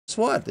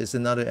what? It's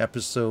another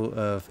episode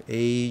of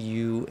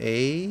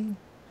AUA.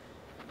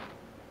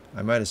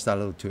 I might have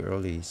started a little too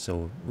early,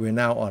 so we're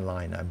now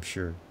online, I'm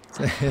sure.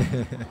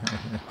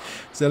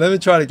 So let me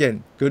try it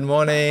again. Good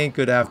morning,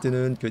 good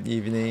afternoon, good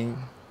evening.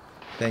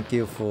 Thank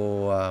you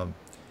for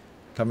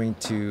coming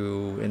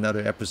to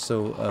another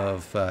episode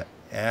of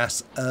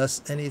Ask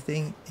Us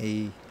Anything,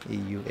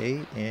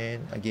 AUA.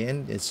 And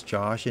again, it's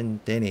Josh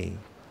and Denny.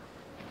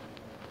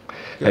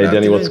 Hey,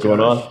 Denny, what's going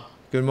on?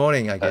 Good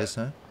morning, I guess,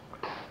 huh?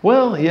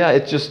 Well, yeah,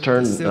 it just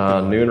turned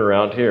Still noon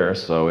around here,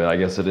 so I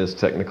guess it is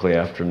technically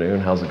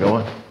afternoon. How's it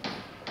going?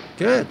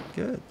 Good,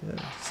 good.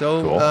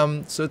 So,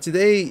 Cool. so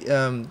today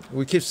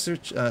we keep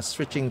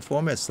switching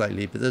formats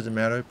slightly, but it doesn't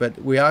matter.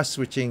 But we are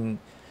switching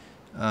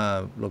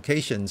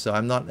locations. So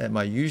I'm not at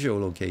my usual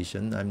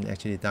location. I'm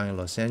actually down in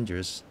Los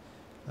Angeles.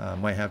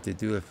 Might have to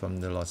do it from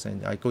the Los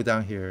Angeles. I go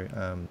down here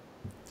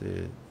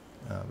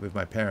with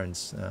my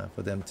parents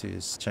for them to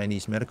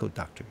Chinese medical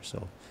doctor.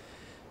 So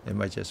it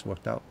might just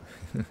work out.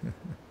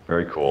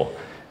 Very cool.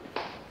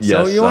 So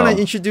Yes. you want to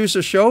introduce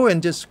the show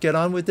and just get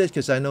on with it,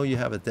 because I know you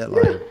have a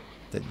deadline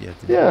that you have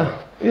to do.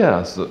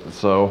 Yeah.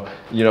 So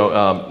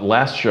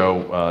last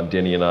show,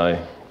 Denny and I,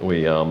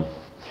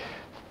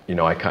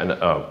 I kind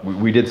of,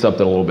 we did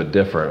something a little bit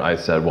different. I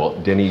said, well,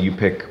 Denny, you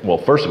pick, well,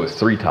 first it was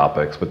 3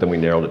 topics, but then we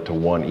narrowed it to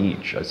 1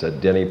 each. I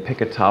said, Denny,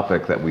 pick a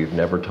topic that we've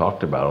never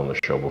talked about on the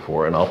show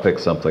before, and I'll pick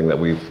something that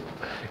we've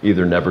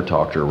either never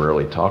talked or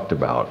rarely talked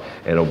about,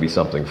 and it'll be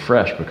something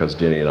fresh, because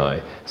Denny and I,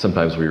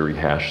 sometimes we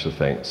rehash the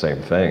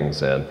same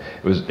things, and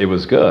it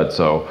was good.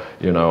 So,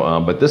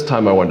 but this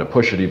time I wanted to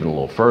push it even a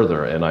little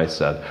further, and I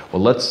said,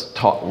 well, let's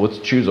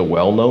choose a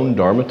well-known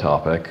Dharma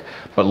topic,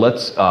 but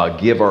let's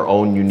give our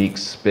own unique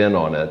spin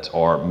on it,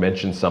 or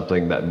mention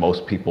something that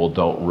most people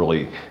don't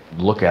really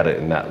look at it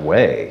in that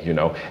way,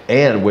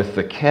 and with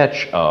the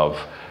catch of,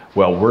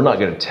 well, we're not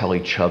going to tell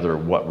each other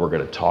what we're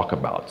going to talk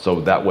about.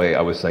 So that way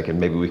I was thinking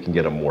maybe we can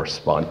get a more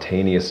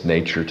spontaneous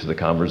nature to the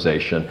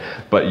conversation.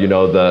 But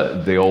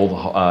the old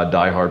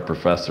diehard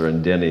professor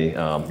in Denny,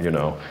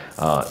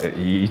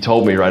 he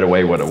told me right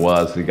away what it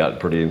was. He got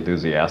pretty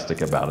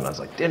enthusiastic about it. And I was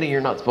like, Denny,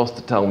 you're not supposed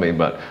to tell me.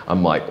 But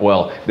I'm like,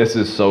 well, this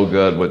is so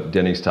good what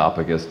Denny's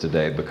topic is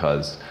today,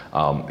 because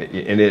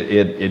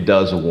it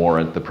does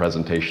warrant the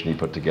presentation he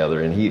put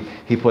together. And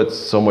he puts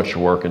so much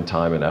work and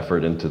time and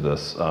effort into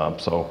this.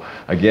 So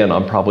again,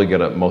 I'm probably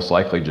going to most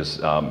likely just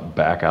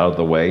back out of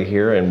the way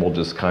here, and we'll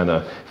just kind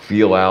of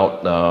feel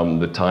out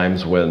the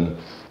times when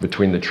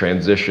between the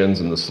transitions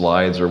and the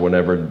slides, or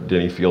whenever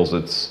Denny feels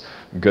it's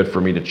good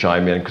for me to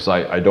chime in, because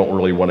I don't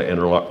really want to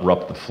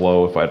interrupt the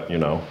flow if and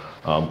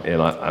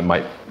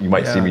you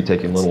might see me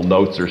taking little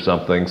notes or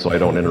something, so I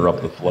don't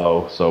interrupt the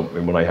flow. So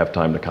when I have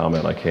time to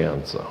comment, I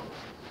can. So.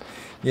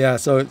 Yeah,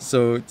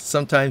 so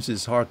sometimes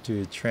it's hard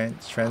to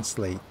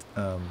translate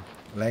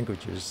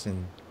languages,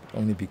 and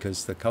only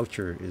because the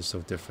culture is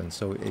so different.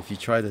 So if you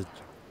try to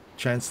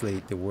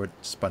translate the word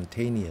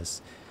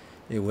spontaneous,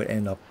 it would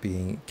end up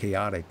being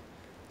chaotic.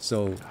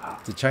 So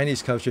the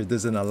Chinese culture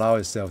doesn't allow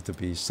itself to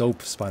be so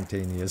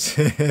spontaneous.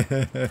 Well,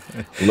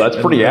 that's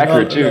pretty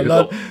accurate too.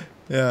 Not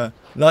a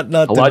lot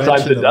of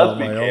times it does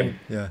become.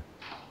 Yeah.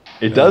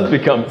 It does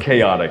become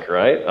chaotic,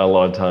 right? A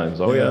lot of times.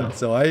 Oh yeah.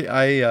 So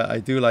I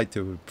do like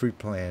to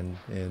pre-plan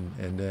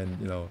and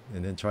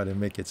then try to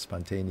make it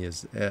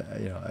spontaneous,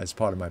 as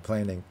part of my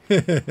planning.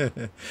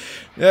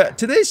 Yeah,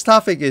 today's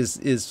topic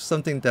is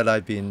something that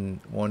I've been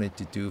wanting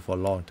to do for a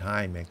long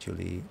time,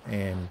 actually,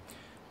 and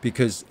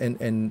because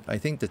I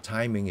think the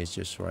timing is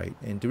just right.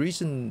 And the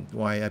reason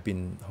why I've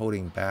been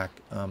holding back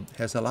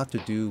has a lot to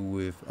do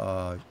with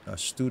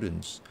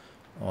students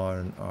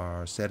on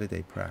our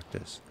Saturday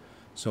practice.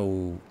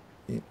 So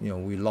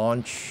we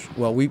launch,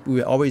 well,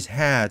 we always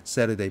had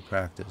Saturday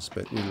practice,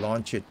 but we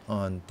launched it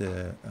on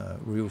the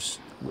real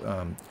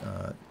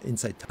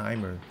Insight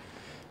Timer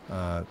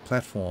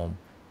platform,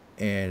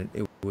 and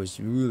it was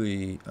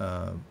really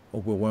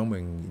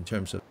overwhelming in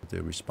terms of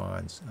the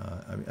response.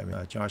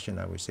 Josh and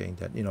I were saying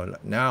that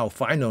now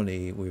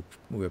finally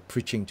we're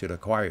preaching to the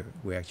choir.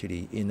 We're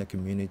actually in a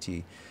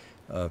community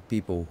of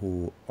people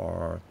who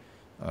are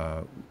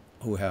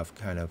who have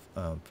kind of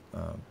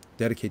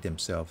dedicate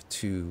themselves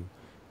to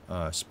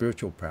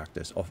spiritual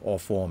practice of all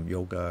form,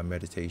 yoga,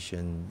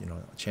 meditation,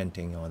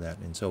 chanting, all that.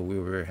 And so we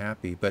were very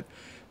happy. But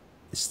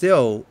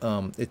still,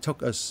 it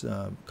took us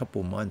a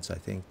couple months, I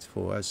think,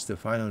 for us to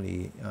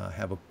finally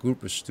have a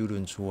group of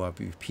students who are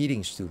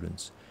repeating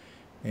students.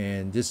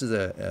 And this is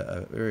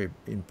a very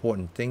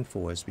important thing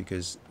for us,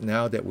 because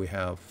now that we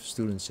have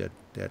students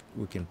that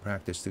we can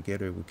practice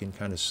together, we can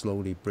kind of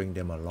slowly bring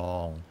them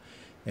along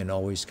and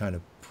always kind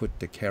of put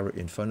the carrot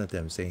in front of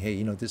them, saying,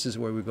 hey, this is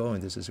where we're going,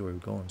 this is where we're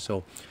going.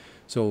 So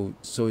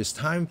it's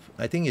time,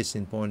 I think it's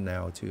important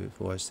now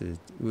for us to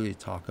really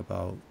talk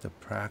about the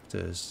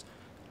practice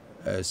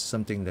as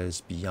something that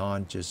is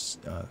beyond just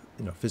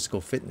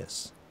physical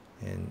fitness,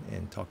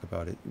 and talk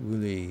about it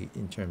really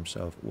in terms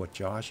of what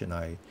Josh and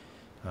I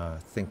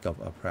think of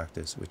a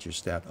practice, which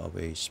is that of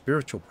a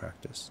spiritual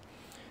practice.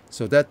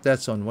 So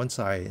that's on one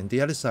side, and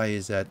the other side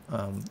is that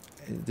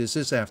this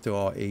is after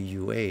all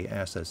AUA,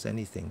 Ask Us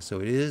Anything. So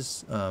it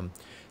is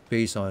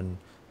based on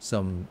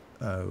some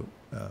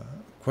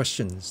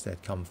questions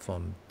that come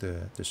from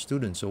the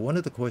students. So one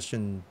of the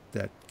questions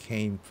that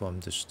came from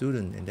the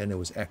student, and then it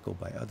was echoed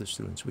by other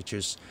students, which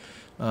is,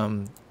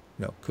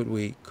 could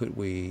we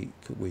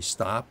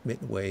stop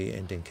midway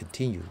and then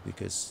continue?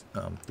 Because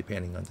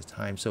depending on the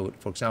time. So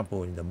for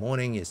example, in the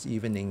morning it's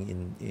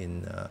evening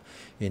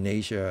in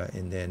Asia,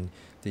 and then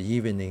the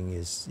evening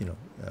is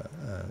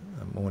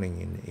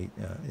morning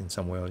in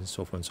somewhere else, and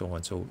so forth and so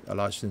on. So a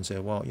lot of students say,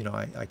 well,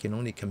 I can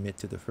only commit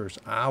to the first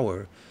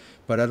hour,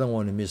 but I don't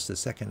want to miss the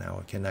second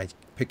hour. Can I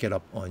pick it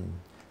up on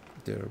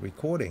the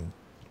recording?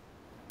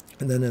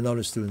 And then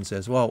another student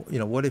says, well,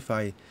 what if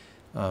I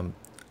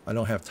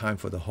don't have time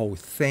for the whole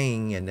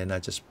thing, and then I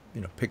just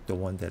pick the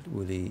one that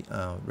really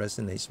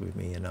resonates with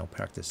me, and I'll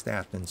practice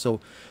that. And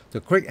so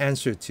the quick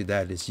answer to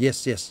that is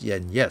yes, yes, yeah,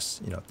 and yes.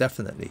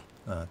 Definitely,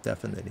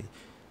 definitely.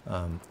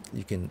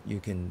 You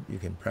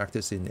can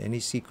practice in any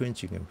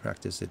sequence. You can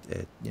practice it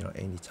at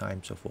any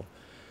time, so forth.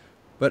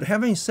 But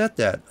having said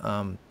that,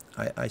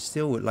 I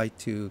still would like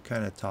to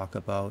kind of talk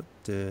about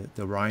the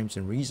rhymes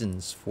and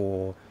reasons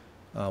for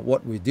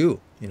what we do.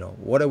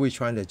 What are we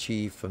trying to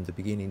achieve from the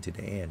beginning to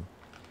the end?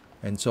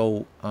 And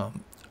so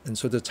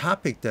the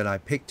topic that I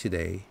picked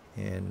today,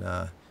 and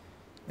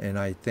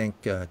I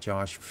thank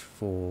Josh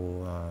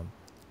for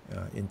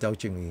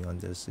indulging me on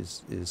this,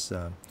 is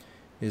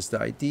the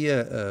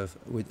idea of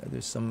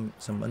there's some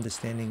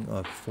understanding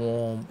of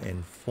form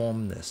and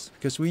formless,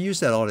 because we use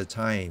that all the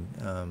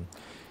time.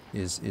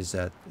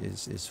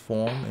 Is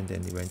form, and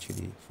then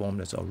eventually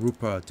formless, or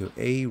rupa to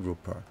a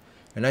rupa.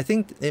 And I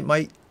think it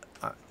might,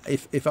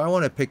 if I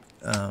want to pick,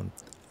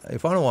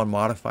 if I don't want to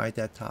modify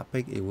that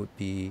topic, it would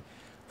be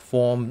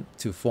form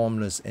to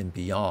formless and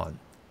beyond.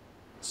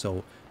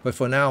 So, but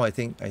for now, I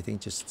think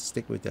just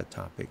stick with that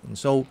topic. And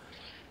so,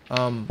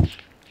 I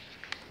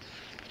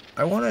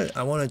want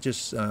to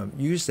just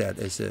use that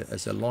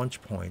as a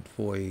launch point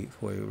for a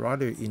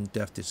rather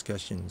in-depth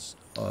discussions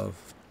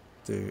of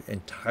the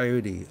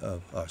entirety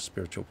of our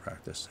spiritual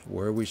practice.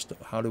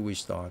 How do we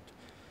start,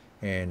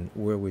 and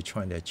where we're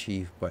trying to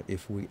achieve, but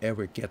if we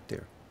ever get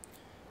there.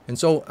 And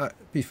so,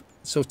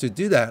 so to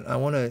do that, I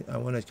want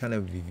to kind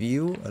of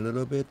review a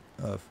little bit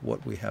of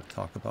what we have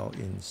talked about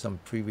in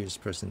some previous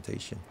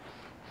presentation.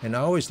 And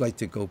I always like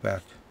to go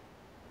back.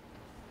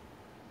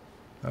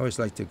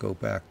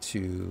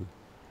 To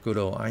good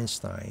old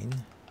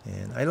Einstein,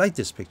 and I like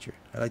this picture.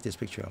 I like this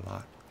picture a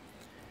lot.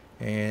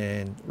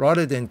 And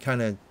rather than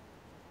kind of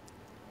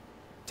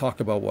talk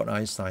about what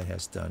Einstein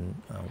has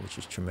done, which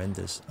is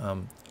tremendous,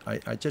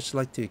 I just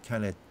like to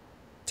kind of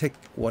take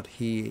what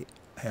he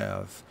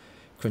have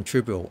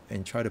contributed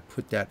and try to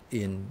put that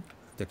in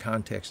the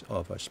context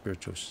of a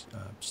spiritual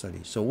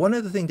study. So one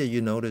of the things that you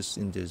notice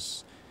in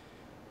this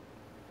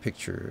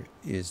picture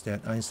is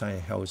that Einstein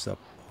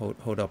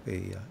hold up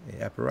a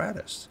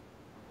apparatus,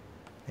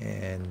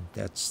 and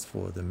that's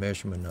for the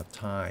measurement of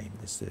time.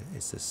 It's a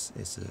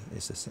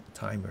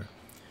timer.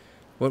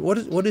 But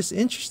what is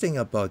interesting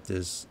about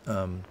this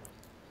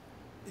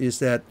is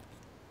that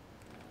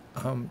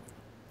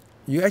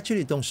you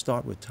actually don't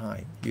start with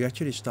time. You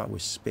actually start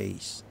with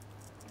space.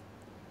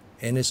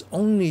 And it's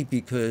only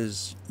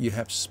because you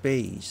have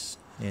space.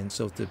 And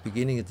so the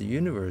beginning of the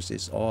universe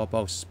is all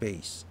about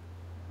space.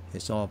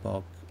 It's all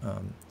about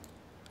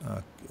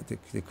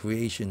the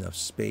creation of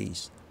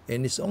space.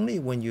 And it's only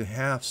when you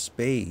have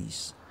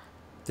space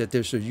that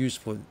there's a use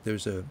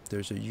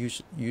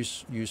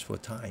for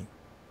time,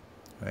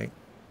 right?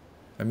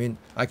 I mean,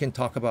 I can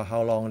talk about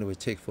how long it would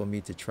take for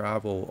me to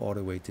travel all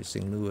the way to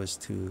St. Louis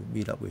to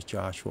meet up with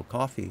Josh for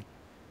coffee.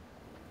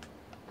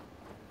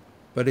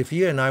 But if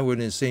you and I were in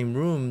the same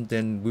room,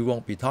 then we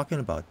won't be talking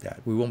about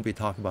that. We won't be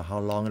talking about how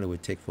long it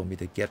would take for me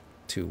to get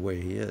to where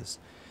he is.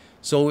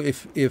 So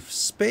if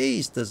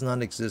space does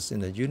not exist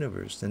in the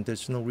universe, then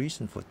there's no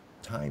reason for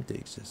time to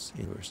exist in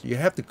the universe. You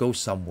have to go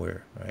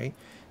somewhere, right?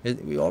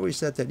 We always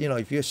said that,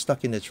 if you're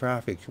stuck in the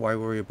traffic, why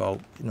worry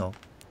about,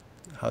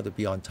 how to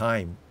be on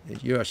time?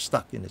 You're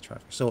stuck in the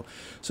traffic. So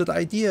the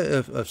idea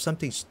of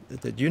something,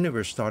 the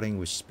universe starting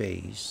with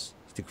space,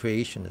 the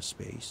creation of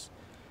space,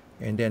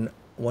 and then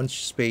once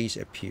space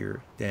appears,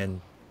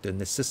 then the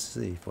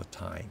necessity for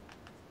time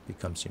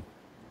becomes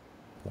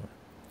important.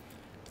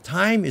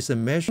 Time is a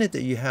measurement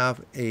that you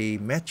have a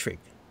metric.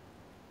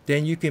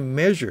 Then you can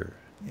measure.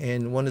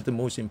 And one of the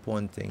most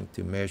important things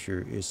to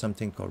measure is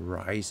something called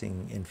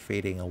rising and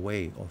fading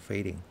away, or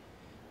fading.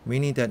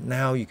 Meaning that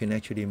now you can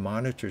actually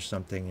monitor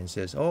something and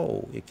says,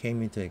 oh, it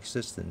came into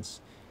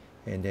existence,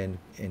 and then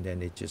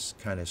it just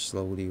kind of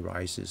slowly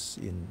rises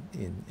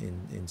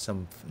in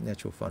some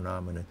natural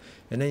phenomenon,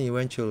 and then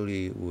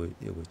eventually it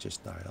would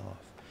just die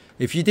off.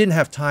 If you didn't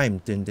have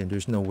time, then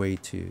there's no way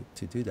to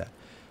do that.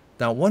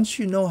 Now, once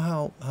you know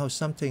how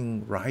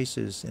something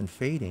rises and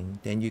fading,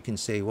 then you can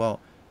say, well,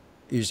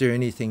 is there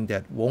anything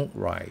that won't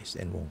rise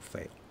and won't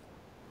fail?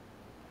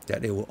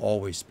 That it will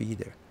always be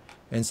there.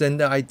 And then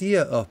the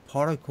idea of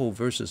particle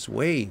versus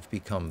wave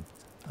become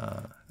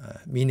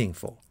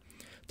meaningful.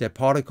 that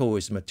particle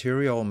is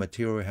material.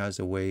 Material has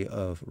a way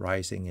of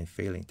rising and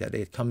failing, that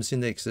it comes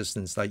into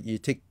existence. Like you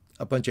take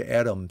a bunch of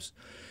atoms,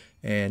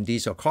 and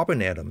these are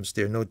carbon atoms.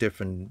 They're no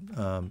different.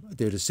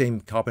 They're the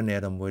same carbon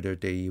atom, whether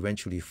they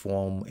eventually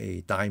form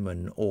a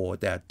diamond or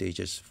that they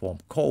just form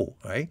coal,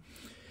 right?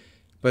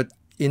 But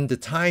in the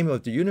time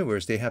of the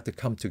universe, they have to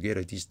come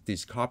together.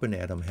 These carbon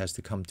atom has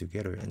to come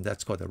together, and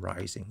that's called the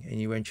rising. And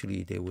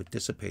eventually they would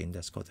dissipate, and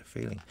that's called the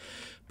failing.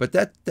 But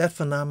that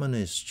phenomenon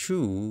is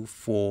true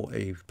for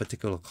a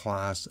particular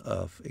class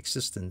of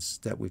existence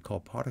that we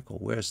call particle,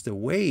 whereas the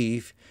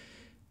wave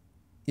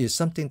is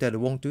something that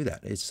won't do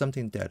that. It's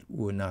something that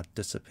will not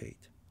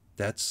dissipate.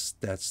 That's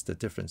the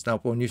difference. Now,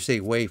 when you say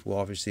wave, well,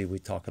 obviously we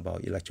talk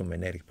about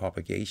electromagnetic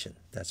propagation.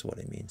 That's what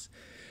it means.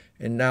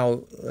 And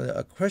now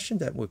a question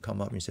that would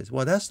come up and says,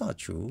 well, that's not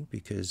true,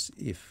 because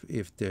if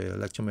the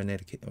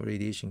electromagnetic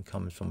radiation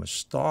comes from a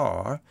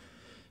star,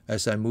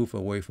 as I move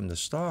away from the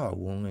star,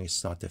 won't it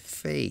start to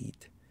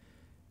fade?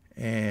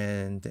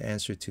 And the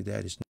answer to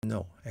that is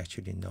no,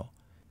 actually no.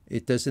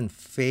 It doesn't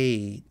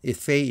fade. It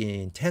fades in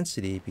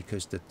intensity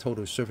because the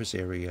total surface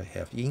area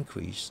have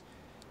increased,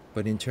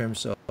 but in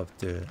terms of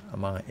the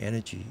amount of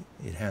energy,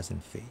 it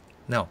hasn't faded.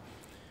 Now,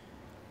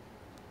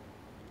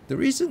 the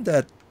reason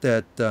that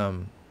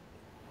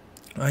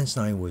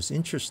Einstein was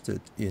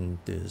interested in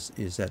this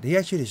is that he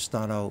actually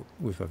started out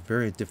with a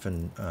very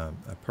different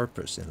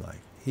purpose in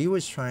life. He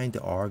was trying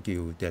to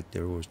argue that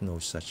there was no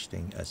such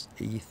thing as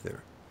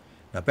ether.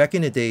 Now, back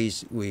in the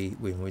days,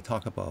 when we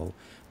talk about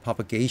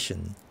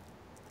propagation,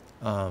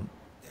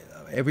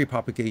 every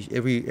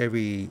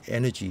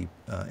energy,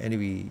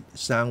 any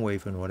sound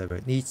wave and whatever,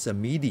 it needs a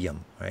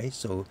medium, right?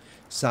 So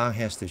sound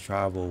has to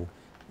travel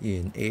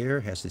in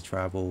air, has to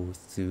travel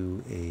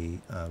through a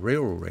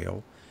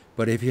rail.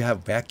 But if you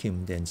have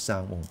vacuum, then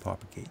sound won't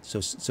propagate.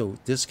 So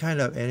this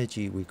kind of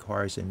energy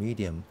requires a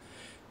medium.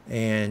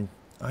 And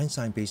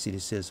Einstein basically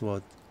says,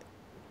 well,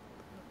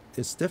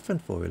 it's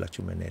different for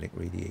electromagnetic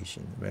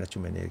radiation,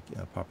 electromagnetic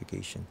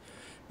propagation.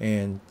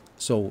 And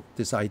so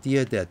this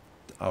idea that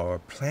our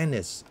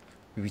planets,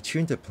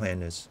 between the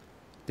planets,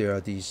 there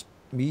are these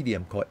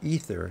medium called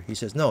ether, he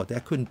says, no,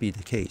 that couldn't be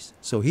the case.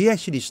 So he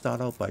actually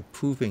started out by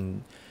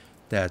proving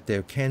that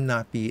there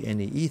cannot be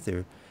any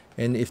ether.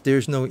 And if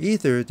there's no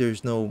ether,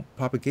 there's no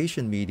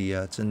propagation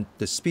media, and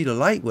the speed of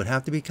light would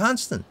have to be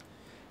constant.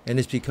 And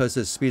it's because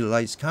the speed of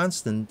light is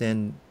constant,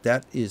 then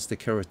that is the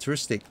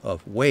characteristic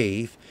of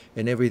wave,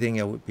 and everything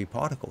else would be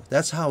particle.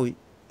 That's how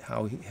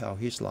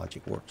his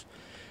logic works.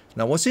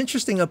 Now, what's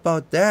interesting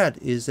about that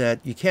is that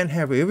you can't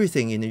have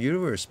everything in the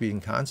universe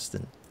being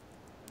constant.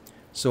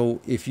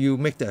 So if you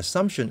make the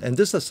assumption, and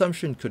this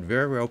assumption could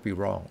very well be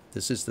wrong.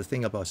 This is the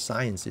thing about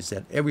science, is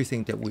that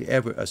everything that we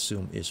ever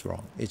assume is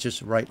wrong. It's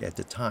just right at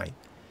the time,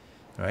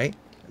 right?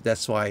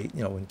 That's why,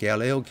 when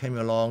Galileo came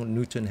along,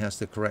 Newton has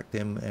to correct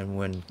him. And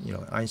when,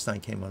 Einstein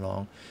came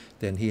along,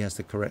 then he has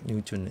to correct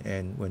Newton.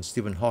 And when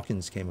Stephen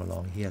Hawking came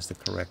along, he has to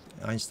correct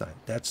Einstein.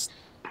 That's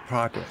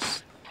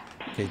progress.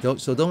 Okay,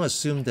 so don't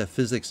assume that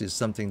physics is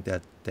something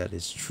that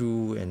is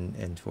true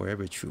and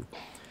forever true.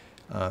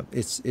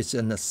 It's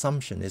an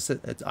assumption.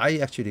 I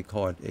actually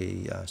call it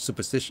a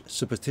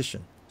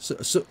superstition.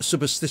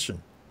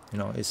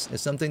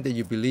 It's something that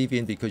you believe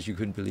in because you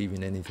couldn't believe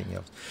in anything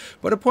else.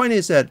 But the point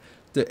is that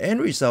the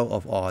end result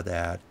of all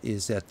that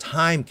is that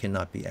time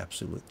cannot be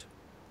absolute.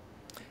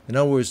 In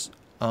other words,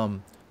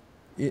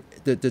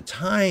 the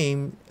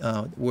time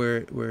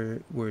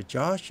where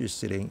Josh is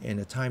sitting and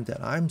the time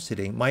that I'm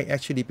sitting might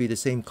actually be the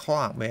same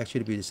clock, may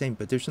actually be the same,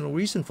 but there's no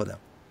reason for them.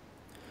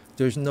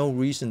 There's no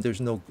reason,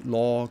 there's no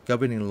law,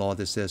 governing law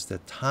that says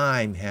that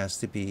time has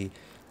to be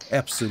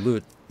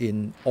absolute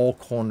in all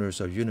corners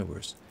of the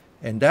universe.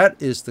 And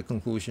that is the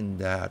conclusion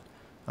that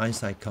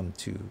Einstein come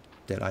to,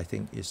 that I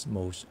think is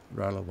most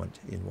relevant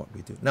in what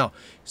we do. Now,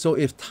 so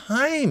if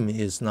time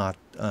is not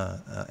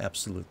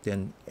absolute,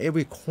 then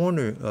every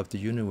corner of the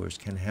universe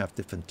can have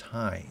different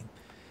time.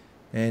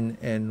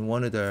 And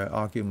one of the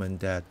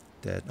arguments that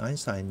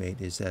Einstein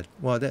made is that,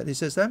 he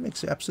says that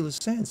makes absolute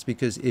sense,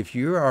 because if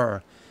you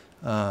are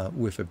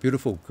with a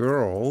beautiful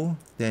girl,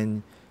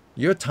 then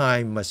your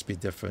time must be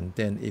different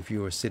than if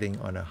you were sitting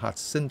on a hot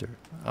cinder.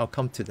 I'll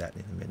come to that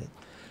in a minute.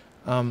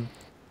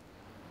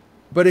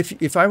 But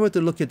if I were to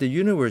look at the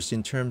universe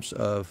in terms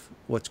of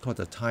what's called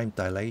the time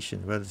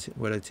dilation,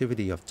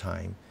 relativity of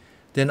time,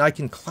 then I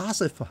can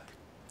classify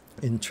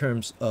in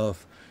terms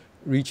of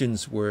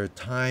regions where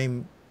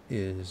time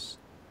is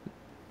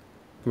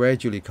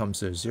gradually comes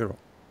to zero,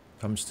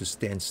 comes to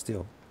stand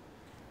still.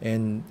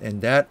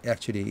 And that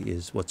actually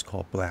is what's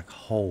called black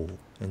hole.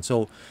 And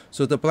so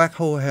the black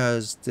hole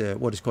has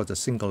what is called the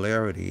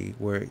singularity,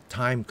 where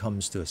time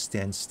comes to a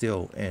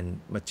standstill and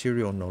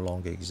material no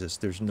longer exists.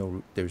 There's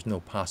no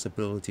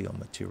possibility of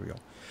material,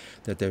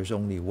 that there's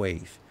only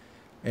wave.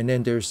 And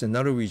then there's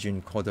another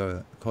region called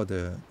the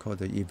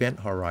event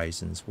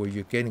horizons, where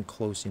you're getting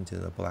close into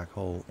the black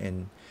hole,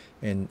 and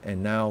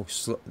now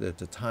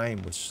the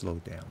time would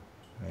slow down,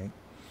 right?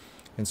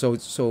 And so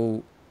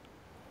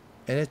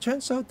it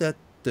turns out that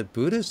the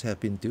Buddhists have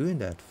been doing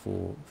that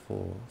for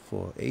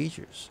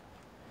ages,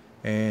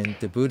 and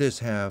the Buddhists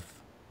have.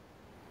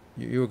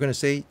 You were going to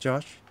say,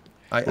 Josh?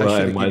 I Well, should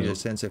I have might given you a as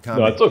sense of no,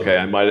 comment. it's okay.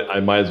 I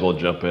might as well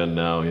jump in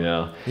now.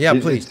 Yeah. Yeah,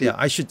 It- please. it's Yeah,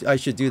 I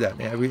should do that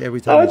every No,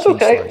 time we it's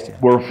change okay. slides. Yeah.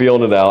 We're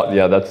feeling it out.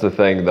 Yeah, that's the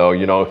thing,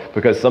 though,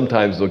 because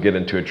sometimes we'll get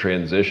into a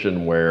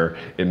transition where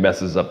it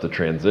messes up the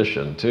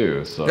transition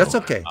too. So That's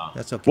okay.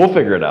 That's okay. we'll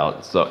figure it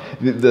out. So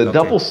the Okay.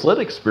 double slit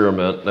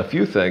experiment, a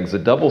few things. The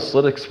double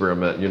slit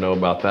experiment, you know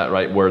about that,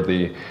 right? Where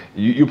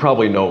you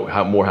probably know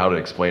how to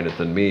explain it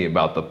than me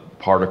about the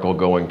particle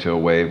going to a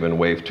wave and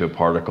wave to a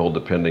particle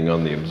depending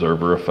on the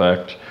observer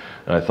effect.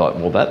 And I thought,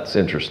 well, that's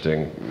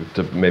interesting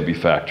to maybe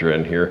factor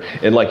in here.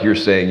 And like you're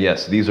saying,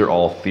 yes, these are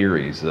all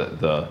theories.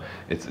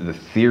 It's the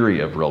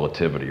theory of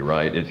relativity,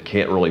 right? It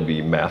can't really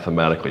be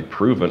mathematically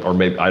proven, or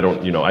maybe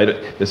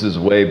this is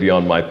way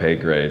beyond my pay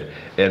grade.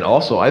 And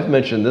also, I've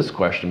mentioned this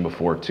question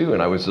before too,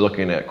 and I was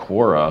looking at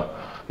Quora,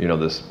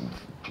 this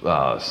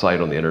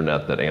site on the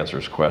internet that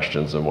answers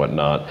questions and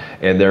whatnot,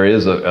 and there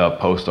is a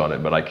post on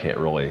it, but I can't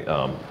really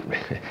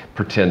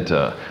pretend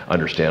to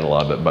understand a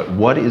lot of it. But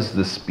what is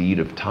the speed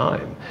of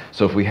time?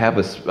 So if we have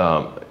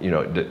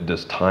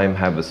does time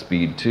have a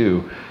speed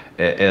too?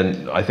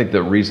 And I think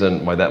the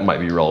reason why that might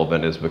be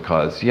relevant is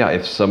because,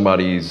 if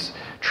somebody's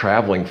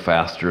traveling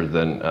faster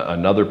than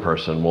another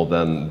person, well,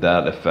 then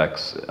that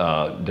affects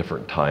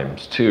different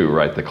times too,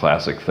 right? The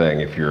classic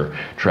thing, if you're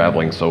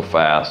traveling so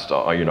fast,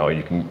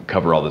 you can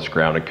cover all this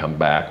ground and come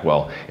back.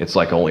 Well, it's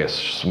like only a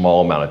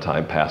small amount of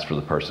time passed for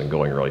the person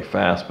going really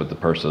fast, but the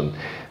person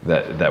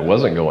that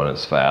wasn't going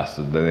as fast,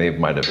 they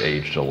might have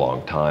aged a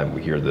long time.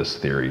 We hear this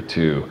theory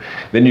too.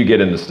 Then you get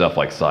into stuff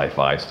like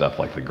sci-fi stuff,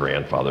 like the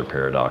grandfather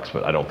paradox,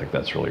 but I don't think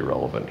that's really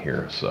relevant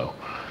here.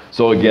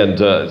 So again,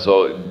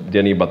 so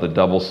Denny, about the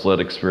double slit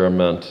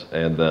experiment,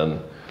 and then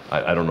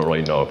I don't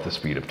really know if the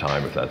speed of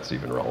time, if that's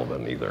even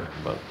relevant either.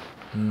 But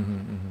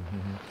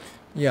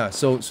Yeah.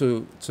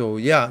 So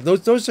yeah,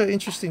 those are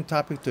interesting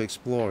topics to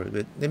explore.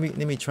 But let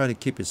me try to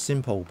keep it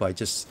simple by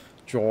just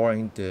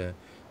drawing the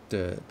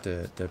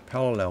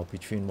parallel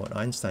between what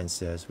Einstein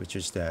says, which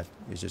is that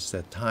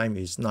time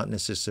is not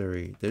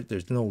necessary.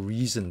 There's no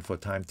reason for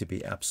time to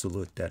be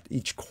absolute, that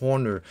each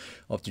corner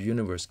of the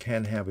universe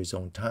can have its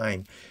own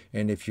time.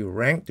 And if you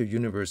rank the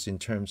universe in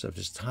terms of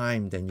its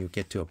time, then you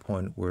get to a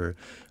point where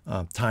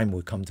time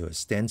will come to a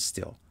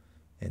standstill.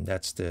 And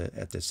that's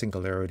at the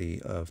singularity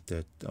of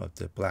the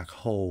black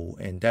hole.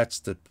 And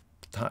that's the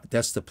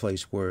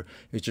place where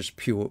it's just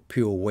pure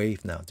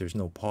wave now. There's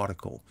no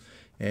particle.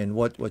 And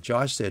what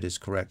Josh said is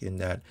correct in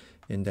that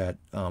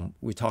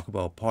we talk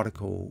about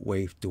particle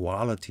wave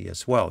duality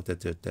as well,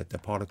 that the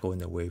particle and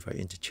the wave are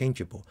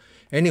interchangeable.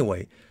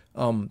 Anyway,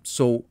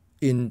 so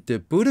in the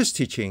Buddhist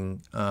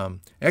teaching,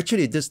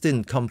 actually this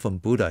didn't come from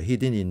Buddha. He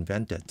didn't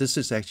invent it. This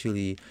is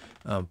actually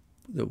the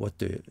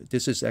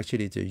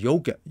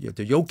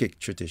yogic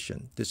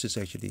tradition. This is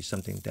actually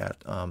something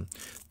that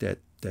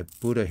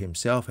Buddha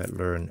himself had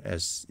learned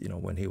as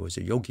when he was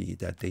a yogi,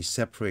 that they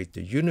separate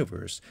the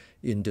universe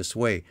in this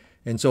way.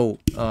 And so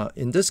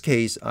in this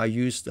case, I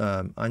used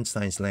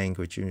Einstein's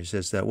language, and he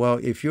says that, well,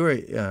 if you're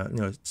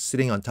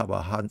sitting on top of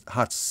a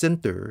hot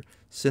cinder,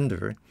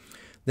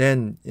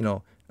 then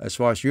as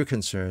far as you're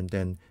concerned,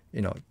 then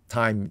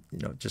time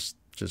just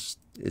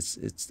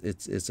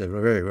it's a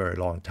very, very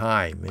long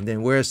time. And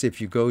then whereas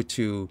if you go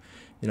to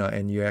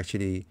and you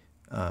actually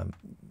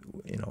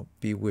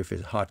be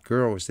with hot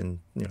girls,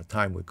 and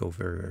time would go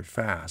very, very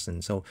fast.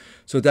 And so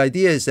the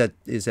idea is that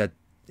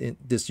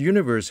this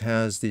universe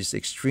has these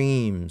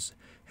extremes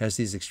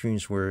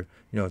where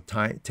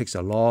time takes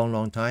a long,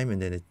 long time, and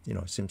then it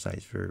seems like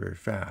it's very, very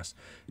fast.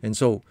 And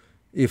so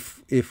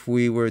if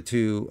we were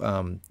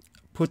to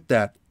put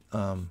that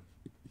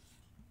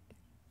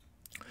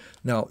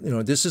now,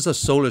 this is a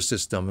solar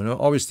system, and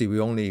obviously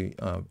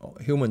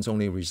humans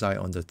only reside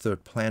on the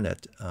third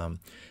planet,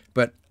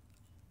 but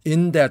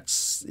in that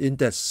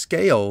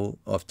scale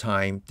of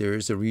time, there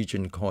is a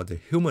region called the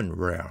human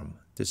realm.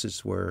 This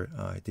is where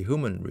the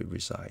human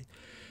reside.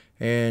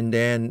 And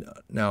then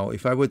now,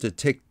 if I were to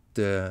take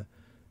the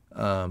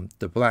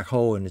black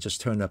hole and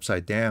just turn it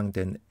upside down,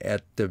 then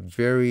at the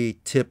very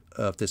tip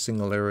of the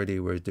singularity,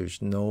 where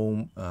there's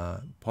no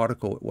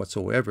particle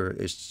whatsoever,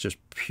 it's just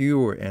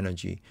pure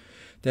energy.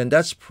 Then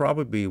that's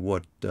probably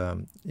what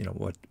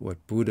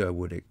what Buddha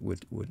would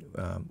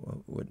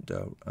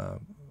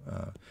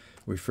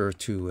refer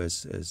to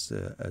as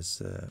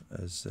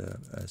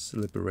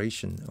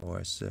liberation, or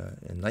as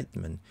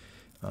enlightenment,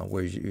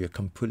 where you're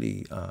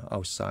completely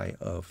outside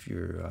of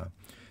your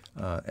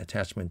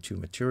attachment to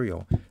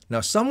material. Now,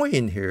 somewhere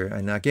in here,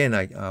 and again,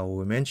 I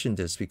will mention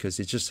this because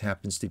it just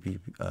happens to be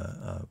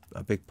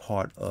a big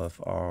part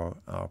of our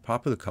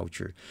popular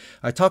culture.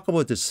 I talk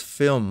about this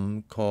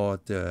film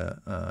called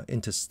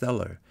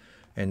Interstellar,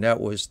 and that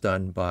was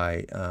done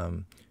by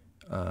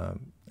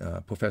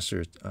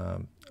Professor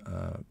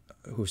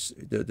who's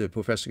the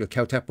professor, the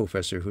Caltech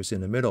professor, who's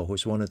in the middle,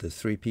 who's one of the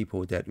 3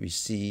 people that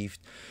received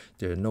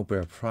the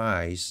Nobel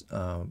Prize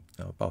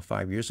about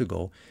 5 years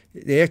ago.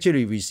 They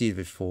actually received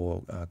it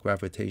for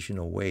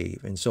gravitational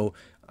wave, and so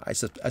I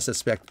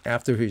suspect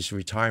after his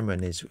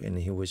retirement, and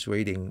he was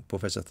waiting,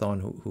 Professor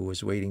Thorne, who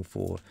was waiting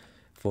for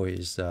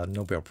his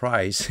Nobel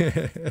Prize.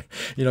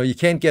 You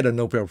can't get a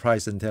Nobel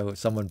Prize until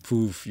someone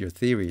proves your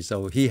theory.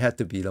 So he had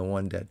to be the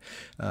one that,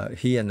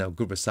 he and a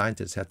group of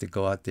scientists had to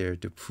go out there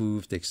to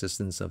prove the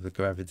existence of the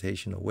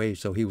gravitational wave.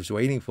 So he was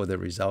waiting for the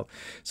result.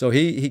 So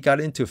he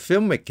got into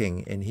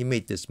filmmaking, and he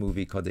made this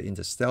movie called The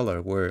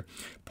Interstellar, where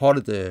part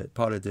of the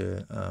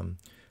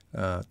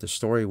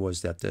story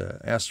was that the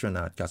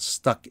astronaut got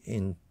stuck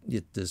in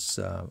this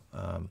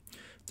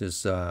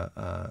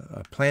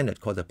planet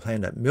called the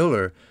planet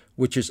Miller,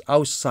 which is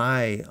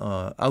outside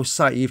of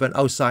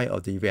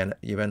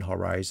the event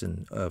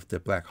horizon of the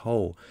black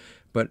hole.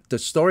 But the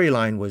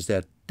storyline was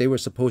that they were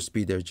supposed to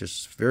be there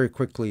just very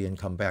quickly and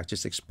come back,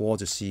 just explore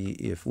to see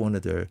if one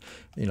of the,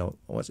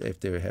 if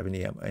they have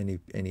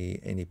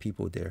any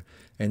people there,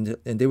 and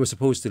they were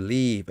supposed to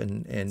leave,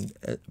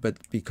 but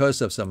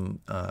because of some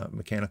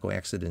mechanical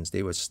accidents,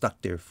 they were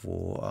stuck there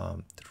for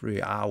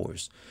 3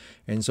 hours,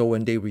 and so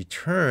when they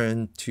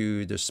returned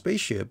to the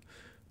spaceship,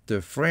 the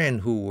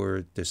friend who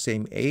were the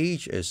same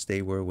age as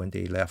they were when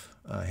they left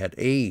had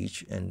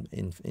aged, and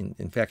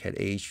in fact had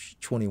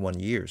aged 21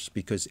 years,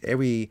 because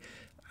every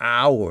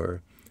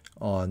hour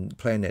on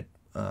planet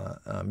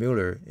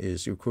Miller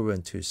is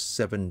equivalent to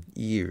 7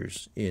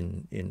 years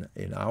in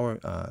our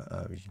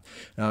region.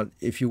 Now,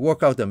 if you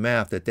work out the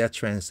math, that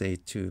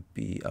translates to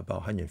be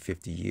about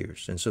 150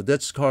 years, and so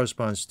that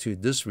corresponds to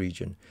this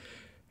region.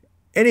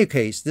 Any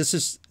case, this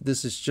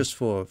is just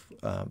for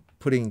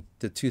putting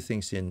the 2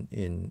 things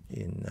in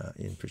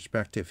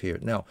perspective here.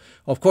 Now,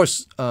 of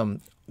course,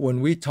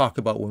 when we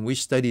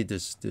study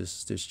this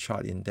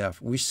chart in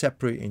depth, we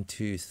separate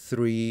into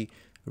 3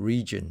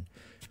 regions.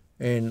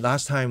 And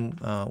last time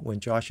when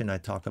Josh and I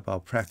talked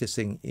about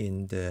practicing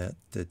in the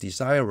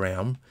desire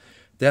realm,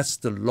 that's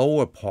the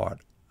lower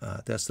part.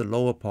 That's the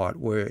lower part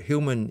where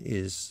human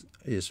is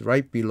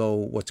right below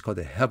what's called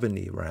the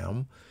heavenly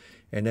realm.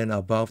 And then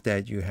above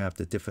that, you have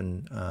the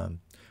different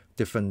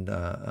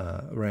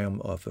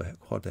realm of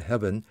called the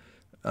heaven.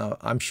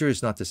 I'm sure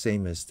it's not the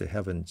same as the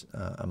heavens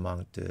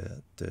among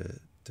the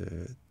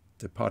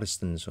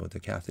Protestants or the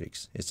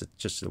Catholics. It's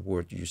just a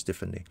word used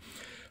differently.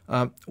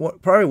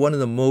 Probably one of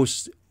the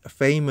most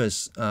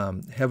famous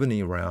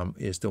heavenly realm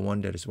is the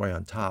one that is right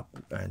on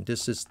top, and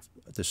this is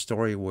the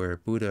story where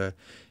Buddha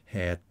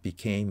had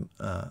became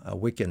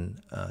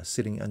awakened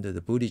sitting under the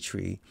Bodhi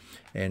tree,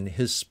 and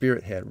his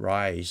spirit had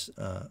rise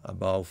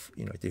above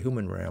the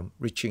human realm,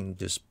 reaching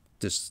this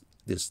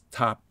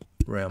top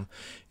realm,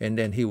 and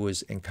then he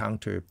was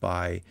encountered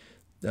by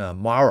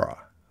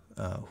Mara,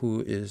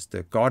 who is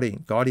the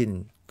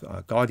guardian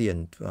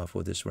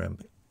for this realm.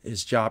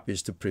 His job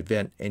is to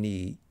prevent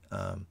any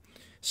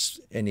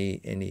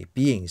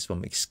beings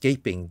from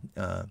escaping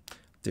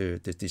the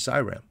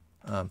desire realm.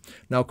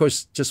 Now, of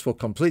course, just for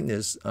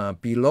completeness,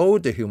 below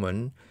the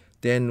human,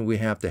 then we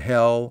have the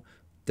hell,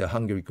 the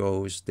hungry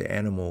ghosts, the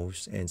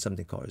animals, and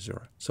something called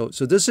Azura.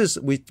 So this is,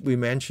 we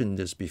mentioned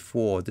this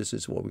before, this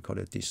is what we call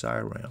the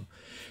desire realm.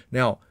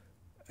 Now,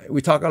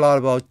 we talk a lot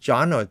about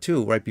jhana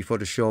too. Right before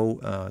the show,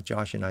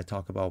 Josh and I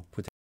talk about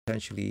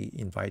potentially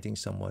inviting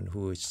someone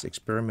who is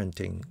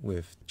experimenting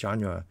with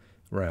jhana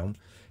realm.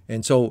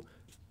 And so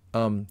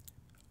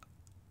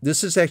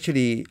this is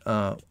actually,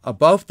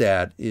 above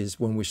that is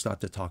when we start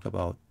to talk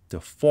about the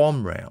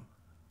form realm.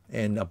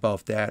 And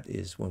above that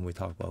is when we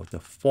talk about the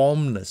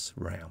formless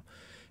realm.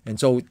 And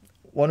so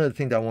one of the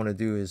things I want to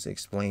do is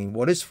explain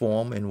what is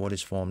form and what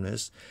is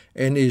formless,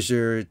 and is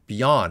there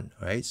beyond,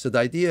 right? So the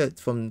idea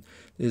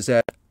is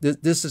that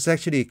this is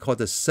actually called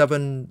the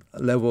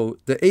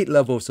 8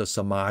 levels of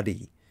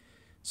samadhi.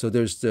 So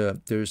there's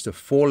the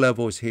 4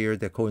 levels here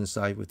that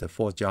coincide with the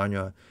 4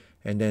 jhana,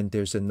 and then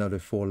there's another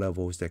 4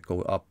 levels that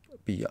go up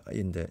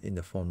in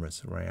the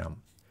formless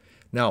realm.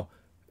 Now,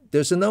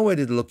 there's another way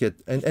to look at,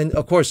 and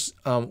of course,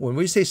 when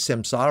we say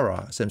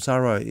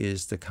samsara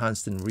is the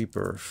constant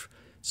rebirth.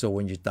 So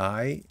when you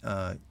die,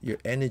 your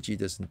energy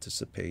doesn't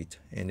dissipate,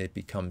 and it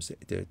becomes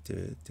the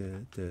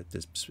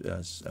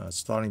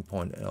starting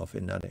point of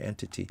another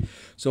entity.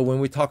 So when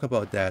we talk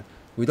about that,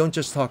 we don't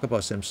just talk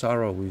about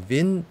samsara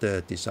within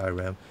the desire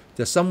realm.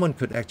 That someone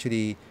could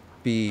actually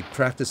be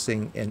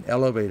practicing and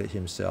elevated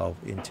himself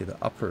into the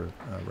upper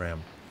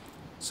realm.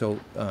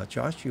 So,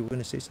 Josh, you were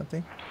going to say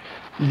something?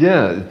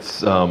 Yeah,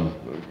 it's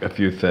a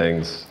few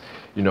things.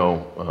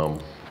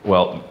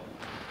 Well,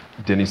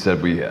 Denny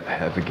said we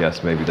have a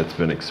guest maybe that's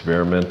been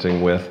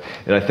experimenting with,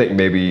 and I think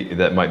maybe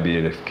that might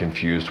be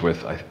confused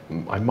with,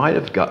 we might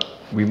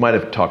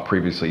have talked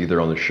previously either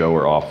on the show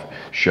or off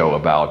show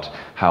about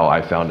how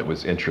I found it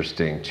was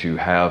interesting to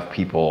have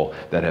people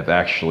that have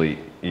actually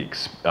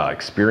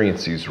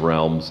experienced these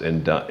realms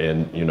and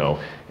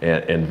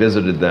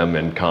visited them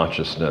in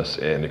consciousness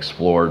and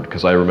explored.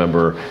 Because I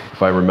remember,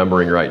 if I'm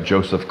remembering right,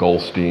 Joseph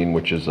Goldstein,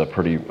 which is a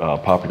pretty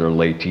popular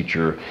lay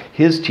teacher,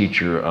 his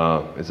teacher,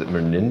 is it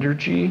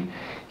Meninderji?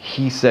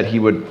 He said he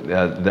would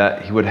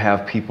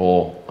have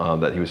people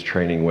that he was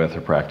training with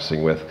or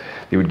practicing with.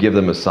 He would give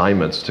them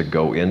assignments to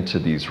go into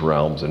these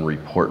realms and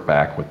report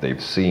back what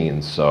they've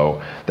seen. So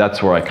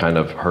that's where I kind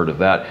of heard of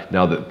that.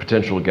 Now, the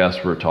potential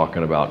guest we're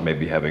talking about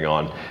maybe having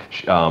on.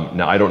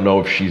 Now, I don't know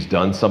if she's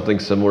done something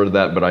similar to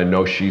that, but I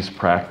know she's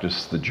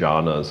practiced the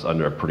jhanas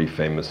under a pretty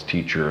famous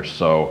teacher.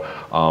 So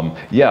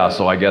yeah,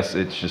 so I guess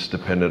it's just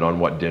dependent on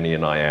what Denny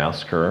and I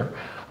ask her.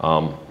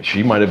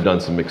 She might have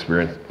done some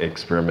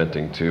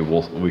experimenting too.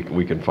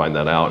 We can find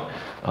that out.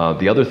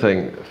 The other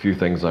thing, a few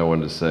things I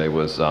wanted to say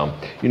was,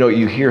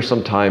 you hear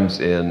sometimes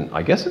in,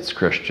 I guess it's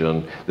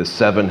Christian, the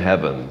seven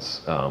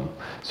heavens.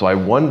 So I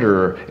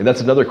wonder, and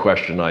that's another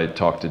question I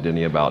talked to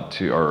Denny about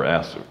too, or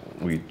asked,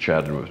 we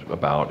chatted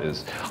about,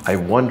 is I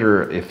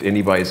wonder if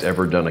anybody's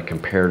ever done a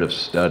comparative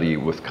study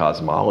with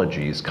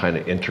cosmologies, kind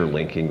of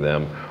interlinking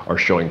them or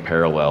showing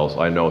parallels.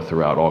 I know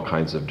throughout all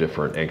kinds of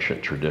different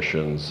ancient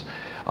traditions,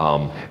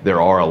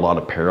 there are a lot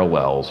of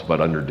parallels, but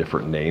under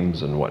different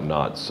names and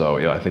whatnot. So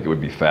yeah, I think it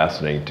would be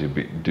fascinating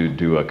to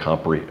do a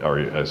or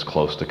as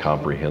close to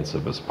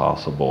comprehensive as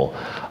possible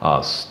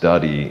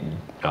study,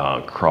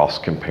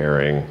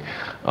 cross-comparing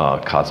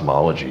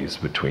cosmologies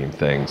between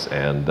things.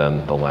 And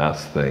then the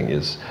last thing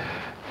is,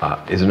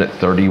 isn't it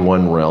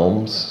 31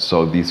 realms?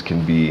 So these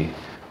can be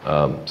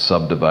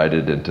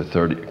subdivided into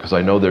 30, because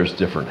I know there's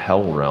different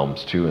hell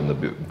realms too in the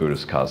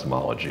Buddhist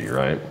cosmology,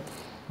 right?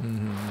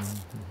 Mm-hmm.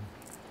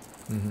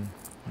 Mm-hmm.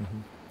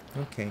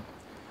 Mm-hmm. Okay.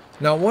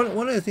 Now,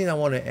 one of the things I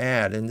want to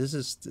add, and this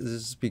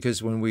is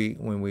because when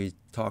we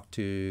talk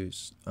to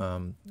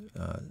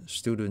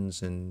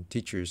students and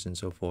teachers and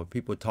so forth,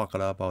 people talk a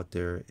lot about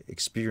their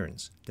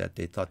experience, that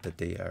they thought that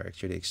they are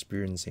actually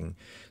experiencing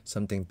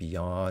something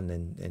beyond,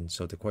 and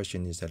so the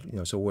question is that,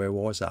 so where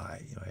was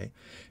I, right?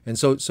 And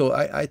so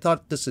I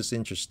thought this is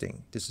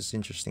interesting.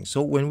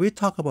 So when we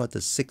talk about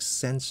the six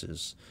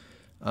senses,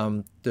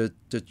 the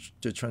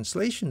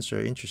translations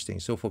are interesting.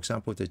 So, for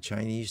example, the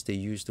Chinese, they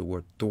use the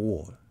word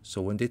door. So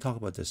when they talk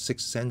about the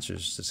six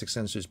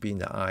senses being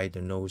the eye,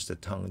 the nose, the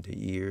tongue, the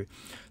ear,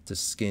 the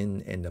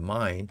skin, and the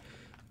mind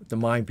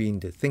being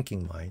the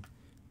thinking mind,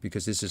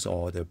 because this is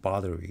all the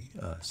bodily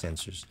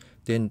sensors.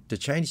 Then the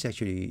Chinese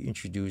actually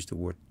introduced the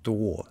word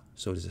door.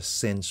 So there's a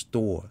sense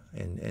door,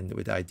 and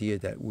with the idea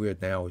that we're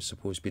now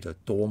supposed to be the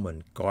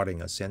doorman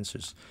guarding our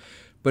senses.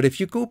 But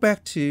if you go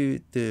back to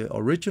the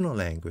original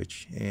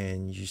language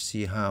and you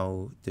see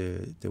how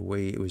the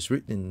way it was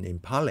written in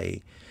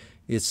Pali,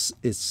 it's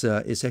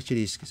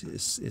actually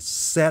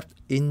set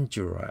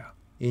Indra.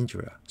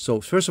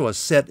 So first of all,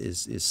 set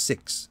is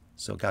six.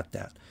 So got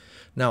that.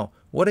 Now,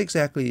 what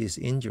exactly is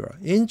Indra?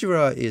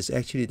 Indra is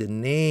actually the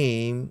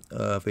name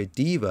of a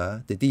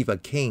diva, the diva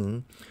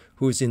king,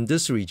 who is in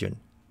this region,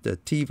 the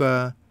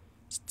Tiva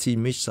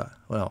Timisa.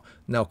 Well,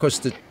 now of course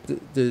the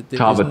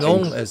is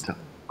known as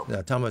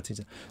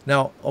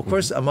Now, of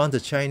course, among the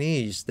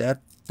Chinese,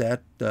 that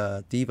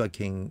diva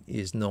king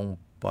is known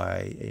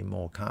by a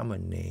more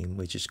common name,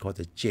 which is called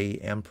the Jade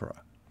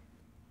Emperor.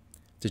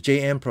 The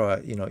Jade Emperor,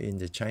 in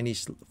the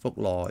Chinese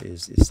folklore,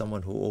 is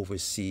someone who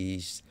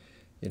oversees,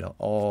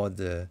 all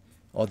the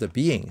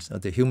beings,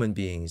 the human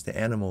beings, the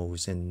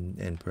animals,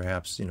 and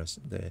perhaps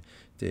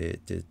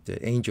the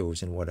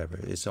angels and whatever.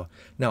 So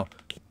now,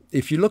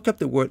 if you look up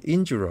the word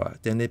Indra,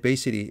 then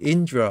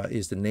Indra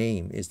is the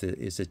name, is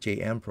the Jade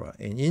Emperor.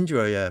 And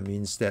Indra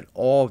means that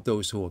all of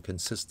those who are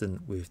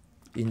consistent with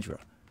Indra.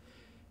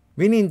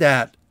 Meaning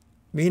that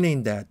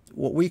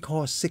what we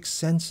call six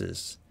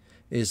senses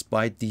is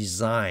by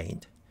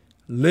design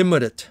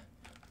limited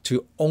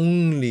to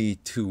only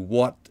to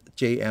what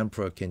Jade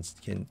Emperor can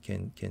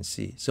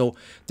see. So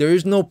there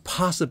is no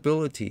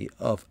possibility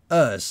of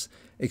us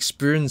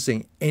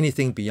experiencing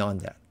anything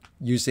beyond that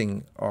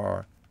using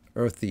our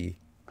earthly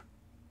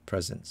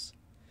presence.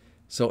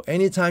 So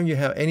anytime you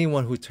have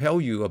anyone who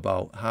tell you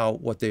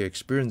about what they're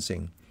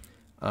experiencing,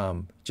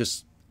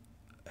 just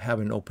have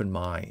an open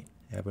mind.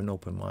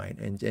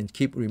 And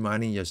keep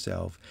reminding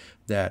yourself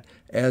that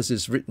as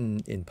is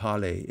written in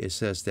Pali, it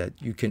says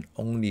that you can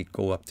only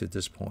go up to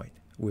this point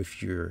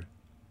with your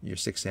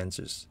six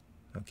senses.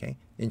 Okay,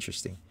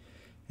 interesting.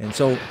 And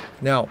so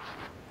now,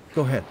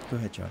 go ahead,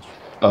 Josh.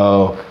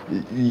 Oh.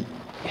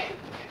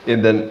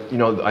 And then,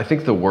 I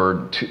think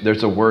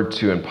there's a word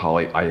too in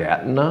Pali,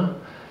 ayatana,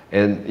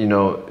 and,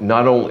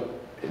 not only,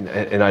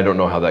 and I don't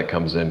know how that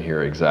comes in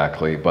here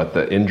exactly, but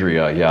the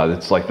indriya, yeah,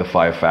 it's like the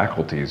five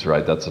faculties,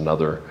 right? That's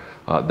another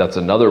That's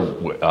another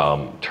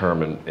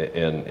term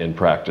in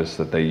practice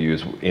that they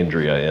use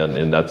indriya in,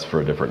 and that's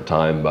for a different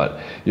time. But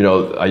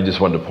I just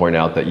wanted to point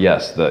out that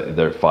yes,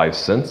 there are 5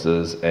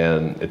 senses,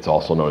 and it's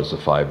also known as the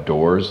 5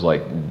 doors,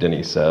 like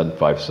Denny said,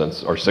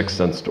 6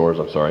 sense doors.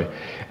 I'm sorry.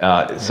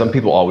 Some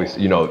people always,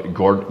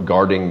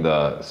 guarding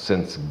the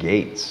sense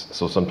gates.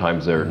 So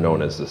sometimes they're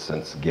known as the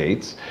sense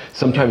gates.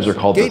 Sometimes they're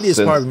called gate the is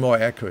sense. probably more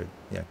accurate.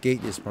 Yeah,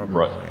 gate is probably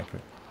more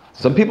accurate.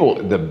 Some people,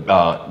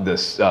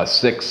 the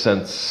 6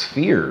 sense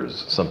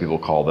spheres, some people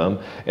call them,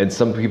 and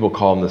some people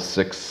call them the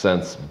 6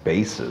 sense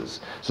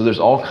bases. So there's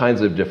all kinds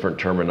of different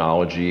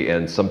terminology,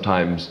 and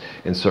sometimes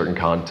in certain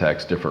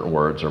contexts, different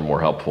words are more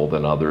helpful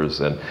than others.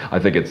 And I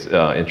think it's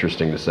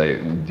interesting to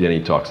say,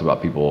 Denny talks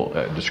about people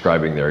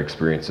describing their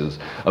experiences.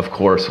 Of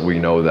course, we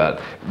know that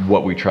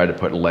what we try to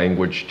put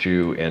language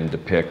to and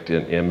depict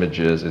in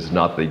images is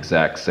not the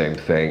exact same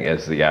thing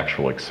as the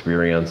actual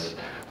experience.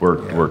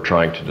 We're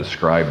trying to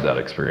describe that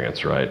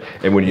experience, right?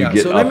 And when you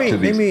get up to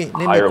these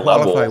higher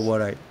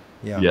levels,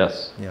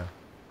 yes.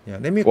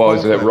 Let me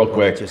qualify that real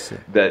quick.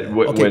 That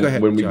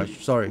when we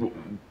Josh, sorry.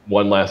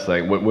 One last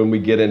thing, when we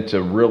get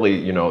into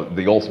really,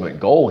 the ultimate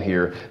goal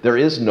here, there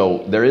is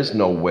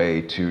no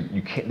way to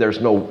you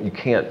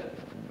can't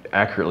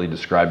accurately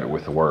describe it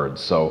with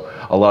words. So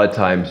a lot of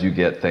times you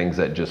get things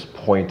that just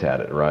point at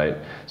it, right?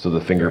 So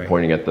the finger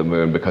pointing at the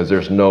moon, because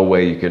there's no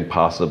way you can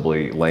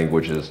possibly,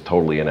 language is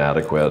totally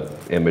inadequate,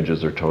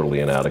 images are totally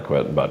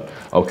inadequate, but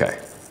okay.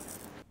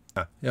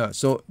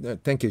 So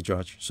thank you,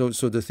 Josh. So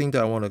the thing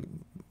that I want to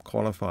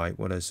qualify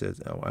what I said,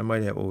 I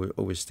might have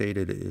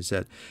overstated it, is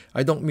that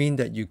I don't mean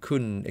that you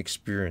couldn't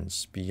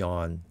experience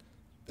beyond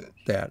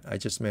that. I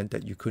just meant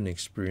that you couldn't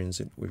experience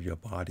it with your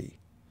body.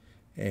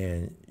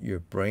 And your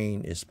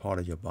brain is part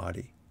of your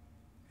body.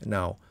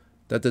 Now,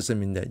 that doesn't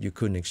mean that you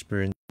couldn't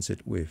experience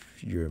it with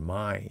your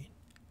mind,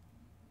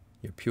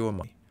 your pure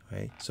mind,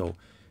 right? So,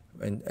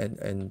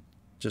 and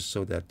just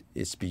so that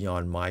it's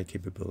beyond my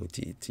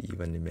capability to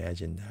even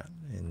imagine that.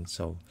 And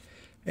so,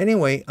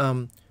 anyway,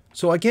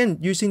 so again,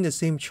 using the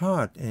same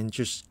chart and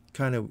just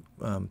kind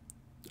of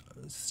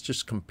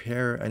just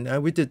compare, and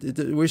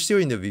we're still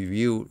in the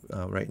review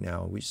right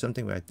now.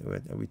 Something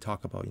we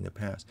talked about in the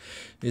past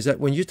is that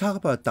when you talk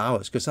about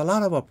Taoist, because a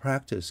lot of our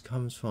practice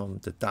comes from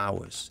the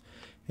Taoist,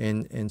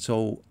 and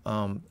so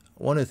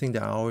one of the things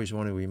that I always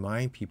want to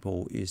remind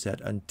people is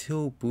that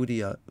until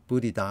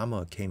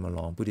Bodhidharma came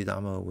along,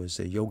 Bodhidharma was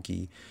a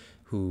yogi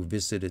who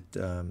visited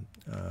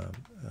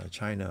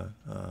China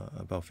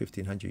about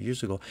 1500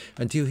 years ago.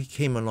 Until he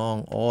came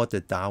along, all the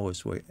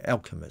Taoists were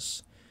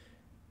alchemists.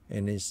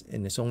 And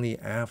it's only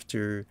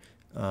after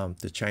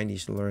the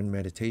Chinese learned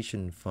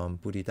meditation from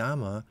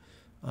Bodhidharma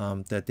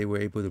that they were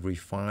able to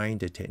refine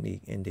the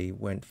technique, and they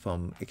went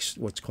from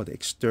what's called the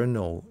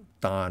external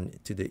Dan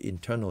to the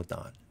internal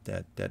Dan.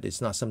 That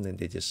it's not something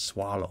they just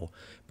swallow,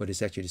 but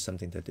it's actually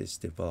something that is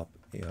developed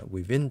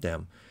within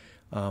them.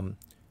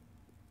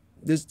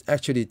 This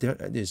actually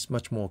is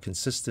much more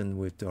consistent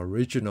with the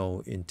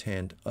original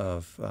intent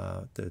of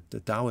the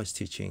Taoist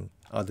teaching,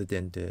 other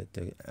than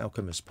the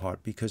alchemist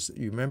part, because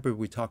you remember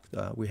we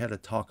had a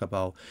talk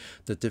about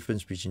the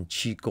difference between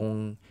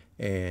Qigong,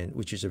 and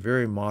which is a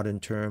very modern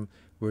term,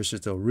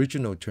 versus the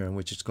original term,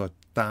 which is called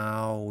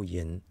Tao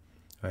Yin,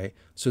 right?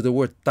 So the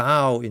word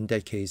Tao in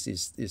that case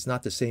is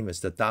not the same as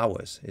the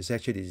Taoist. It's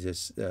actually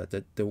just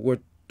the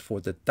word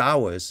for the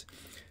Taoist.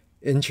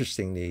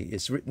 Interestingly,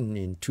 it's written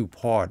in 2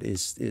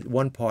 parts.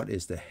 One part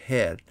is the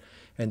head,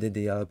 and then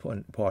the other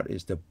part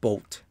is the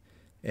boat,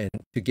 and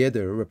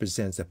together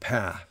represents a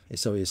path.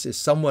 So it's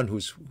someone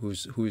who's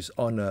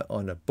on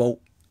a boat,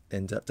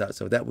 and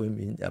so that would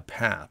mean a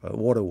path, a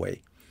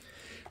waterway.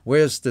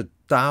 Whereas the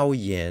Tao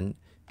Yin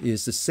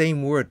is the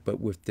same word,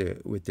 but with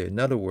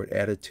another word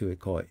added to it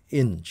called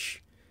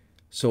inch.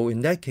 So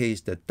in that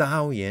case, the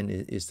Tao Yin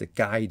is the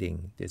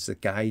guiding, it's the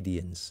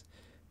guidance.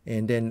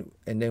 And then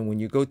when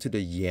you go to the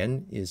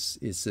yen, is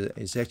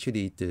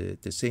actually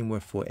the same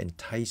word for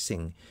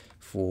enticing,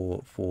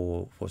 for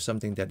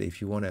something that if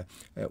you want to,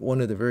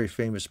 one of the very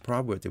famous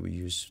proverbs that we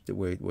use,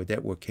 where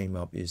that word came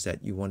up, is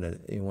that you want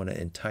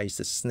to entice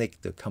the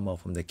snake to come out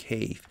from the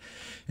cave.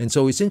 And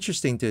so it's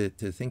interesting to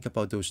think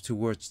about those 2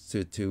 words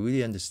to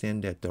really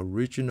understand that the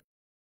original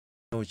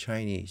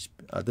Chinese,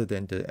 other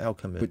than the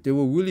alchemists, they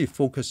were really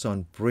focused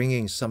on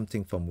bringing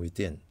something from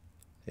within.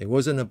 It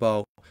wasn't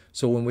about,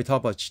 so when we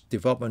talk about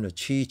development of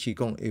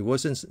Qigong, it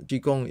wasn't,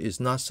 Qigong is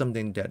not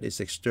something that is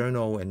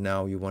external and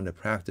now you want to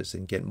practice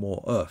and get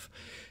more of.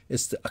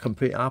 It's the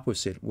complete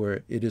opposite,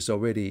 where it is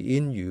already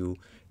in you,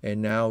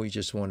 and now you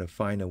just want to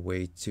find a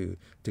way to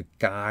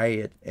guide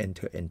it and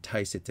to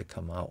entice it to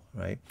come out,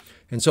 right?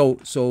 And so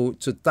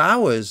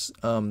Taoists,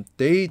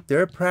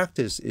 their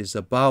practice is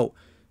about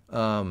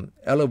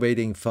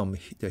elevating from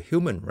the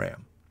human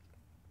realm.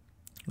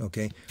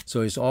 Okay,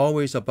 so it's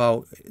always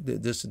about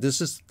this.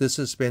 This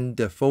has been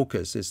the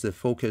focus. Is the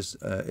focus?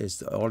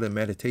 Is all the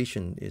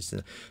meditation is.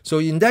 So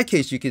in that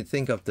case, you can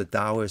think of the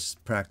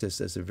Taoist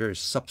practice as a very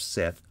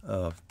subset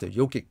of the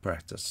yogic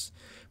practice,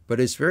 but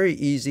it's very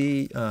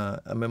easy.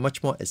 I mean,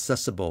 much more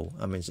accessible.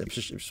 I mean,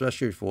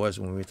 especially for us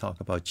when we talk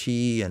about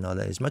qi and all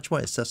that, it's much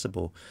more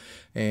accessible.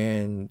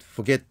 And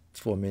forget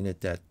for a minute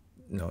that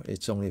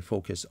it's only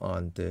focused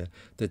on the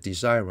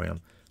desire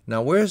realm.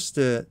 Now, whereas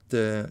the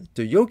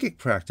yogic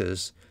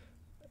practice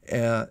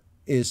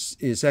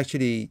is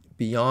actually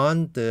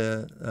beyond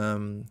the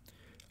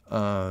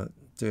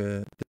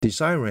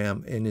desire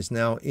realm and is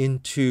now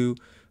into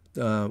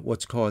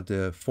what's called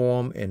the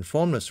form and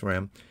formless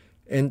realm,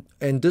 and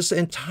this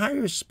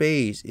entire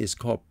space is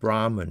called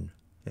Brahman,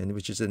 and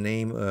which is the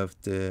name of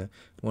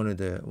one of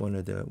the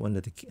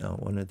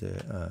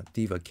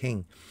Diva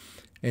king,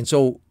 and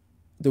so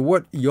the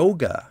word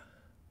yoga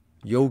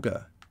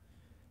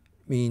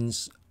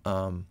means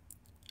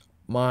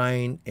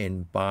mind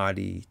and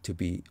body to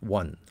be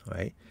one,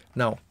 right?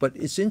 Now, but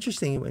it's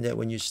interesting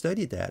when you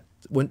study that,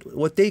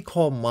 what they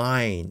call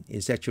mind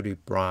is actually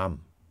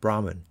Brahman.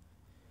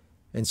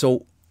 And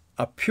so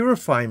a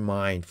purifying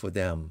mind for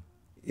them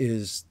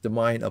is the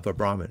mind of a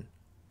Brahman.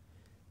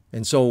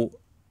 And so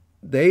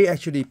they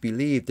actually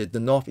believe that the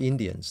North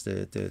Indians,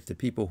 the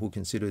people who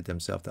consider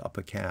themselves the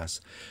upper caste,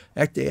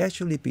 they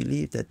actually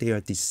believe that they are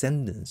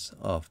descendants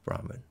of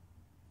Brahman,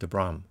 the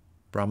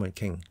Brahman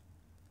king.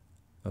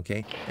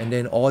 Okay, and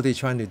then all they're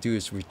trying to do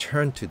is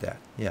return to that.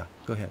 Yeah,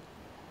 go ahead.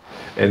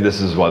 And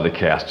this is why the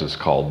caste is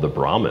called the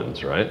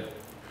Brahmins, right?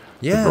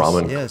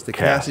 Yes, the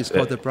caste is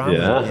called the Brahmin.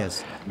 Yeah.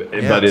 Yes.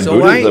 But in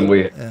Buddhism,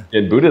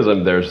 in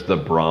Buddhism, there's the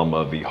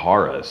Brahma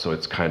Vihara, so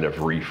it's kind of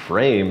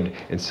reframed.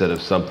 Instead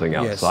of something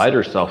outside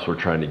ourselves we're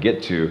trying to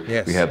get to,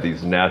 we have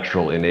these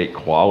natural innate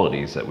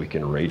qualities that we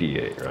can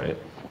radiate, right?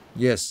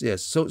 Yes.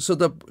 So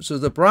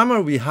the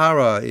Brahma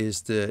Vihara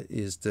is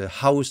the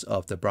house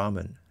of the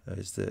Brahman.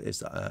 It's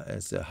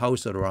the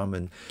house of the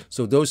Brahman.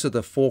 So those are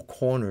the four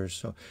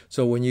corners.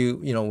 So when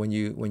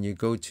you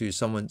go to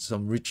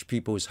some rich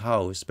people's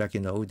house back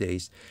in the old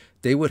days,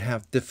 they would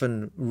have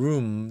different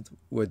rooms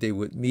where they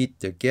would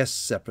meet the guests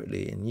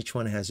separately, and each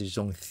one has its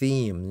own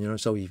theme.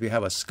 So if you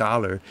have a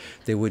scholar,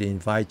 they would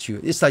invite you.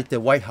 It's like the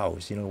White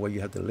House, where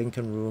you have the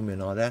Lincoln Room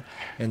and all that.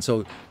 And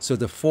so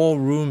the four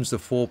rooms,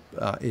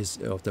 is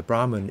of the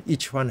Brahman.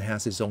 Each one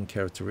has its own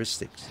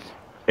characteristics.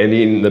 And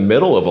in the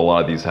middle of a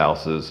lot of these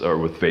houses, or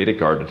with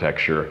Vedic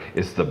architecture,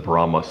 is the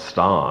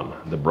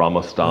Brahmastan. The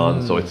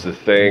Brahmastan, so it's the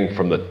thing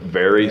from the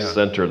very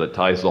center that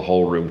ties the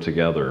whole room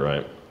together,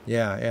 right?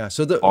 Yeah.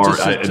 So the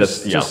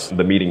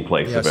meeting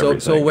place of everything.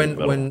 So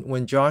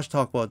when Josh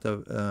talked about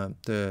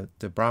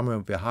the Brahma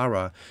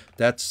Vihara,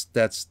 that's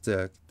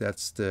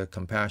the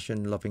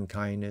compassion, loving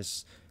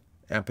kindness,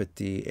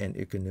 empathy, and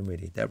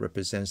equanimity. That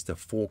represents the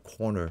four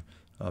corner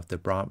of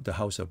the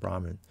house of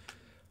Brahman.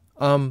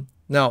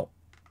 Now.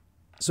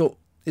 So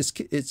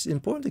it's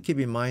important to keep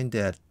in mind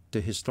that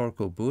the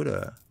historical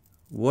Buddha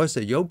was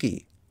a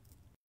yogi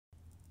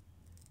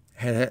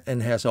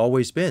and has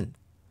always been.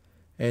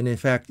 And in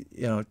fact,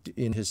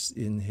 in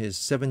his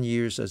 7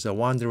 years as a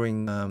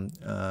wandering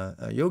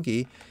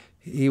yogi,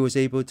 he was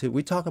able to.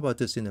 We talked about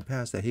this in the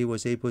past, that he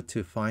was able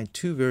to find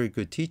two very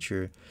good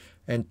teachers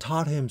and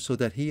taught him so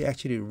that he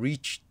actually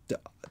reached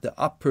the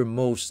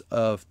uppermost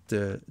of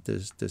the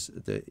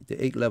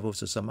 8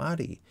 levels of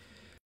samadhi.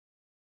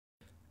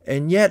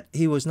 And yet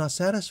he was not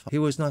satisfied. He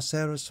was not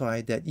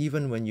satisfied that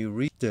even when you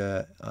reach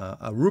the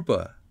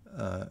arupa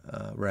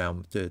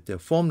realm, the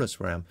formless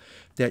realm,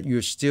 that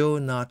you're still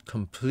not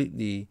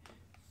completely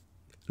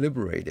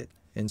liberated.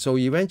 And so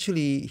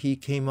eventually he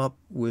came up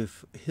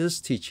with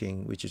his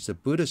teaching, which is the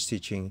Buddhist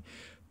teaching,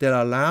 that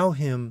allow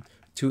him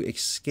to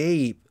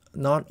escape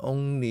not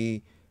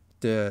only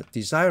the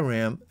desire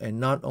realm and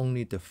not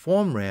only the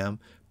form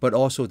realm, but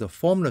also the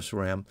formless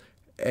realm.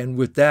 And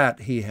with that,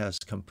 he has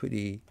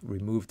completely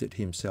removed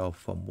himself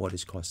from what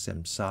is called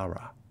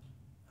samsara.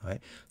 Right?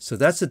 So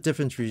that's the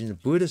difference between the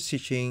Buddhist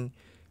teaching,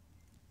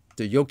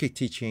 the yogic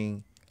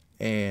teaching,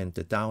 and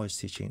the Taoist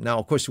teaching. Now,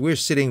 of course, we're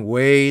sitting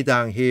way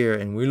down here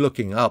and we're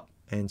looking up.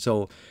 And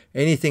so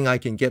anything I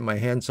can get my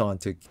hands on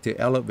to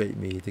elevate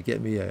me, to get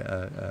me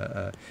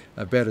a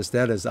better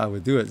status, I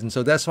would do it. And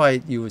so that's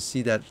why you will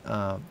see that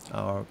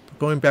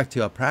going back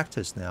to our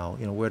practice now,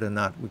 whether or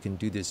not we can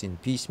do this in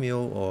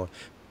piecemeal or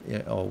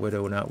whether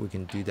or not we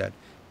can do that,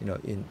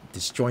 in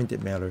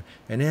disjointed manner.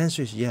 And the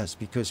answer is yes,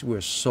 because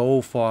we're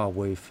so far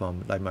away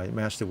from, like my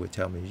master would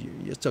tell me,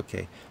 it's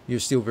okay. You're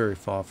still very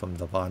far from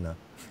Nirvana.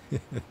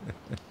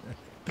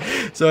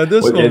 So at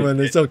this moment,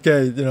 it's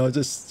okay.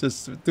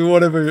 Just do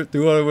whatever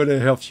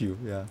that helps you.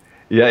 Yeah.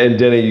 Yeah, and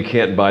Denny, you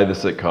can't buy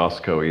this at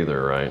Costco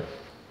either, right?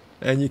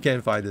 And you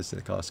can't find this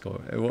at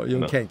Costco.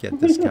 You can't get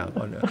discount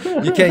on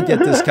it. You can't get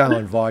discount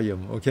on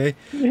volume. Okay.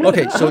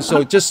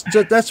 So just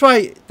that's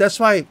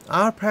why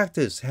our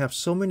practice have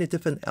so many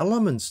different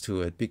elements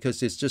to it,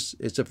 because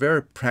it's a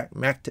very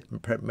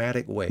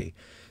pragmatic way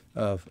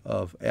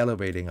of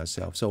elevating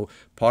ourselves. So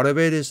part of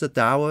it is the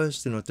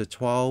Taoist,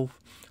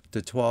 the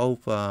the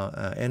 12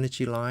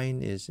 energy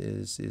line is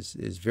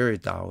very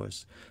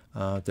Taoist.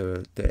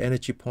 The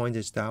energy point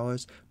is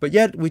Taoist, but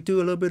yet we do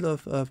a little bit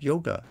of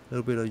yoga,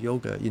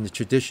 in the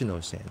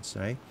traditional sense,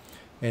 right?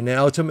 And then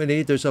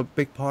ultimately, there's a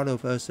big part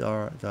of us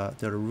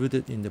that are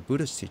rooted in the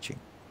Buddhist teaching.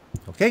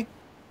 Okay.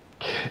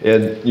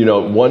 And you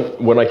know,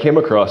 when I came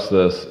across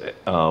this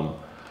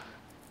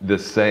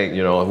this saying,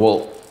 you know,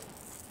 well,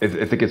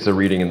 I think it's a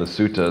reading in the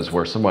suttas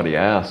where somebody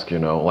asked, you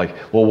know, like,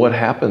 well, what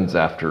happens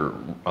after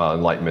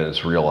enlightenment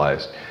is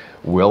realized?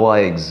 Will I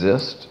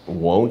exist?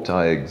 Won't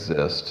I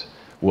exist?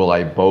 Will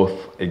I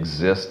both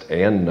exist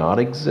and not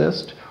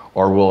exist?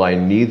 Or will I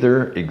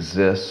neither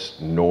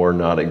exist nor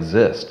not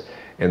exist?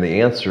 And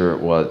the answer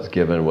was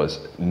given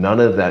was none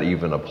of that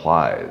even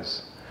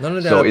applies. None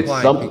of that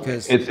applies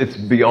because it's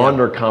beyond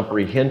our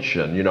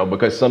comprehension, you know,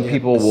 because some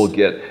people will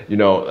get, you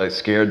know,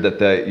 scared that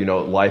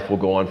life will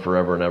go on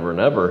forever and ever and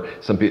ever.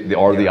 Some people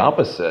are the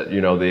opposite, you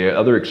know, the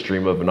other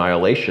extreme of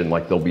annihilation,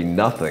 like there'll be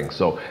nothing.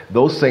 So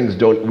those things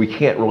we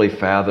can't really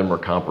fathom or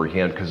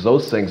comprehend because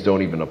those things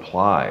don't even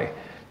apply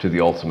to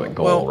the ultimate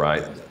goal,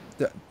 right?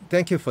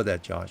 Thank you for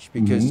that, Josh,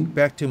 because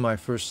back to my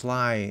first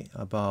slide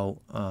about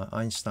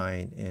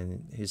Einstein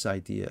and his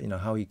idea, you know,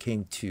 how he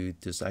came to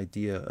this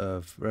idea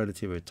of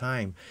relative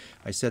time,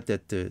 I said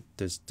that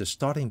the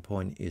starting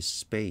point is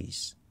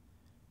space.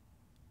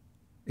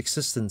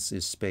 Existence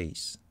is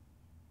space.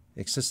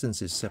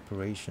 Existence is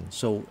separation.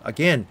 So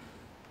again,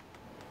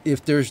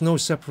 if there's no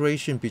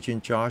separation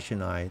between Josh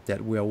and I,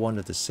 that we are one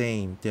and the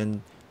same,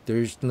 then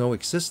there's no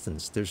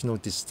existence. There's no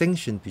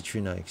distinction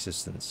between our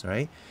existence,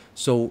 right?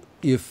 So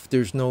if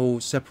there's no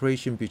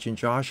separation between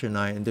Josh and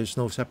I, and there's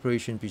no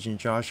separation between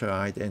Josh and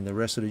I and the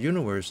rest of the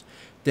universe,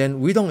 then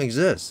we don't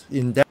exist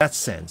in that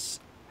sense.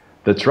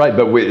 That's right,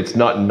 but it's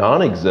not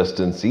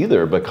non-existence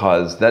either,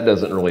 because that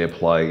doesn't really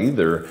apply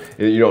either.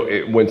 You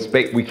know, when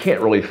space, we can't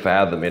really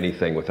fathom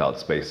anything without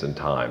space and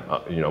time.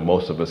 You know,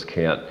 most of us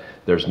can't.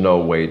 There's no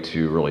way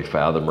to really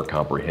fathom or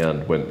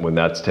comprehend when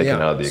that's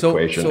taken out of the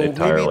equation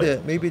entirely.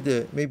 Maybe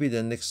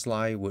the next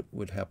slide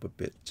would help a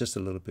bit, just a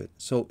little bit.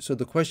 So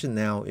the question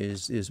now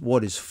is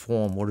what is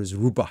form? What is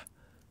rupa?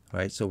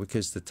 Right? So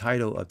because the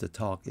title of the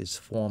talk is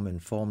form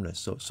and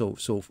formless.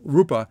 So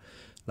rupa,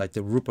 like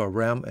the rupa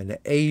realm and the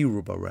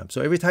a-rupa realm.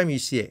 So every time you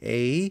see an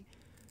a,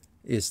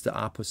 is the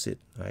opposite,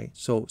 right?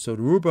 So the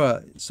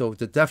rupa. So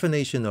the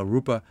definition of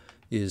rupa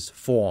is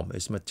form,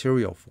 is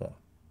material form.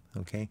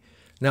 Okay.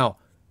 Now,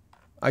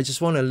 I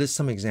just want to list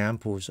some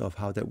examples of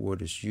how that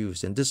word is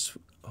used, and this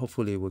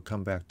hopefully will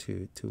come back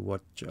to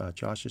what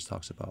Josh just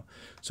talks about.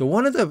 So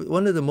one of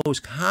the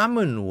most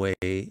common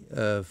way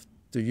of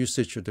the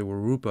usage of the word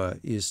rupa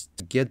is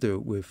together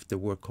with the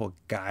word called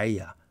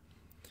Gaia.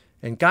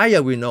 And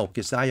Gaia, we know,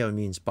 because Gaia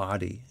means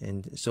body.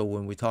 And so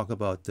when we talk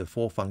about the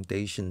 4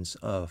 foundations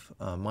of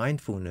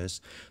mindfulness,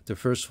 the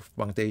first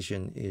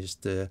foundation is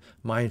the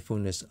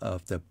mindfulness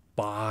of the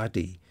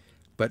body.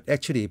 But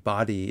actually,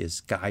 body is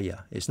Gaia.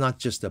 It's not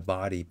just the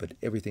body, but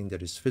everything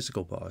that is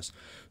physical for us.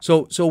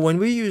 So when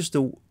we use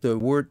the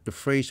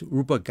phrase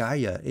Rupa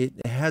Gaia,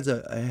 it has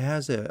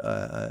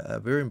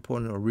a very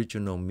important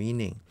original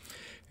meaning.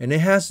 And it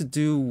has to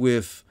do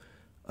with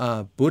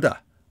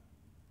Buddha.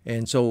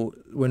 And so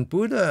when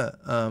Buddha,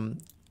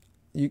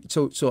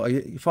 so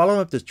I follow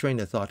up the train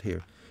of thought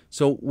here.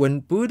 So when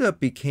Buddha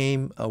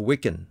became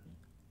awakened,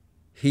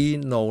 he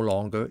no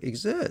longer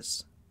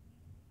exists.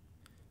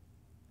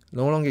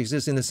 No longer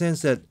exists in the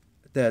sense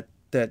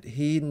that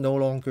he no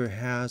longer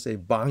has a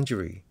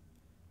boundary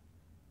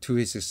to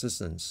his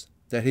existence,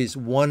 that he's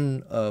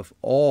one of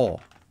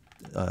all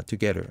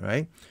together,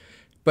 right?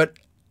 But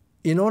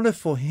in order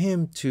for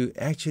him to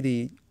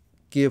actually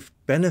give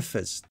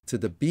benefits to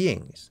the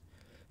beings,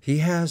 he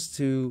has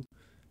to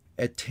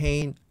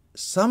attain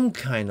some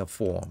kind of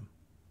form.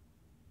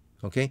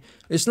 Okay,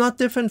 it's not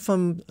different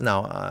from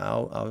now.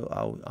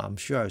 I'm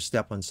sure I'll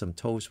step on some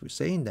toes with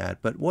saying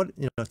that, but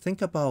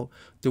think about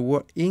the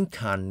word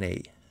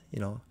incarnate. You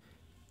know,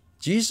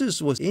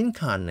 Jesus was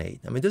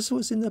incarnate. I mean, this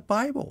was in the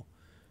Bible.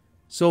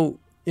 So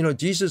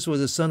Jesus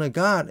was the Son of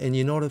God, and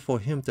in order for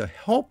him to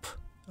help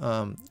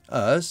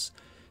us,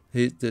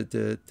 he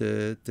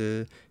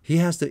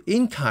has to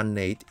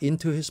incarnate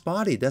into his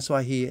body. That's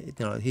why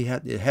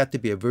it had to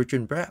be a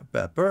virgin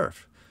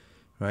birth.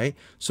 Right,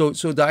 so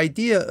the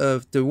idea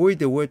of the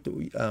word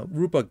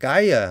Rupa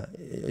Gaia,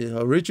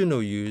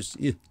 original use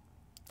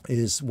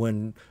is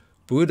when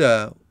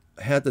Buddha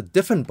had a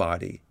different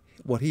body.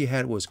 What he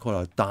had was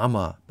called a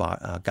Dharma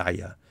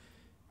Gaia,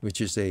 which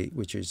is a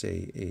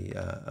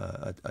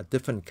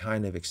different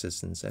kind of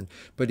existence.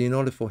 But in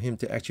order for him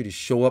to actually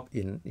show up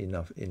in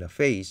a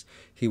phase,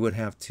 he would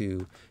have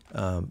to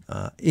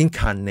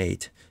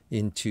incarnate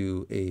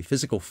into a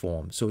physical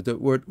form. So the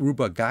word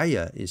Rupa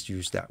Gaia is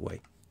used that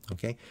way.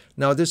 Okay.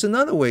 Now there's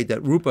another way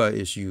that rupa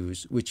is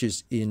used, which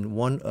is in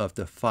one of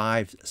the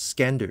 5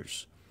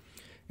 skandhas.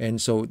 And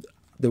so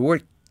the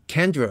word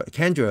khandra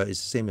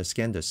is the same as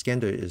skandha.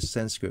 Skandha is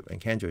Sanskrit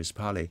and khandra is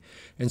Pali.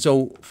 And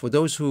so for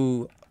those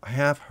who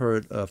have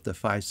heard of the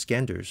 5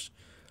 skandhas,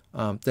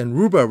 then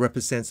rupa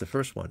represents the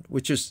first one,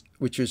 which is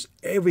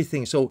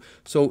everything. So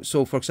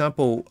for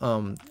example,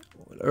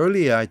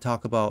 earlier I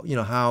talked about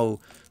how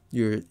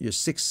your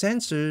six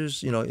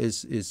senses,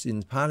 is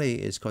in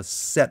Pali is called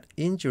set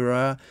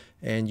indra,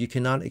 and you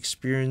cannot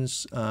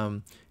experience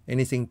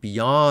anything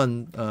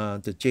beyond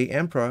the Jade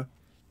Emperor.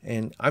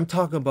 And I'm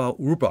talking about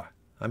rupa.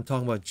 I'm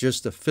talking about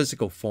just the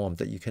physical form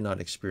that you cannot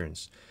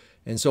experience.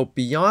 And so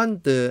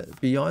beyond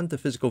the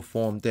physical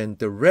form, then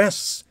the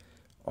rest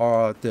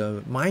are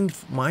the mind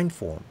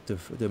form.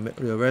 The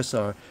rest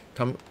are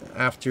come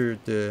after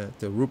the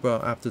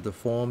rupa, after the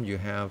form. You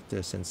have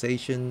the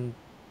sensation.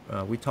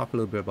 We talked a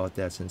little bit about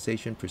that: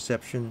 sensation,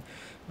 perception,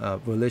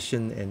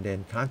 volition, and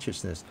then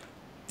consciousness.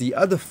 The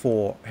other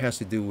four has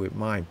to do with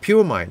mind,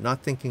 pure mind,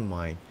 not thinking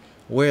mind.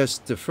 Whereas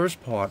the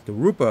first part, the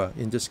rupa,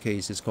 in this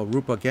case, is called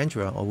rupa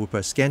gendra or rupa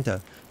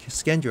skendra,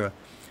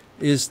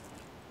 is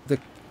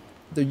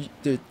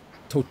the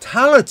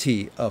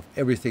totality of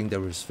everything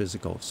that is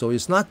physical. So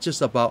it's not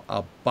just about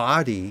our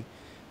body,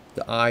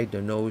 the eye,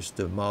 the nose,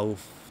 the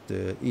mouth,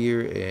 the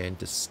ear, and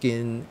the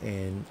skin,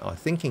 and our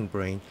thinking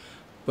brain,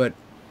 but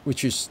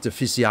which is the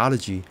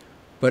physiology,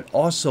 but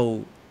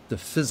also the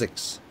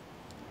physics,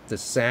 the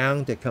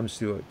sound that comes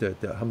to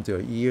the hum to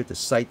our ear, the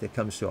sight that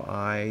comes to our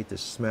eye, the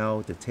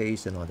smell, the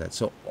taste, and all that.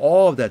 So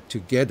all of that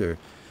together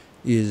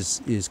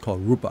is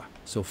called rupa.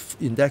 So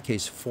in that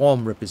case,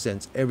 form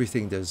represents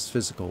everything that is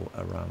physical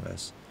around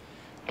us.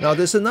 Now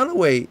there's another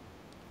way.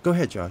 Go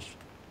ahead, Josh.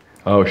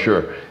 Oh,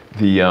 sure.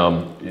 The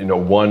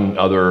one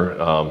other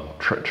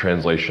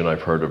translation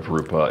I've heard of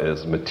rupa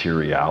is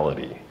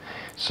materiality.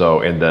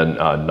 So, and then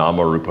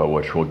nama rupa,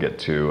 which we'll get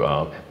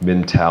to,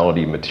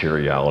 mentality,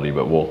 materiality,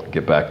 but we'll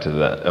get back to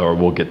that, or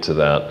we'll get to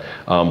that.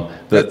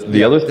 That's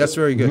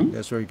very good. Mm-hmm.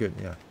 That's very good.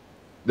 Yeah.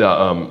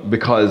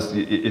 Because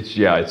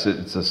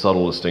it's a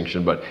subtle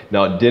distinction. But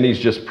now Denny's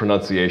just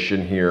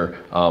pronunciation here,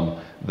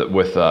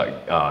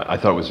 I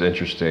thought it was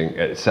interesting.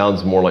 It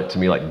sounds more to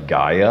me like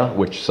Gaia,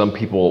 which some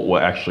people will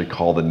actually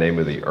call the name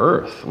of the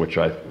earth, which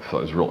I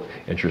thought was real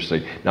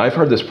interesting. Now I've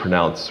heard this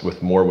pronounced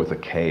with a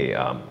K,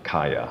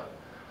 Kaya.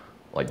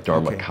 Like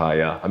Dharma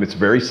Kaya. I mean, it's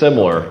very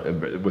similar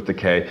with the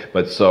K,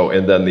 but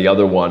and then the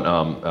other one,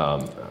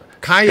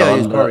 Kaya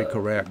Skanda, is probably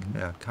correct.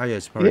 Yeah, Kaya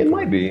is probably correct. It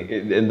might be.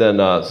 And then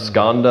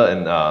Skanda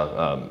and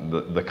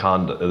the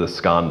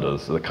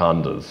Skandhas, the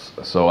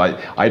Khandas. So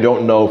I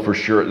don't know for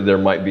sure. There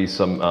might be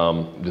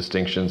some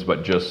distinctions,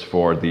 but just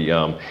for the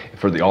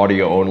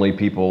audio only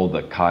people,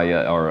 the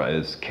Kaya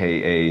is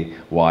Kaya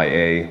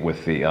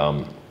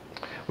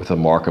with a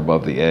mark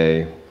above the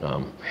A.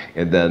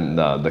 And then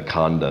the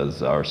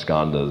Khandas or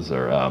Skandhas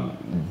are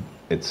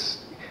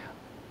it's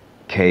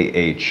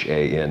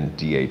Khandha.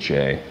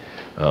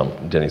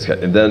 Denny's got,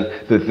 and then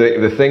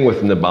the thing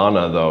with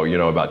Nibbana though,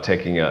 about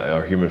taking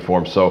a human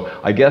form. So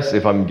I guess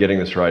if I'm getting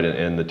this right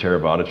in the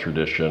Theravada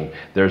tradition,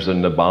 there's a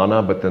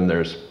Nibbana, but then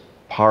there's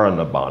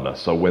Paranibbana.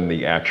 So when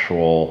the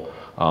actual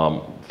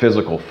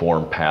physical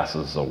form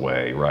passes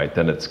away, right,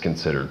 then it's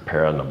considered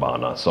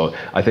Paranibbana. So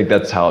I think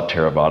that's how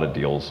Theravada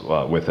deals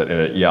with it.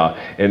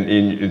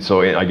 And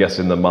so I guess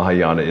in the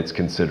Mahayana, it's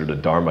considered a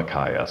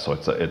Dharmakaya. So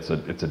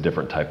it's a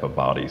different type of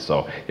body.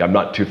 So yeah, I'm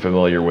not too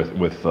familiar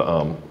with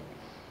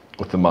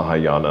the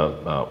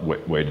Mahayana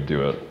way to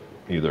do it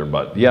either,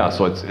 but yeah.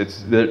 So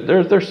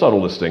they're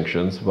subtle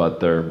distinctions, but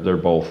they're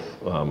both.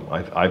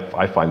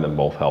 I find them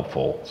both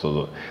helpful.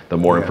 So the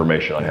more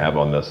information I have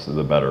on this,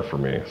 the better for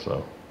me.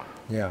 So.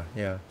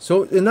 Yeah.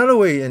 So another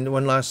way, and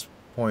one last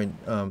point,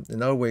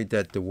 another way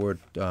that the word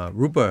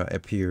rupa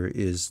appear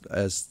is,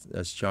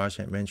 as Josh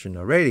had mentioned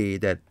already,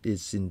 that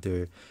is in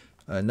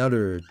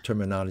another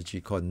terminology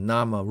called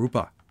nama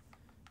rupa.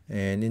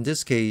 And in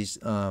this case,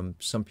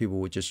 some people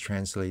would just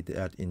translate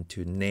that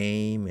into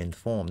name and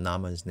form.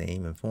 Nama is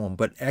name and form.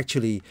 But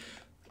actually,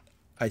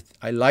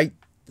 I like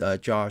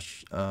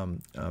Josh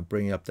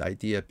bringing up the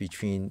idea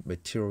between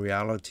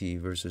materiality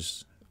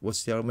versus,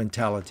 what's the other,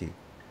 mentality.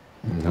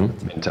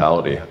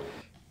 Mentality.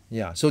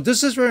 Yeah. So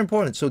this is very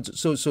important. So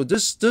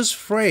this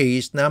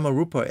phrase nama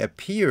rupa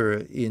appear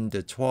in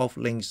the 12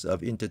 links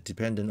of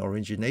interdependent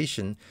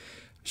origination,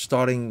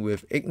 starting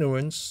with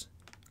ignorance,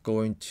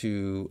 going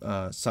to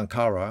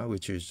sankhara,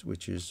 which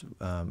is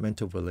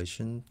mental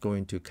volition,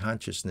 going to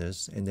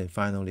consciousness, and then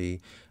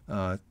finally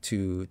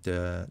to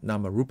the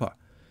nama rupa.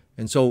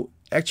 And so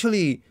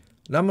actually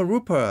nama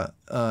rupa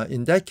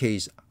in that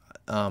case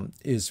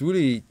is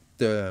really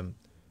the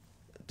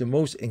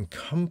most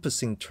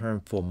encompassing term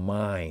for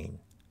mind,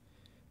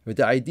 with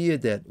the idea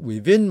that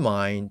within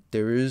mind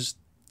there is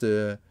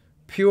the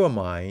pure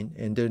mind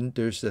and then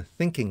there's the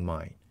thinking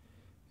mind.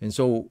 And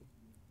so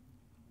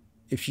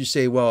if you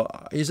say,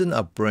 well, isn't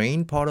a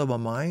brain part of a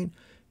mind?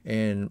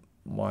 And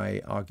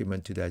my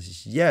argument to that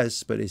is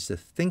yes, but it's the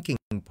thinking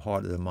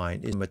part of the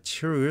mind, it's the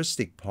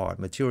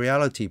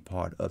materiality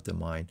part of the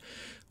mind.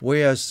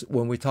 Whereas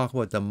when we talk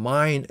about the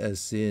mind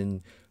as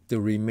in the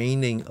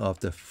remaining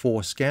of the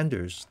four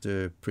skandhas,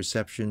 the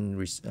perception,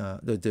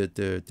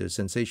 the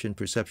sensation,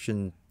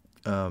 perception,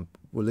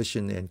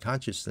 volition, and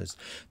consciousness,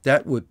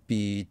 that would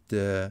be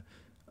the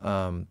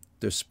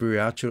the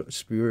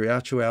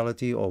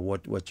spirituality, or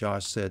what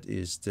Josh said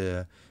is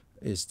the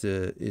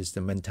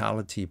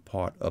mentality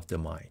part of the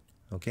mind.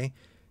 Okay,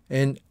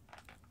 and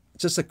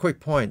just a quick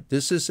point.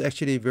 This is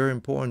actually very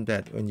important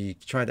that when you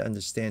try to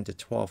understand the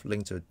 12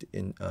 links of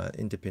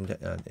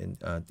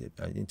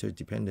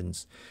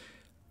interdependence,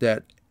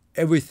 that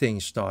everything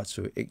starts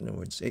with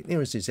ignorance.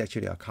 Ignorance is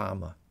actually a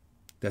karma.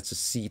 That's a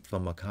seed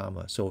from a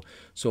karma. So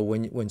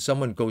when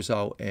someone goes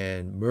out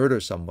and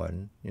murders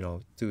someone,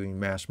 doing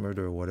mass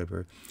murder or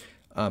whatever,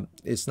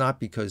 it's not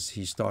because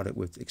he started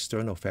with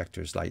external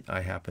factors like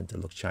I happen to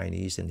look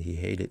Chinese and he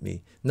hated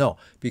me. No,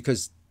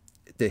 because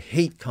the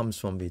hate comes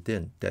from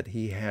within, that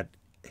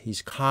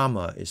his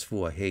karma is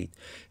full of hate,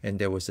 and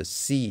there was a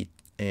seed.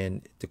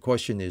 And the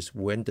question is,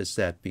 when does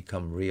that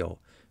become real?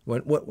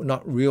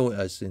 Not real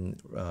as in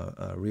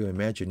real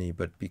imaginary,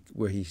 but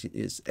where he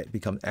is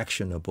become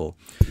actionable.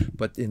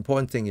 But the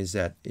important thing is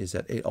that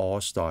it all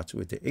starts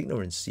with the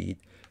ignorance seed,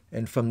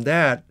 and from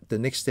that, the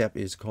next step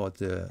is called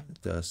the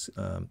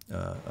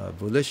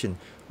volition,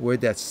 where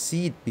that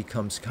seed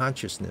becomes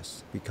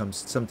consciousness, becomes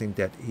something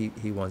that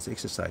he wants to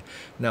exercise.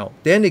 Now,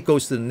 then it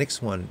goes to the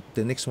next one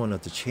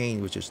of the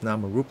chain, which is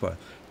nama rupa.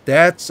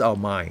 That's our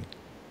mind.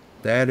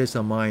 That is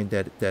a mind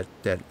that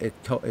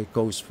it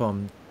goes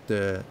from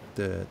the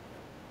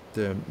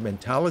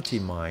mentality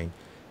mind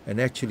and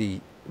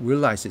actually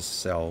realizes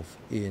itself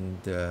in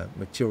the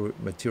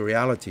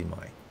materiality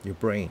mind, your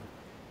brain.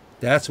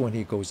 That's when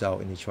he goes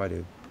out and he try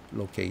to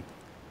locate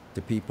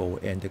the people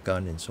and the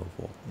gun and so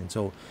forth. And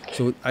so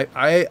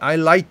I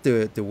like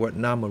the word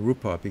nama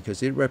rupa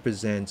because it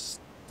represents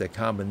the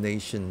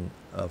combination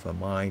of a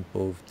mind,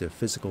 both the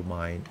physical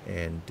mind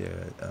and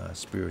the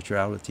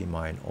spirituality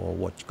mind, or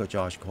what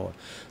Josh called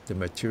the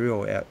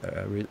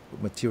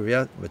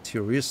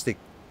materialistic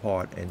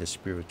part and the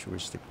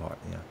spiritualistic part.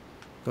 Yeah,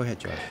 go ahead,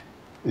 Josh.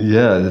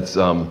 Yeah, it's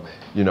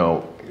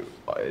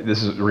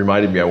this is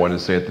reminded me. I wanted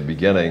to say at the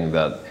beginning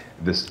that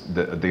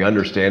the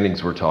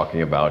understandings we're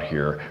talking about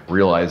here,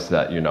 realize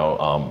that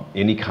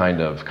any kind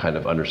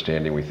of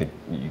understanding we think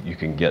you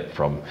can get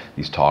from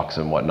these talks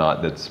and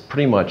whatnot, that's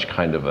pretty much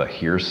kind of a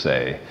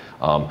hearsay,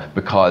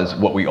 because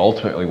what we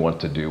ultimately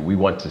want to do, we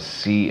want to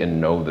see and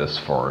know this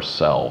for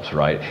ourselves,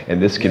 right? And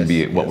this can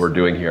be what we're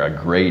doing here, a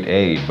great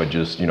aid, but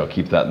just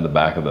keep that in the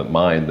back of the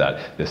mind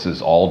that this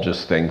is all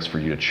just things for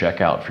you to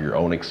check out for your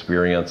own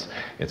experience.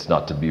 It's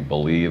not to be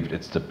believed,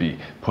 it's to be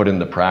put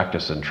into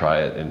practice and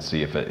try it and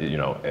see if it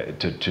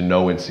to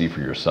know and see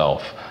for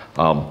yourself.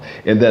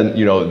 And then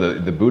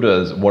the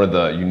Buddha's, one of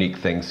the unique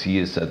things he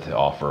is said to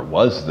offer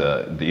was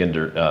the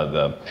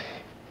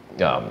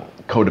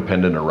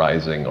codependent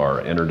arising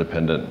or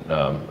interdependent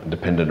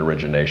dependent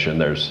origination.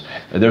 There's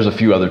a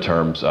few other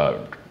terms,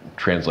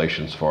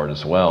 translations for it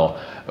as well.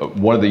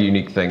 One of the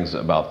unique things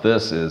about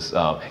this is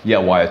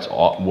why it's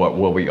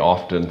what we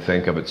often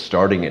think of it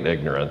starting in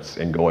ignorance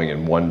and going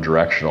in one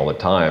direction all the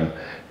time.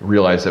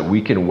 Realize that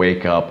we can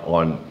wake up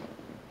on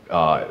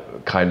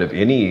kind of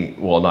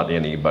not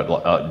any,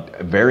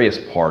 but various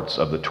parts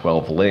of the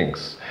 12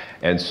 links.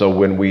 And so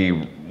when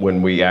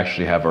we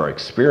actually have our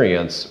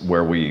experience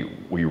where we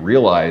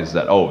realize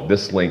that, oh,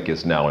 this link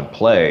is now in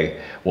play,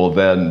 well,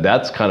 then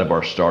that's kind of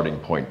our starting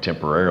point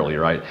temporarily,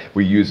 right?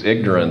 We use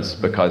ignorance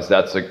because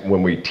that's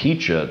when we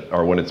teach it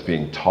or when it's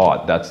being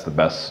taught, that's the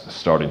best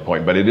starting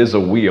point. But it is a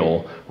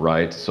wheel,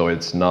 right? So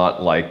it's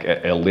not like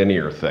a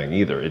linear thing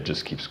either. It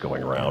just keeps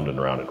going around and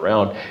around and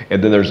around.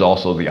 And then there's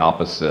also the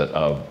opposite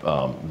of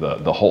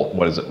the whole,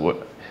 what is it?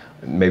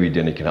 Maybe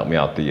Denny can help me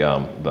out.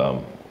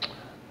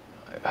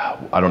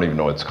 I don't even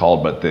know what it's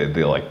called, but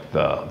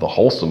the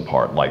wholesome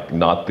part, like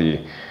not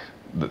the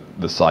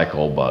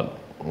cycle, but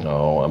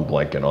no, I'm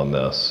blanking on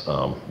this.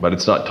 But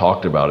it's not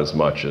talked about as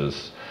much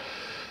as,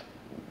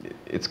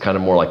 it's kind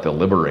of more like the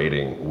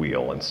liberating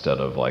wheel instead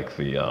of like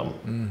the,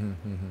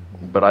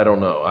 but I don't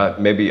know.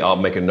 Maybe I'll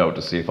make a note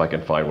to see if I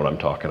can find what I'm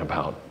talking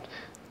about.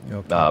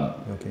 Okay.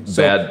 Okay.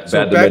 Bad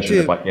to mention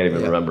if I can't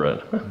even remember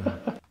it.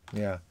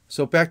 Yeah.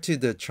 So back to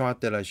the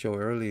chart that I showed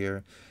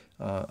earlier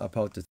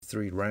about the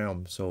 3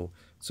 realms. So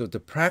the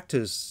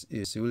practice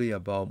is really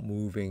about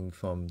moving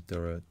from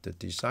the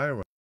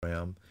desire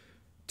realm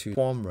to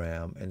form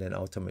realm, and then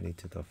ultimately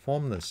to the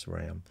formless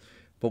realm.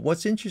 But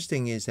what's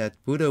interesting is that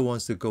Buddha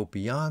wants to go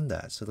beyond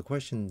that. So the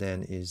question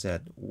then is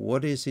that,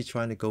 what is he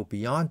trying to go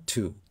beyond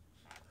to,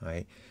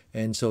 right?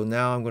 And so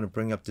now I'm going to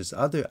bring up this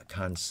other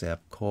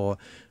concept called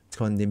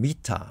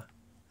nimitta.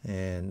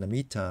 And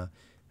nimitta,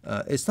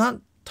 it's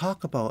not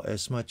talked about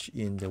as much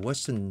in the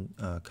Western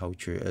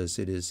culture as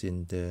it is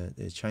in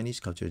the Chinese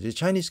culture. The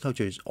Chinese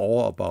culture is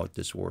all about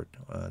this word,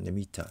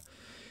 nimitta.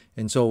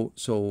 And so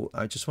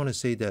I just want to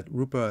say that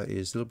rupa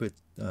is a little bit,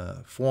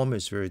 form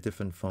is very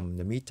different from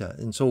nimitta.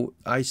 And so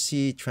I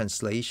see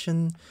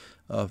translation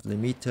of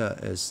nimitta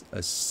as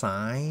a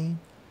sign,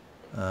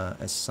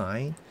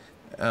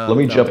 Let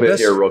me jump in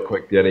here real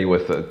quick, Denny,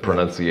 with the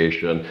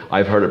pronunciation.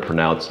 I've heard it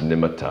pronounced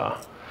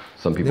nimitta.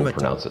 Some people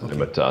pronounce it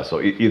nimitta.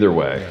 So either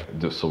way,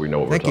 just so we know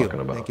what we're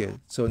talking about. Thank you.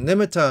 So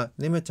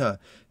nimitta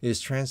is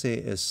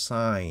translated as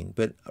sign,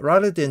 but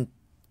rather than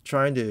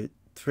trying to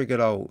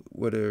figured out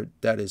whether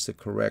that is the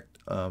correct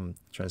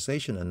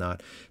translation or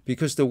not,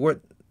 because the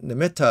word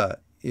nimitta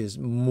is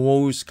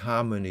most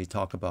commonly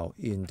talked about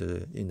in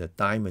the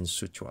Diamond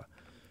Sutra,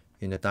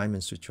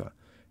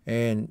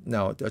 And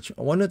now,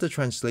 one of the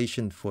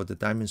translations for the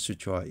Diamond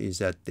Sutra is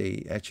that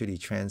they actually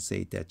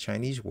translate that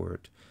Chinese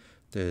word,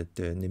 the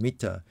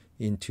nimitta,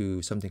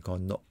 into something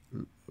called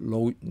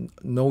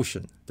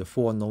notion, the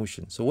four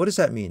notions. So what does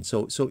that mean?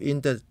 So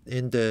in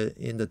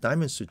the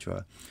Diamond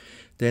Sutra,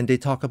 then they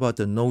talk about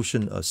the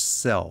notion of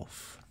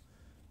self,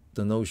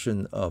 the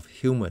notion of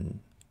human,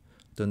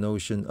 the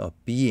notion of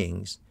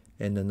beings,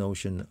 and the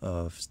notion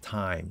of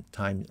time,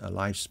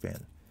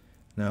 lifespan.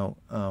 Now,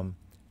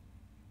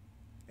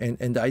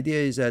 and the idea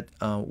is that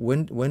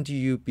when do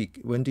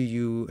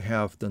you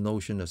have the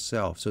notion of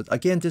self? So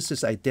again, this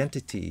is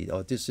identity,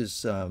 or this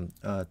is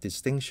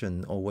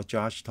distinction, or what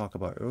Josh talked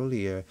about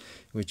earlier,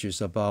 which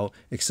is about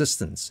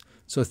existence.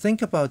 So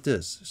think about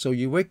this. So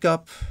you wake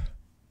up,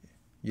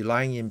 you're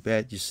lying in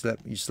bed, you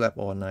slept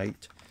all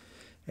night,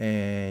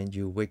 and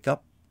you wake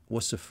up.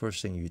 What's the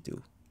first thing you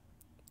do?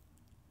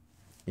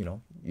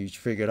 You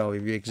figured out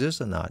if you exist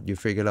or not. You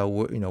figured out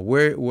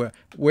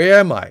where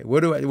am I?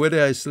 Where did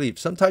I sleep?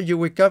 Sometimes you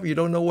wake up, you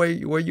don't know where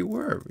you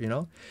were.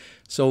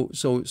 So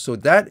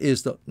that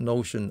is the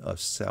notion of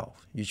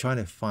self. You're trying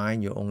to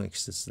find your own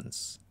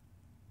existence.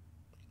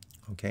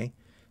 Okay,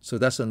 so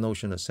that's the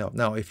notion of self.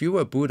 Now, if you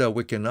were Buddha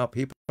waking up,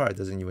 he probably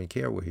doesn't even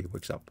care where he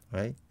wakes up,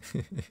 right?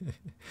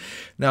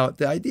 Now,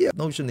 the idea,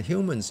 notion of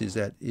humans is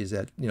that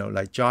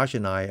like Josh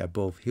and I are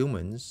both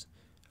humans,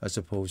 as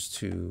opposed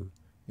to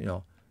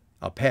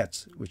our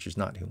pets, which is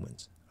not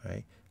humans,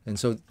 right? And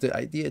so the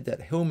idea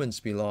that humans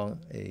belong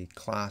a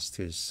class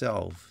to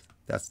itself,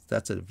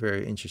 that's a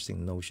very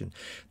interesting notion.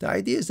 The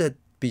idea is that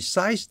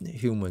besides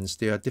humans,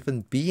 there are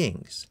different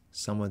beings.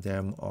 Some of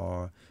them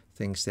are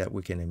things that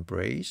we can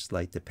embrace,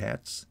 like the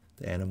pets,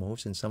 the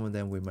animals, and some of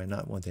them we might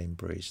not want to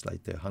embrace,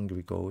 like the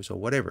hungry ghosts or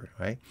whatever,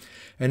 right?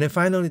 And then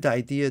finally, the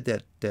idea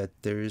that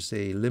there is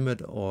a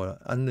limit or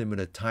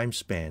unlimited time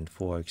span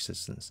for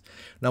existence.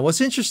 Now,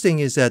 what's interesting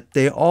is that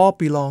they all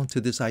belong to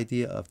this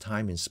idea of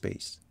time and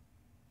space.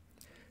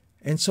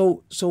 And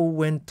so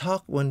when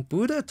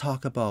Buddha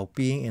talk about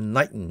being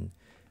enlightened,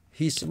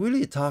 he's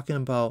really talking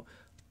about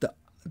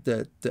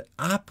the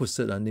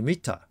opposite of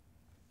nimitta,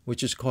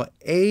 which is called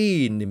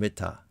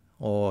animitta,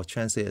 or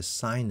translated as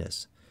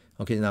shyness.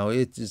 Okay, now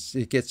it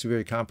gets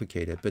very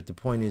complicated, but the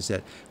point is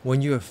that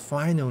when you are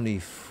finally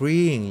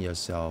freeing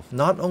yourself,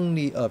 not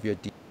only of your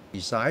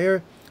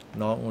desire,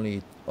 not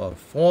only of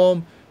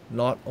form,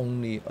 not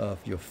only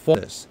of your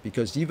focus,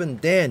 because even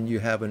then you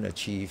haven't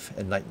achieved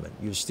enlightenment.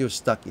 You're still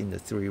stuck in the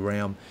three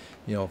realm,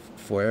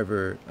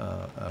 forever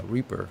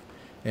rebirth.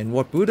 And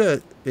what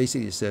Buddha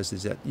basically says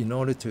is that in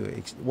order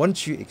to,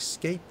 once you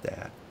escape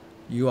that,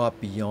 you are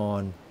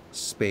beyond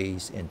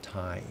space and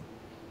time.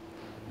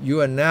 You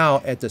are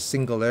now at the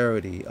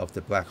singularity of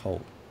the black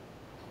hole.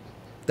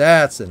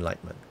 That's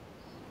enlightenment.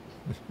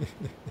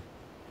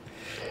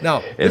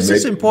 Now, this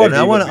is important.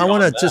 Hang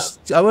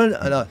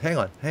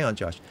on,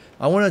 Josh.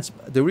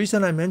 The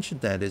reason I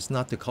mentioned that is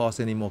not to cause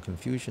any more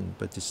confusion,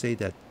 but to say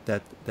that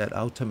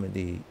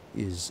ultimately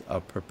is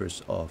our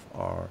purpose of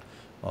our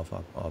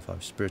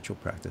spiritual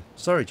practice.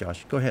 Sorry,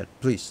 Josh. Go ahead,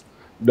 please.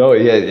 No,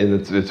 yeah, and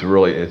it's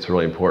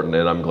really important,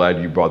 and I'm glad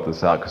you brought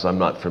this out because I'm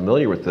not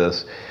familiar with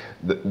this.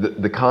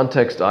 The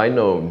context I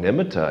know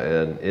nimitta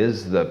in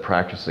is the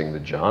practicing the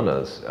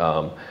jhanas.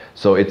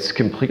 So it's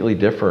completely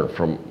different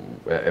from,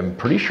 I'm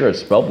pretty sure it's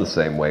spelled the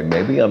same way.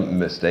 Maybe I'm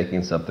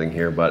mistaking something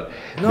here, but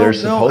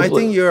there's supposedly... No, I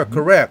think you're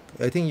correct.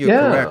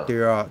 Correct.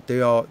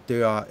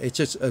 They are.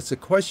 It's a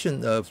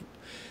question of,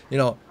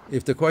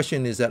 if the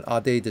question is that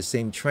are they the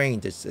same train,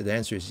 the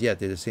answer is yeah,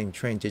 they're the same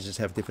train. They just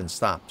have different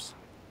stops.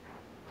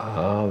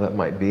 Oh, that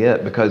might be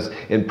it. Because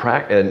in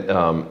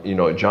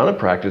jhana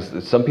practice,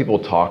 some people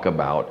talk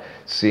about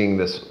seeing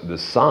this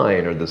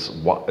sign or this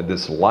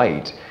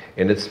light,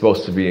 and it's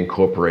supposed to be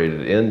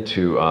incorporated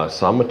into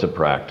samatha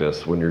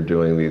practice when you're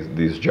doing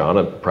these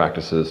jhana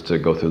practices to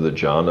go through the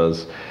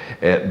jhanas.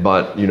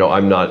 But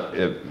I'm not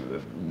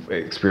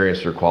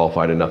experienced or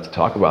qualified enough to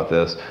talk about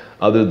this,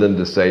 other than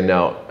to say,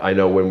 now, I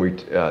know when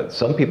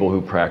some people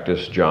who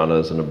practice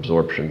jhanas and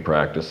absorption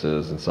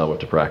practices and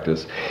samatha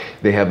practice,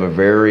 they have a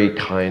very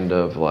kind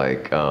of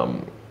like,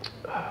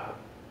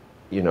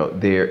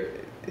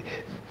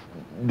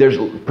 there's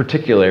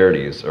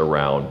particularities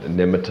around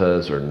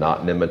nimittas or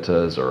not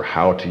nimittas, or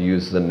how to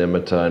use the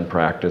nimitta in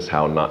practice,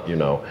 how not,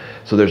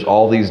 So there's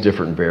all these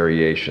different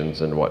variations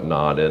and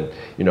whatnot. And,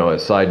 a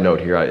side note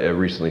here, I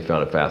recently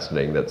found it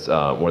fascinating that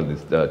one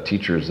of the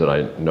teachers that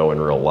I know in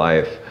real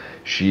life,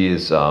 she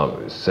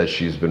said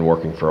she's been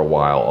working for a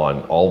while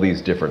on all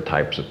these different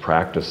types of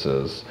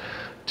practices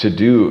to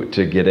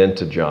get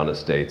into jhana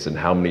states, and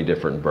how many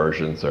different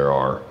versions there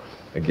are.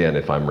 Again,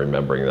 if I'm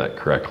remembering that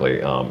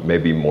correctly,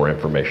 maybe more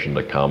information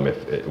to come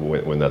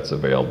when that's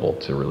available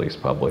to release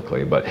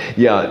publicly. But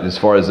yeah, as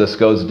far as this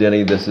goes,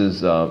 Denny, this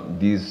is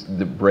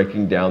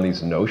breaking down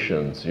these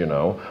notions,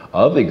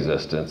 of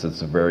existence.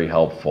 It's a very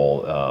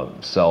helpful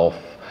self,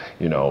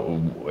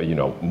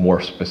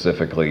 more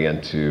specifically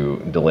into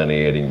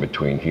delineating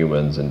between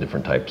humans and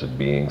different types of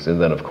beings.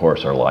 And then of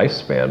course our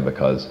lifespan,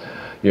 because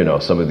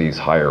some of these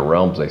higher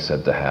realms, they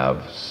said to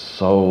have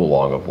so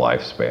long of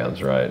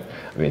lifespans, right?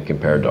 I mean,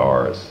 compared to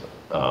ours.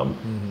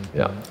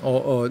 Yeah.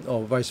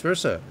 Or vice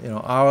versa.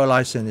 Our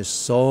lifespan is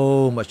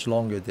so much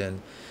longer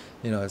than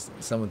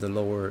some of the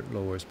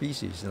lower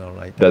species.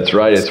 Like that's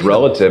right. It's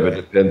relative. Right?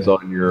 It depends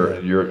on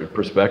your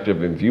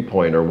perspective and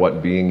viewpoint, or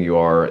what being you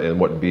are and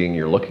what being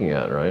you're looking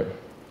at, right?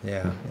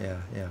 Yeah.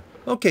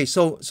 Okay,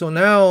 so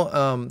now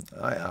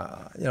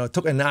I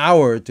took an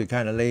hour to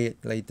kind of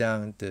lay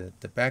down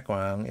the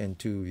background and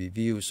to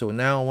review. So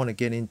now I want to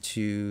get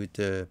into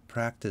the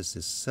practice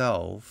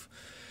itself,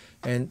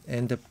 and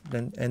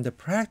the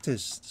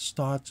practice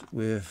starts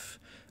with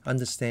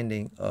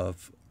understanding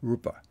of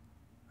rupa,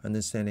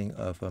 understanding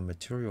of a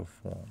material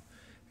form.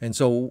 And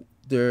so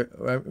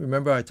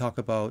remember I talked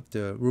about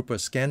the rupa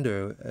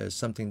skandha as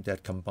something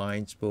that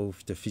combines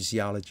both the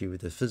physiology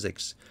with the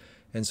physics.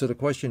 And so the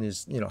question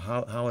is,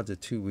 how are the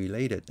two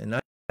related? And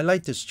I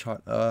like this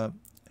chart.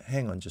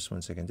 Hang on just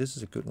one second. This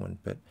is a good one.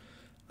 But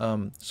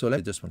so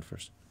let's do this one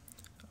first.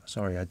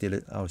 Sorry, I did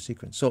it out of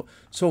sequence. So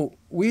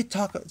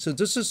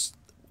this is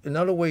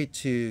another way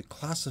to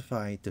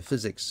classify the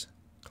physics,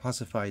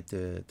 classify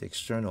the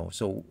external.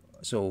 So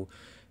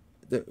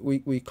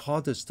we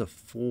call this the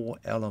four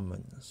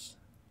elements.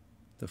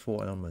 The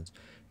four elements.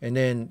 And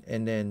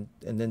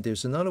then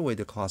there's another way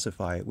to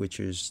classify it, which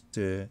is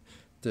the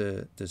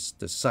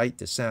sight,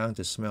 the sound,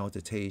 the smell,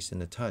 the taste,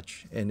 and the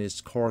touch, and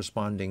its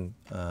corresponding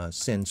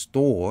sense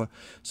door.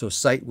 So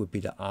sight would be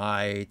the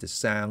eye, the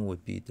sound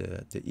would be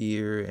the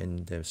ear,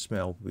 and the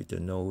smell would be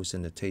the nose,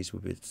 and the taste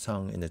would be the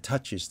tongue, and the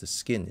touch is the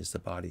skin, is the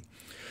body.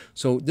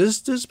 So this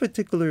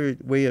particular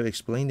way of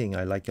explaining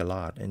I like a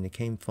lot, and it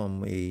came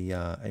from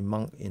a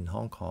monk in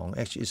Hong Kong.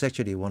 Actually, it's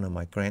actually one of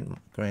my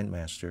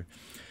grandmaster.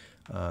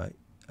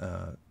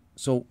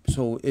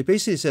 So it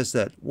basically says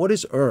that what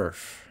is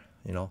earth,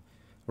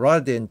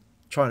 rather than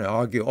trying to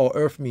argue,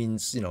 earth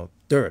means,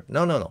 dirt.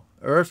 No.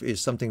 Earth is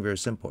something very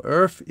simple.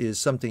 Earth is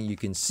something you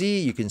can see,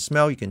 you can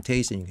smell, you can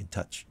taste, and you can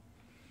touch.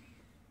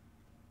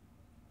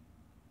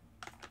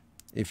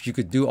 If you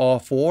could do all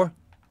four,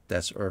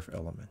 that's earth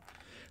element.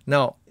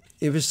 Now,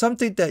 if it's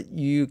something that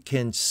you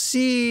can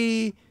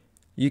see,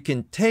 you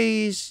can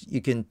taste,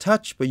 you can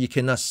touch, but you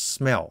cannot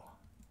smell,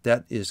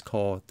 that is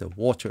called the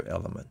water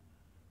element.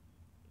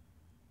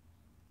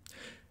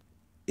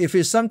 If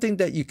it's something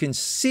that you can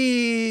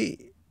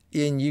see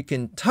and you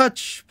can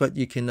touch, but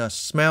you cannot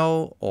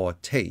smell or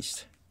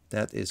taste,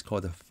 that is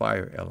called the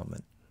fire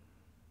element.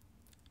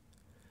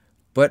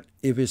 But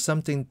if it's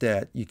something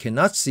that you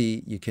cannot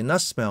see, you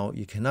cannot smell,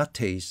 you cannot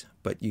taste,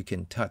 but you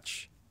can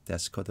touch,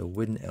 that's called the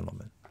wind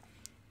element.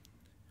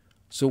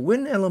 So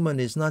wind element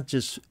is not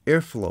just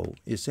airflow;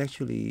 it's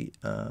actually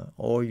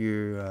all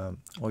your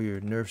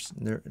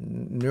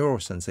neural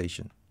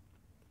sensation.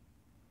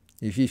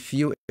 If you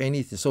feel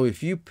anything, so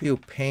if you feel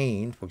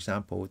pain, for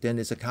example, then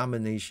it's a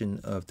combination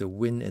of the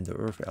wind and the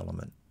earth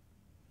element.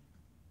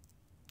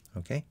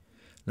 Okay,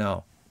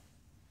 now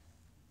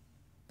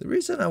the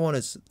reason I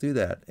want to do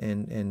that,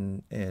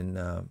 and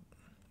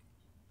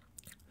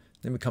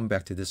let me come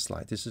back to this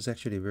slide. This is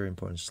actually a very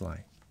important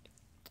slide.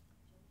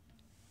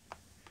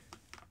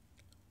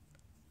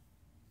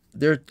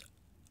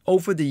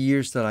 Over the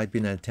years that I've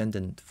been an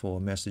attendant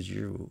for Master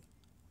Jiru,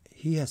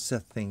 he has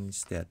said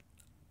things that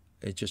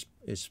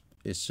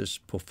it's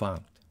just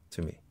profound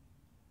to me,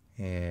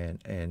 and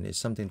it's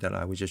something that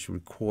I would just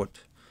record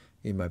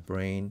in my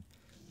brain,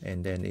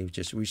 and then it would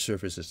just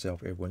resurface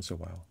itself every once in a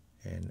while,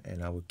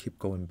 and I would keep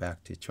going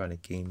back to try to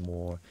gain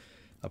more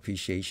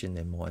appreciation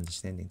and more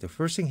understanding. The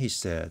first thing he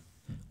said,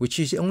 which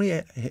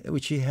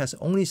he has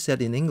only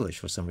said in English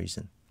for some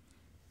reason,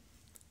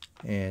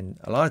 and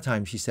a lot of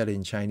times he said it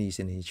in Chinese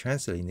and he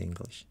translated in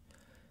English.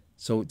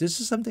 So this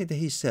is something that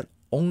he said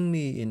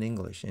only in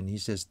English, and he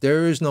says,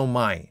 there is no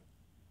mind.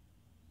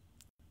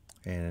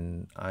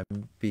 And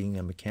I'm being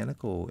a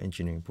mechanical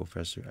engineering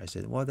professor. I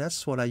said, well,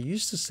 that's what I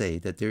used to say,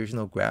 that there is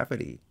no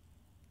gravity.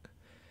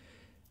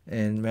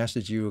 And Master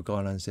Jiru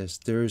gone on and says,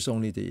 there is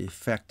only the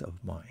effect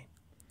of mind,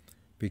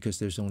 because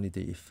there's only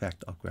the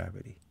effect of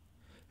gravity.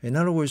 In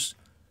other words,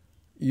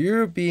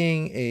 you're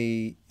being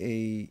a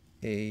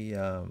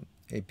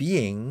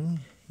being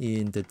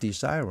in the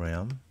desire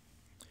realm,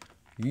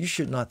 you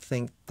should not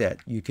think that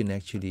you can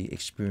actually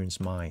experience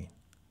mind.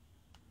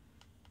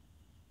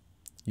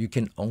 You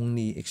can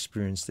only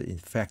experience the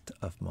effect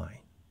of mind.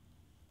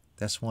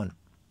 That's one.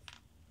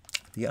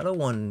 The other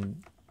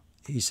one,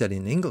 he said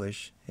in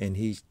English, and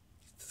he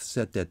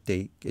said that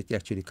it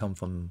actually come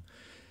from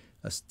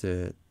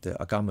the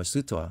Agama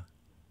Sutta.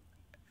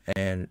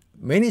 And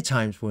many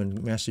times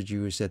when Master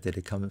Jiru said that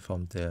it comes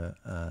from the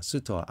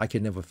Sutta, I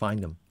can never find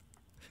them.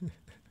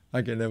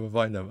 I can never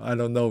find them. I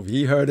don't know if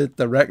he heard it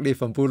directly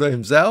from Buddha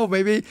himself,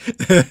 maybe,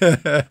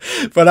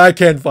 but I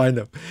can't find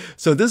them.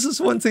 So this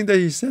is one thing that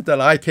he said that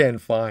I can't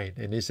find,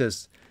 and he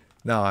says,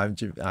 "No, I'm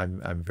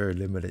very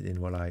limited in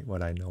what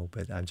I know,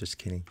 but I'm just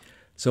kidding."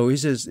 So he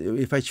says,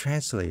 if I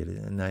translate it,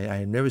 and I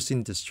have never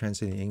seen this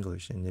translated in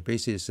English, and it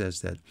basically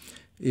says that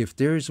if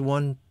there is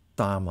one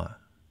Dharma,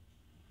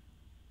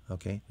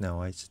 okay,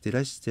 now did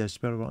I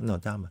spell it wrong? No,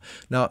 Dharma.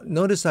 Now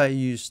notice I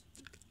used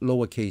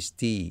lowercase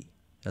d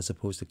as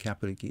opposed to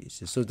capital D.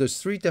 So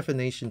there's three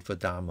definitions for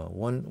Dharma.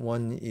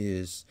 One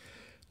is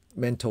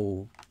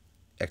mental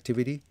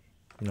activity,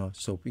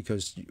 so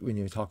because when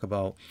you talk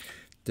about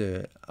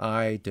the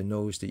eye, the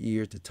nose, the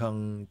ear, the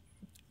tongue,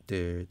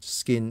 the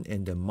skin,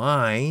 and the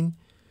mind,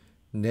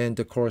 then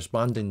the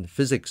corresponding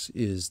physics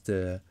is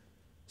the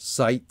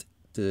sight,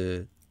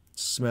 the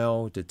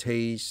smell, the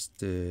taste,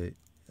 the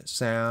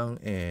sound,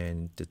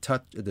 and the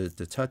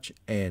touch,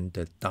 and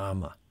the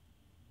Dharma.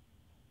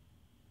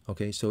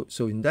 Okay, so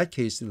in that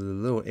case, the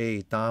little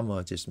a,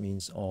 Dharma, just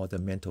means all the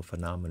mental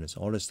phenomena,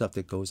 all the stuff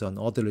that goes on,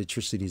 all the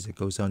electricity that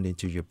goes on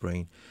into your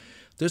brain.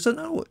 There's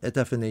another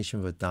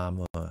definition for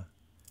Dharma,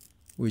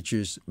 which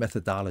is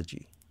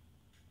methodology.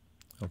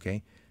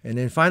 Okay, and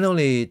then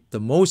finally, the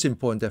most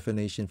important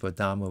definition for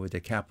Dharma with a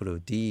capital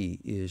D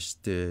is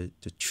the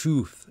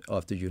truth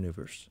of the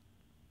universe.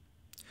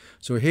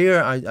 So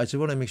here, I just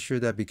want to make sure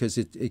that, because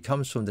it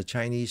comes from the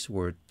Chinese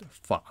word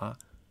fa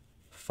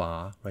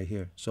right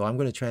here. So I'm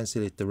going to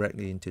translate it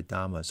directly into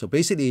Dharma. So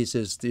basically it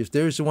says, if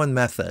there's one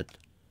method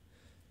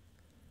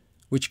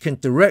which can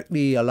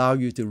directly allow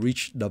you to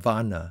reach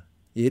Nirvana,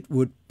 it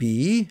would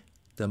be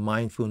the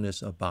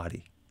mindfulness of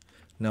body.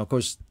 Now, of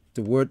course,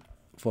 the word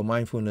for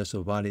mindfulness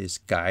of body is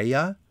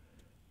Kaya,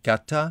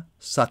 Gata,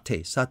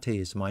 Sati. Sati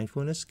is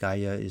mindfulness.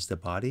 Kaya is the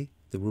body,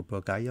 the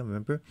Rupa Kaya,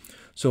 remember?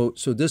 So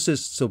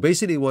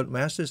basically what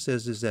Master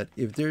says is that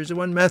if there is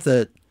one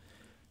method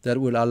that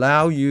will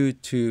allow you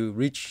to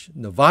reach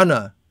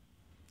Nirvana,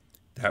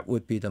 that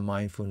would be the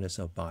mindfulness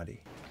of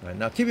body. Right?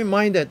 Now keep in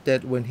mind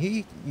that when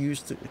he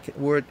used the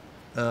word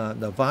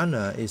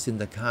Nirvana is in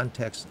the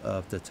context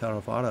of the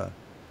Theravada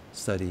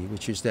study,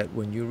 which is that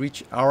when you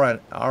reach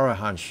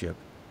arahantship,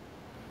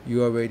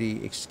 you already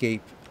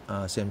escape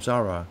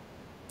samsara,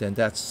 then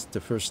that's the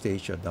first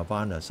stage of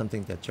Nirvana,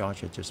 something that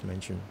Josh had just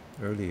mentioned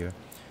earlier.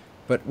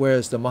 But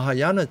whereas the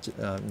Mahayana,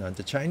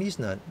 the Chinese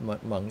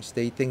monks,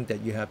 they think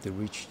that you have to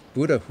reach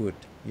Buddhahood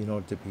in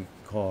order to be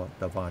called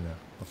Nirvana.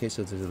 Okay,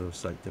 so there's a little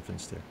slight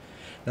difference there.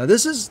 Now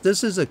this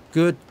is a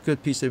good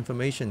piece of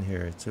information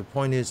here. So the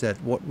point is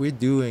that what we're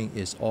doing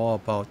is all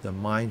about the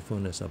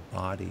mindfulness of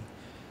body.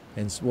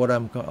 And what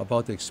I'm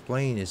about to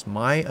explain is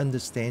my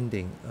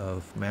understanding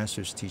of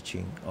Master's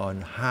teaching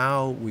on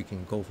how we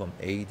can go from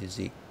A to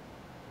Z.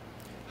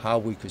 How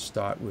we could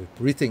start with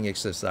breathing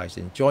exercise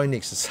and joint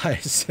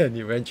exercise and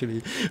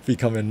eventually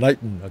become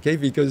enlightened, okay?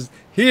 Because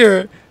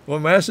here, what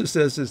Master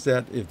says is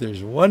that if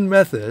there's one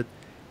method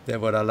that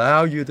would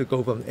allow you to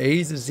go from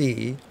A to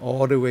Z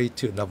all the way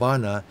to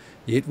Nirvana,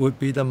 it would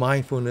be the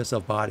mindfulness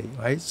of body,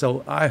 right?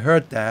 So I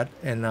heard that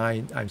and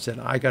I said,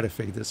 I got to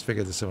figure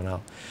this one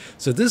out.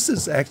 So this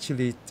is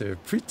actually the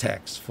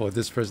pretext for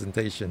this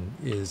presentation,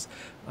 is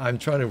I'm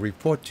trying to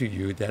report to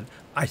you that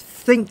I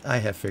think I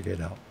have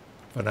figured out,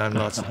 but I'm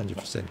not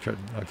 100% certain,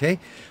 okay?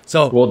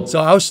 So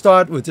I'll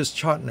start with this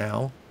chart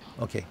now.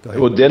 Okay, go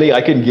ahead. Well, Denny,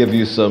 I can give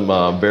you some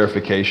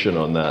verification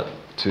on that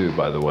too,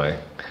 by the way.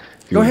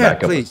 Go ahead,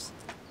 please.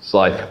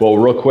 Slide. Well,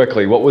 real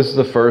quickly, what was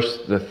the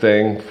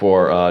thing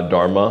for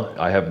Dharma?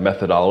 I have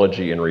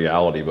methodology and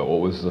reality, but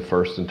what was the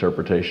first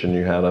interpretation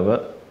you had of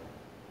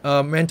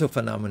it? Mental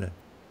phenomena.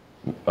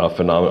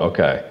 Phenomena,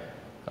 okay.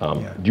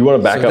 Yeah. Do you want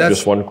to back up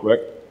just one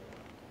quick?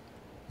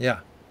 Yeah.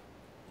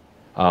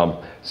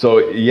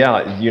 So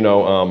yeah,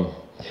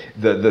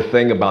 the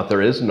thing about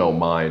there is no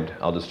mind,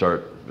 I'll just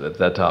start at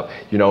that top.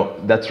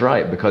 That's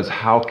right, because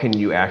how can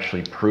you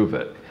actually prove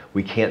it?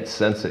 We can't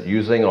sense it.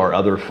 Using our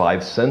other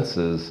five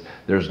senses,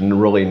 there's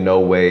really no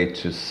way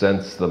to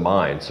sense the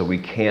mind. So we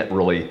can't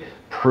really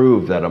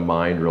prove that a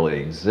mind really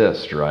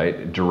exists,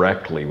 right?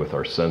 Directly with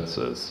our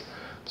senses.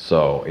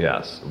 So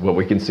yes, well,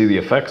 we can see the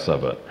effects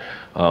of it.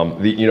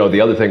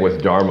 The other thing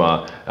with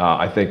Dharma,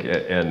 I think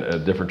in a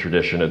different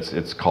tradition,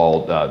 it's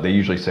called, they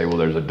usually say, well,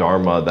 there's a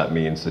Dharma that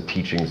means the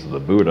teachings of the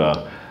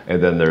Buddha,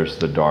 and then there's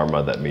the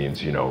Dharma that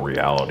means,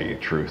 reality,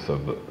 truth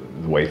of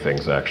the way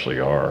things actually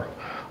are.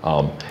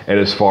 And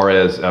as far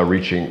as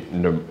reaching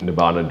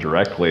Nibbana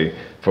directly,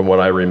 from what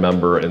I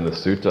remember in the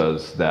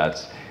suttas,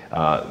 that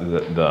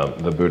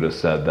the Buddha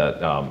said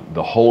that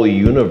the whole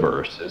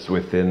universe is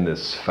within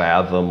this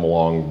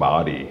fathom-long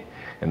body.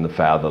 And the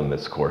fathom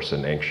is, of course,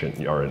 an ancient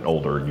or an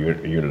older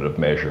unit of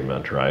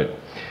measurement, right?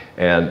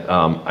 And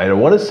I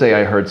want to say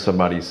I heard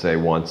somebody say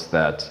once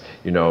that,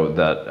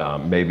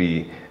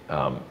 maybe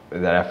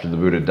that after the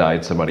Buddha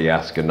died, somebody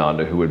asked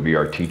Ananda who would be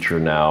our teacher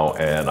now.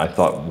 And I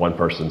thought one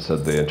person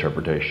said the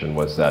interpretation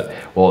was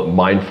that, well,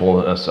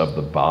 mindfulness of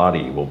the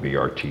body will be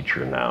our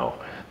teacher now.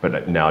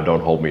 But now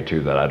don't hold me to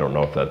that. I don't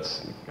know if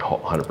that's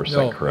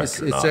 100%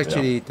 correct or not. It's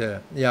actually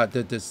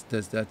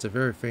that's a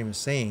very famous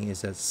saying,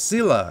 is that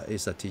Sila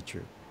is a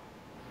teacher.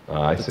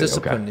 I see.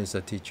 Discipline is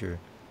a teacher.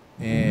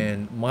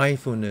 And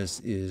mindfulness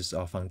is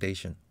our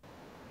foundation.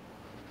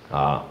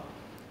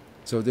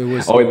 So there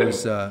was,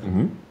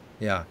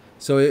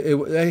 So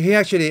he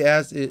actually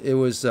asked. It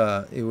was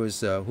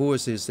who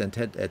was his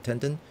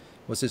attendant?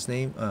 What's his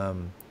name?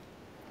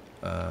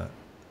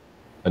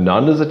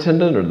 Ananda's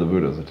attendant or the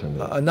Buddha's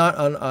attendant?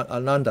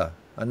 Ananda.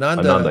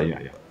 Ananda, yeah,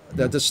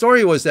 yeah. The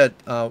story was that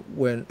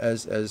when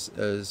as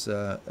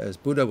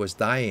Buddha was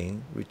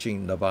dying,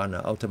 reaching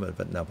Nirvana, ultimate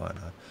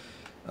Nirvana,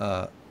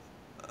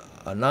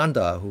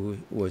 Ananda, who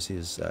was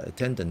his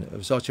attendant,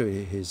 was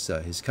actually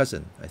his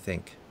cousin, I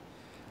think.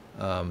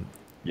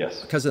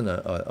 Yes. Cousin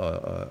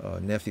or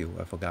nephew,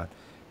 I forgot.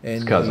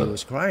 And he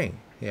was crying.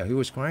 Yeah, he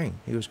was crying.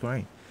 He was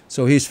crying.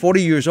 So he's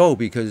 40 years old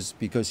because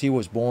he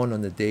was born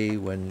on the day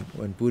when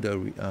Buddha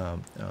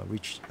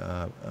reached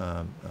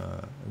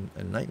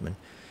enlightenment.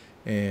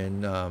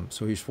 And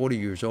so he's 40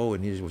 years old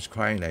and he was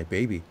crying like a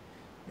baby.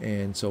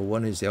 And so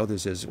one of his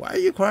elders says, "Why are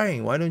you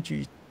crying? Why don't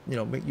you,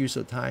 make use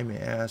of time and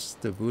ask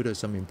the Buddha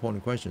some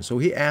important questions?" So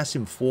he asked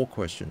him 4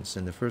 questions.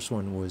 And the first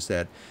one was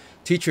that,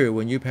 "Teacher,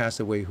 when you pass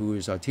away, who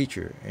is our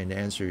teacher?" And the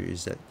answer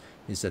is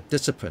that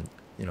discipline,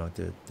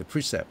 the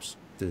precepts,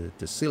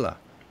 the sila,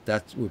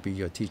 that would be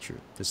your teacher.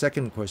 The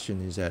second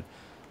question is that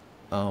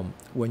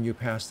when you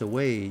passed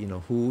away,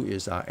 who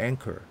is our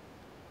anchor,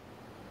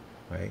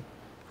 right?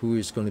 Who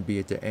is going to be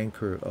at the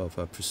anchor of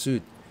a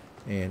pursuit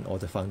or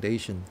the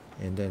foundation?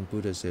 And then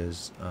Buddha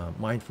says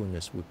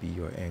mindfulness would be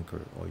your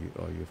anchor or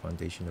your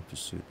foundation of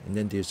pursuit. And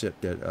then the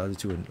other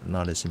two are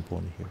not as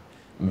important here.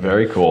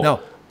 Very cool.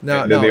 Go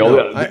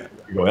ahead.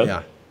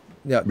 Yeah.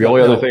 Yeah. The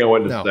only other thing I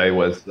wanted to say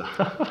was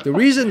the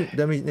reason.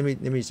 Let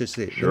me just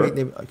say, sure.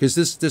 Because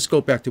this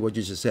goes back to what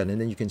you just said, and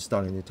then you can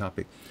start a new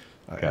topic.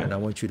 Okay. And I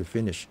want you to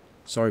finish.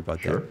 Sorry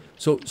about sure.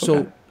 that.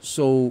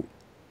 So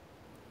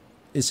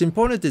it's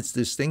important to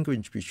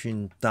distinguish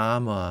between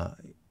Dharma,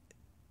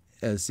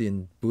 as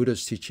in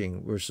Buddha's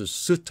teaching, versus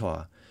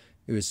Sutta,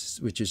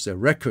 which is a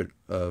record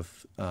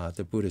of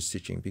the Buddha's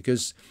teaching,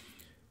 because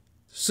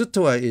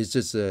Sutta is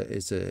just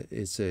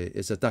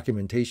a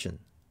documentation,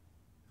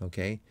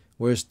 okay.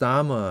 Whereas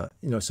Dharma,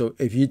 so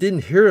if you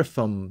didn't hear it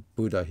from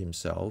Buddha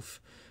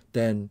himself,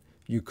 then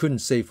you couldn't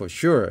say for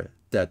sure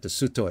that the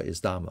Sutta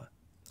is Dharma,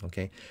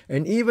 okay.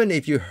 And even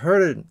if you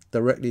heard it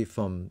directly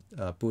from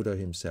Buddha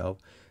himself,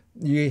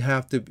 you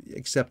have to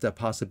accept that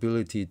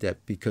possibility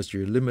that because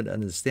you're limited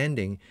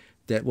understanding,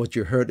 that what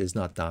you heard is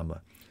not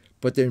Dharma.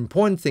 But the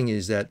important thing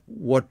is that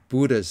what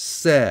Buddha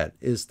said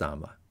is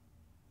Dharma.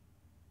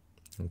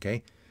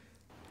 Okay?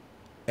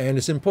 And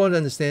it's important to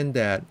understand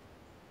that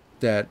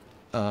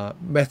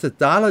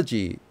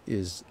methodology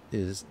is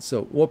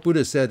so what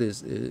Buddha said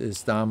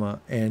is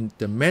Dharma, and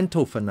the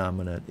mental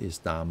phenomenon is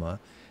Dharma,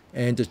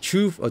 and the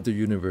truth of the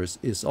universe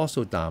is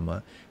also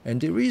Dharma.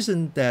 And the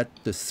reason that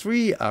the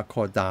 3 are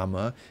called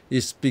Dharma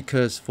is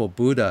because for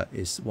Buddha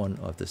is one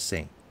of the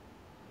same.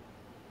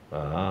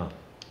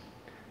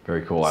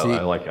 Very cool. See,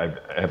 I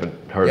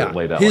haven't heard it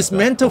laid out. His like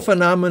mental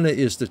phenomena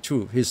is the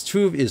truth. His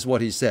truth is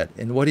what he said.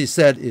 And what he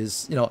said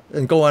is,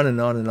 and go on and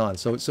on and on.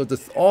 So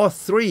all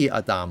 3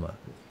 are Dharma.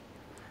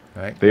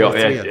 Right? They all,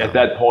 at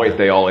that point,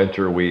 they all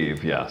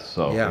interweave, yes.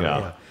 So,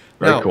 yeah.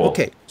 Very now, cool.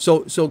 Okay,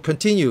 so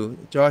continue.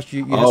 Josh,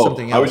 you had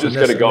something else. I was just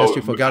going to go. Unless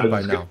you forgot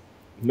by now.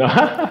 No,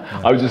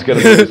 I was just going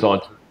to move this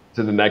on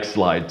to the next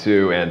slide,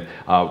 too, and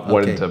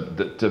wanted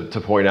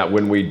to point out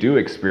when we do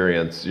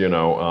experience,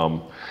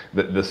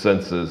 the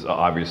senses,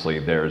 obviously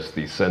there's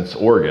the sense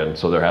organ,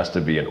 so there has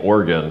to be an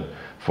organ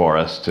for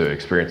us to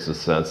experience the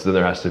sense. Then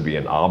there has to be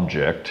an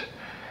object.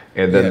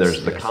 And then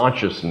there's the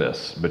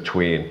consciousness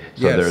between.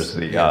 So there's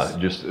the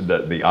just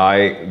the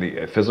eye,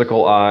 the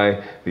physical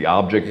eye, the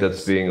object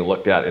that's being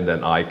looked at, and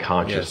then eye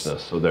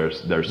consciousness. So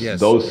there's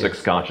those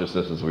 6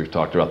 consciousnesses we've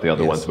talked about the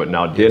other ones, but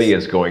now Denny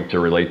is going to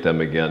relate them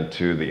again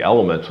to the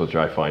elements, which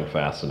I find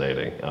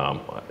fascinating.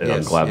 And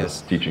I'm glad this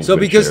teaching. So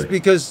because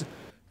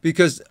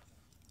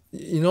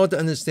in order to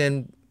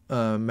understand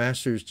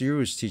Master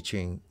Jiru's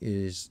teaching,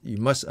 is you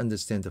must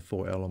understand the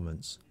 4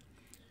 elements.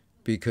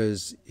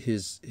 Because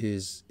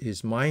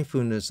his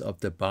mindfulness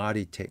of the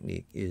body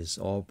technique is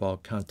all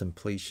about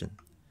contemplation.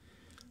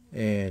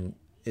 And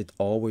it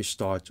always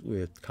starts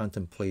with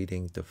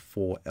contemplating the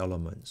 4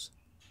 elements.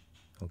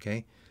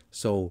 Okay?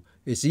 So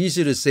it's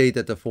easy to say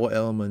that the 4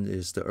 elements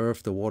is the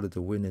earth, the water,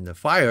 the wind, and the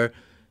fire,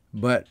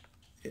 but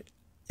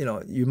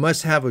you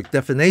must have a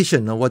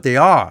definition of what they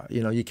are.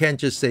 You can't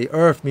just say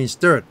earth means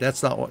dirt.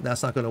 That's not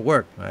going to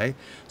work, right?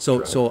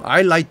 So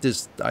I like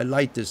this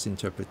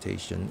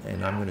interpretation,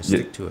 and I'm going to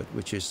stick to it,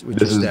 which is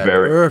that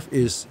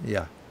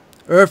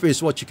earth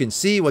is what you can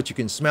see, what you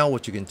can smell,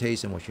 what you can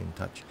taste, and what you can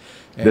touch.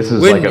 And this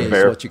is wind like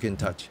is what you can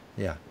touch.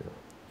 Yeah.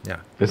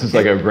 This is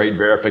like a great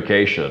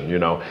verification,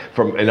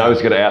 and I was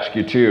going to ask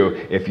you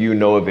too, if you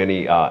know of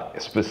any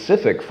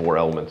specific 4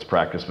 elements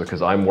practice,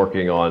 because I'm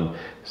working on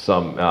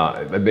some,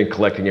 I've been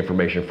collecting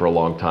information for a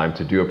long time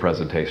to do a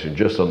presentation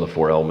just on the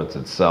 4 elements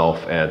itself.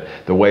 And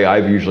the way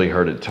I've usually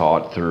heard it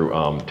taught through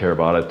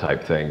Theravada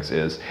type things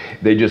is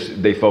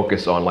they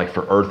focus on, like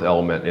for earth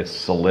element, it's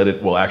solidity.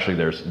 Well, actually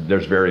there's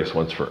various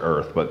ones for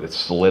earth, but it's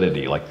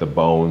solidity, like the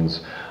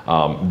bones.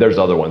 There's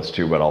other ones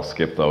too, but I'll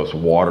skip those.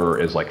 Water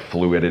is like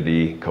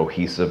fluidity,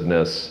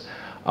 cohesiveness.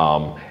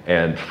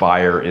 and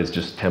fire is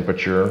just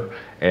temperature,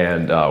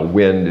 and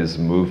wind is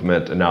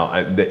movement. And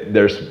now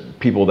there's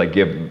people that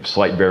give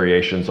slight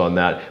variations on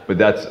that, but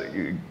that's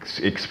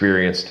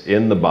experienced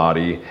in the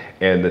body,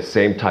 and the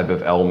same type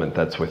of element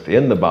that's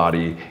within the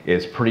body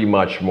is pretty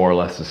much more or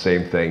less the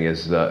same thing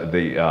as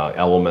the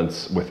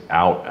elements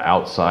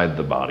outside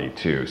the body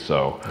too.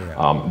 So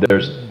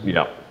there's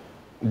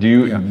Do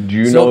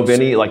you know of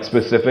any like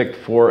specific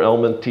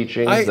 4-element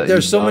teachings?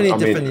 There's so many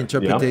different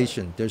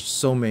interpretations. There's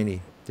so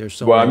many.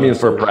 Well, I mean,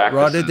 for practice,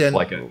 rather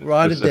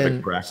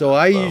than practice, so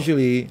I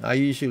usually,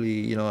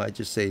 I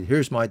just say,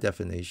 here's my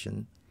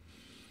definition,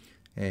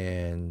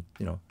 and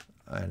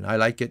and I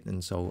like it,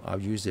 and so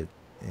I'll use it.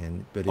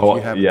 But if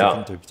you have a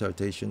different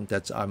interpretation,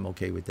 I'm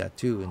okay with that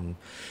too.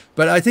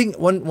 But I think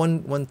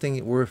one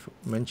thing worth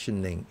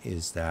mentioning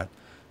is that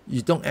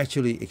you don't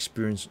actually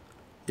experience.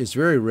 It's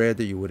very rare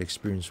that you would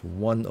experience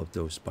one of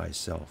those by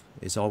itself.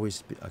 It's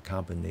always a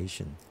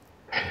combination.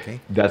 Okay,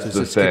 that's the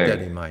just thing. Keep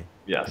that in mind.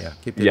 Yes. Yeah,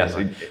 keep that in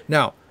mind.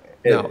 Now,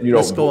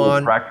 let's go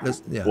on.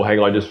 Well, hang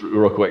on, just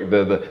real quick.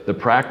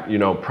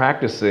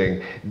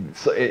 Practicing.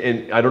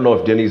 And I don't know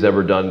if Denny's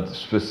ever done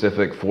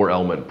specific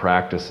 4-element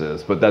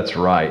practices, but that's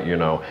right.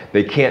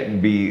 They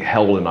can't be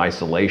held in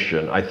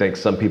isolation. I think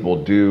some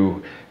people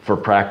do, for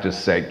practice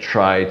sake,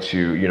 try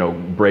to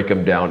break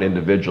them down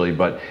individually,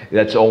 but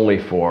that's only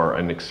for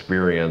an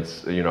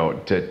experience,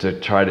 to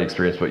try to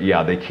experience. But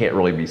yeah, they can't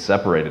really be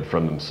separated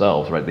from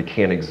themselves, right? They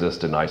can't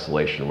exist in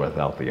isolation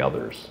without the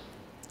others.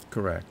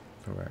 Correct.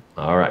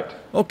 All right.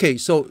 Okay,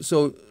 so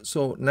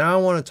now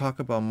I want to talk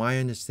about my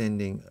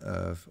understanding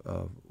of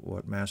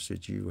what Master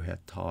Jiru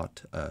had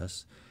taught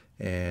us,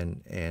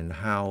 and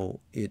how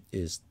it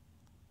is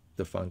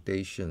the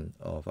foundation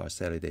of our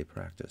Saturday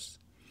practice.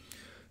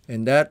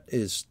 And that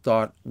is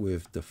start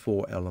with the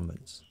 4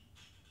 elements,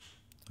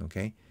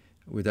 okay?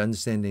 With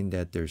understanding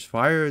that there's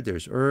fire,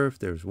 there's earth,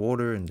 there's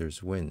water, and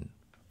there's wind.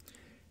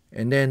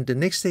 And then the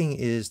next thing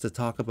is to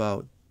talk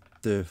about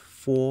the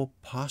 4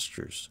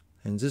 postures.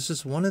 And this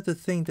is one of the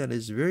things that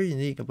is very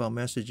unique about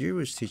Master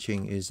Jiru's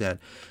teaching, is that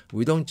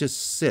we don't just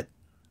sit,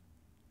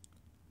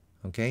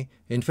 okay?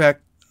 In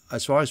fact,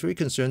 as far as we're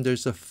concerned,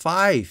 there's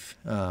 5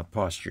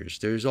 postures.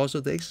 There's also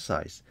the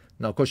exercise.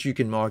 Now, of course, you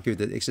can argue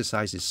that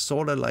exercise is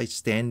sort of like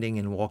standing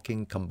and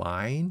walking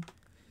combined,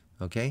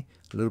 okay?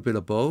 A little bit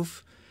of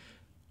both.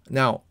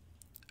 Now,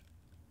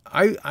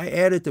 I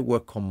added the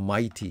word called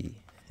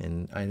mighty,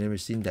 and I never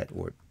seen that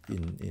word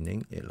in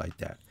English like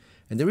that.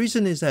 And the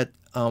reason is that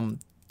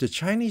the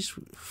Chinese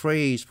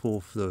phrase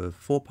for the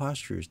 4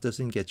 postures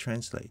doesn't get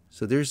translated.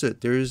 So there's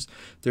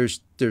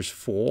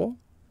 4,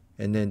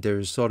 and then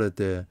there's sort of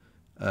the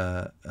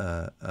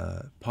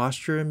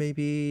posture,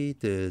 maybe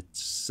the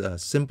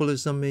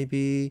symbolism,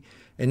 maybe,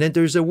 and then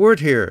there's a word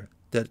here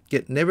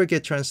that never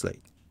get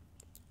translated.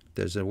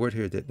 There's a word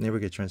here that never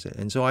get translated,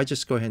 and so I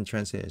just go ahead and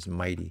translate it as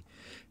mighty,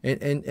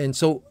 and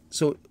so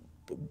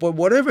but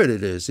whatever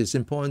it is, it's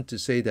important to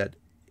say that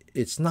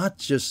it's not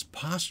just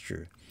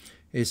posture;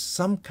 it's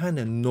some kind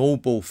of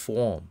noble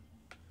form,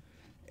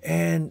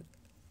 and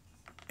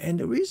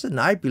the reason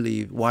I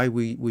believe why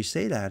we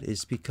say that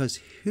is because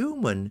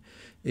human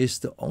is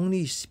the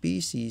only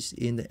species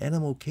in the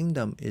animal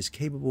kingdom is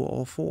capable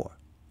of 4.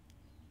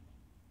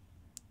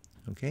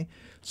 Okay,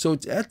 so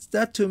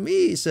that to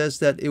me says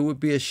that it would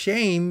be a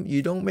shame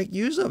you don't make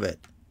use of it.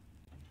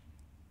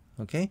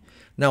 Okay,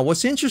 now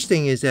what's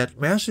interesting is that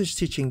Master's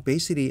teaching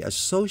basically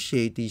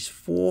associate these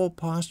 4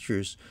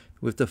 postures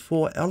with the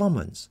 4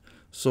 elements.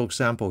 So,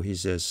 example, he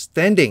says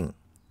standing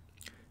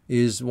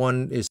is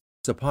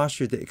a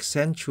posture that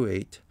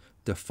accentuate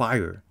the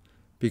fire,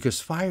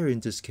 because fire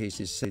in this case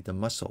is, say, the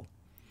muscle.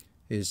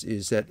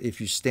 Is that if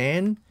you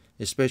stand,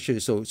 especially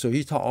so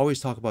he always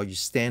talk about you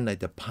stand like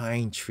the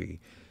pine tree,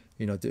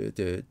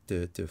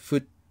 the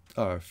foot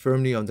are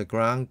firmly on the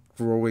ground,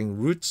 growing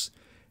roots,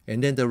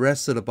 and then the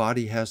rest of the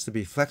body has to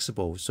be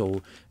flexible.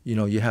 So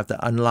you have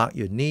to unlock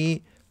your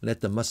knee,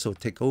 let the muscle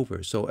take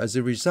over. So as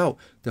a result,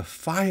 the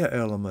fire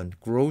element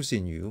grows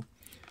in you,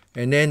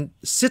 and then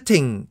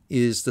sitting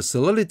is the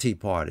solidity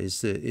part,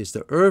 is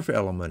the earth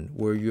element,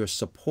 where you're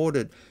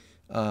supported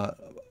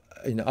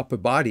in the upper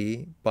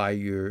body by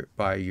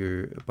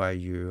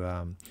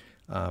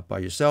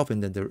yourself,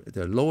 and then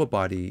the lower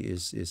body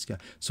is.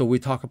 So we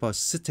talk about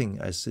sitting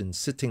as in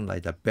sitting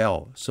like a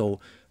bell. So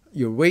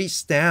your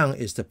waist down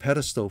is the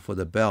pedestal for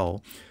the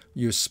bell.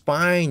 Your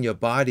spine, your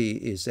body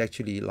is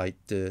actually like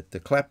the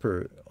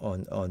clapper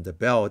on the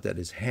bell that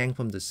is hang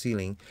from the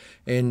ceiling.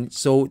 And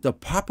so the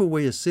proper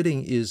way of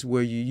sitting is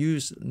where you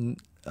use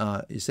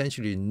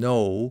essentially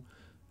no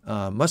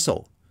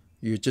muscle.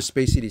 You just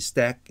basically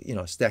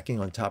stacking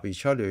on top of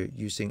each other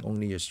using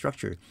only your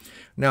structure.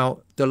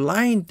 Now, the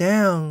lying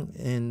down,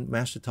 and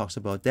Master talks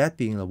about that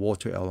being a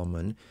water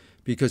element,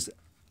 because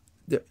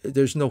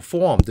there's no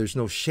form, there's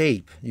no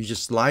shape. You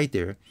just lie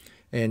there,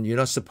 and you're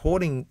not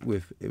supporting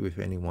with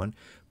anyone.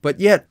 But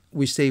yet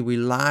we say we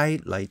lie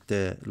like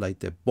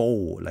the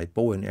bow, like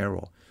bow and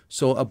arrow.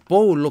 So a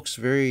bow looks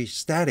very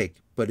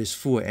static, but it's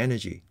full of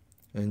energy.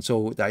 And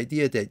so the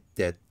idea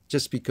that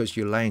just because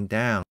you're lying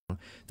down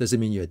doesn't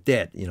mean you're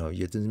dead. You know,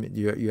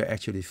 you're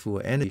actually full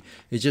of energy.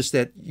 It's just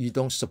that you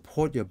don't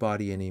support your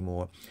body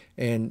anymore.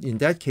 And in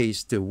that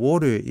case, the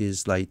water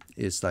is like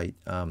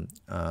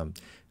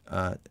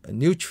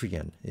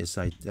nutrient. It's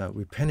like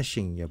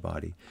replenishing your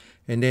body.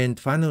 And then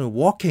finally,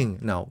 walking.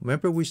 Now,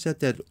 remember we said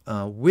that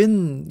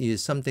wind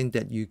is something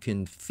that you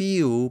can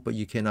feel, but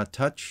you cannot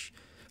touch.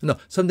 No,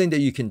 something that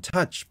you can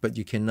touch, but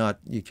you cannot.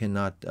 You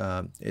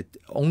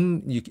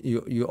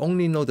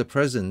only know the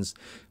presence,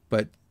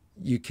 but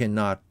you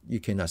cannot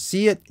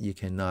see it, you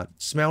cannot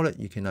smell it,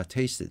 you cannot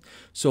taste it.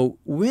 So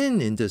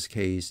wind in this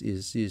case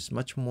is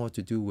much more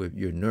to do with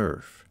your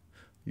nerve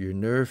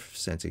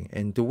sensing.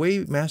 And the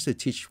way Master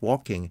teach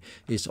walking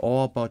is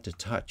all about the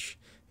touch.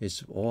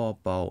 It's all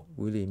about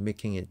really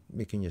making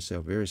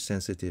yourself very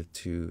sensitive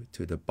to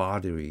the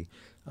bodily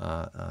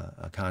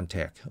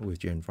contact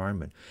with your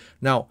environment.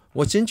 Now,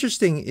 what's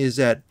interesting is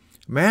that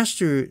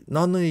Master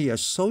not only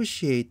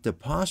associate the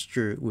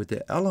posture with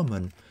the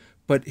element,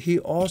 but he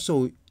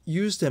also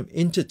used them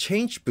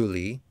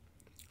interchangeably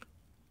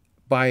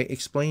by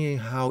explaining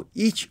how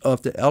each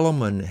of the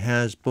element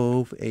has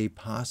both a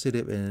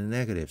positive and a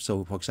negative.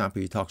 So, for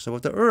example, he talks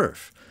about the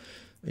earth.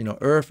 You know,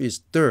 earth is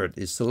dirt,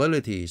 is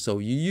solidity. So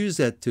you use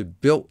that to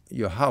build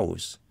your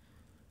house.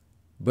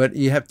 But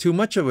you have too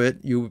much of it,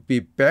 you would be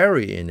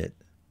buried in it.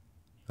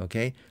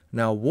 Okay?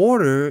 Now,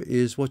 water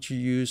is what you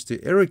use to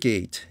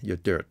irrigate your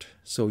dirt.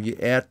 So you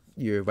add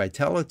your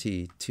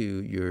vitality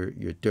to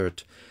your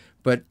dirt.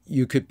 But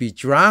you could be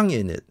drowned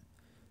in it.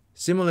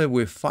 Similar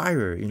with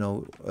fire, you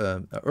know,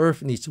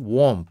 earth needs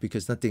warmth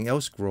because nothing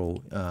else grows,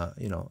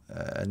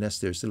 unless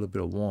there's a little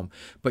bit of warmth.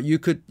 But you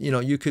could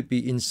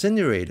be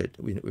incinerated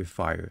with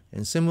fire.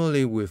 And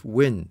similarly with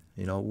wind,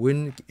 you know,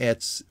 wind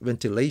adds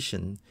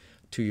ventilation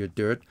to your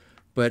dirt,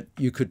 but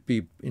you could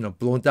be,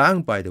 blown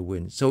down by the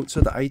wind. So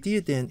the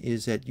idea then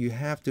is that you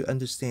have to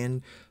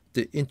understand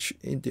the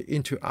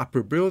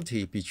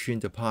interoperability between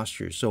the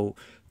postures. So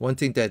one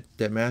thing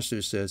that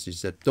Master says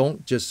is that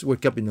don't just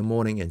wake up in the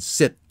morning and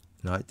sit.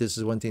 Right? This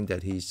is one thing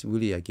that he's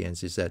really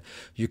against, is that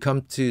you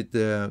come to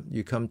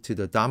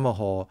the Dharma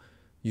hall,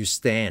 you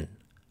stand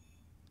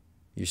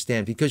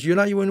because you're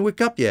not even wake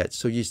up yet.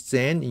 So you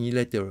stand and you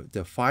let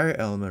the fire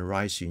element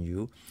rise in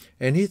you.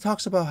 And he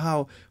talks about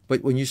how,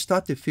 but when you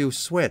start to feel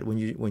sweat,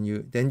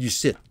 then you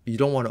sit. You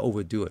don't want to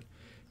overdo it.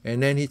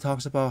 And then he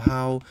talks about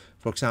how,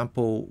 for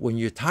example, when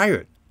you're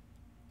tired,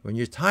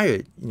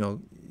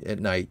 at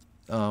night,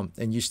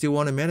 and you still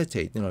want to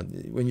meditate,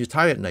 when you're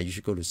tired at night, you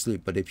should go to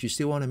sleep. But if you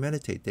still want to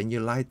meditate, then you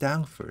lie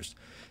down first,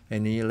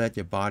 and then you let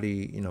your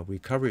body,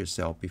 recover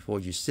itself before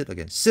you sit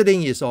again.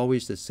 Sitting is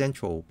always the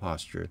central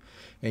posture,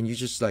 and you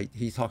just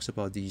he talks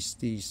about these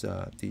things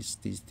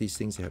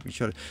that help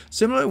each other.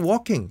 Similar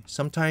walking,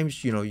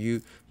 sometimes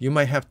you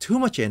might have too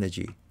much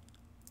energy.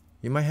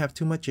 You might have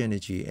too much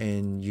energy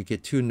and you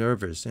get too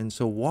nervous, and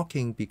so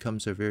walking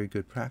becomes a very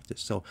good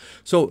practice.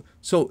 So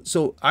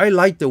I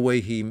like the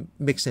way he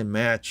mix and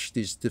match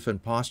these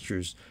different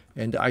postures,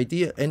 and the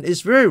idea, and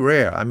it's very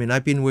rare. I mean,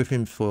 I've been with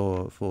him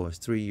for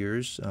 3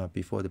 years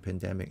before the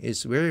pandemic.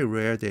 It's very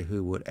rare that he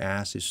would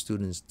ask his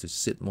students to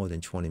sit more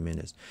than 20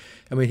 minutes.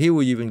 I mean, he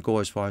would even go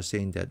as far as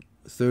saying that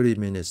 30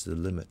 minutes is the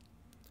limit.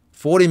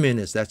 40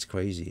 minutes, that's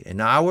crazy.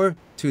 An hour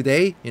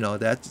today,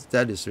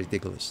 that is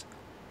ridiculous.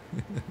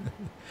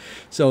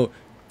 So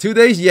 2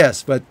 days,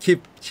 yes, but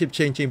keep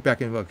changing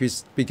back and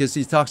forth, because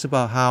he talks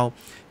about how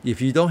if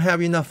you don't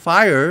have enough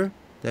fire,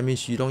 that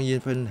means you don't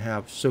even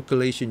have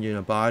circulation in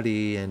your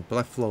body and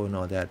blood flow and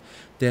all that,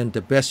 then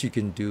the best you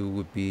can do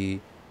would be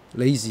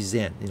lazy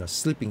Zen,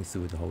 sleeping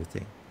through the whole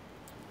thing.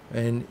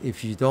 And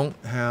if you don't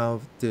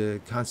have the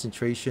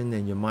concentration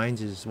and your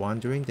mind is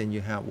wandering, then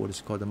you have what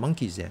is called the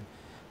monkey Zen.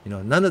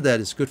 None of that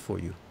is good for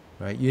you,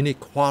 right? You need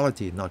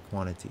quality, not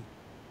quantity.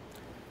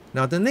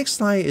 Now, the next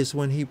slide is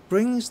when he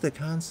brings the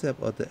concept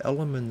of the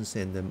elements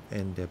and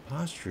the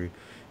posture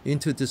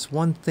into this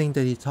one thing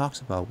that he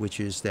talks about, which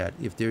is that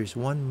if there is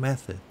one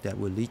method that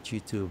will lead you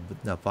to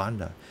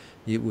Nirvana,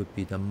 it would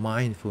be the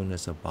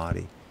mindfulness of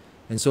body.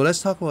 And so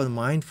let's talk about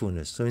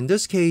mindfulness. So in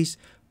this case,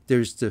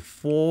 there's the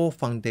 4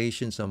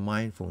 foundations of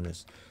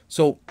mindfulness.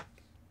 So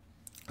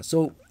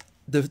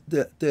the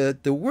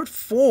word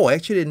 4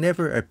 actually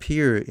never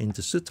appeared in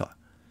the sutta.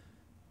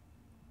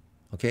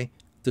 Okay?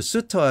 The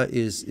sutta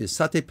is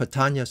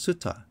Satipatthana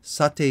Sutta.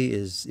 Sati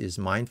is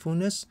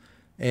mindfulness,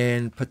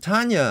 and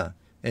Patthana,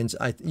 and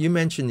you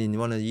mentioned in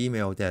one of the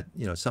email that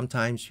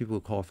sometimes people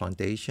call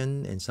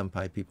foundation, and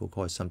sometimes people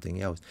call it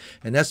something else,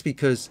 and that's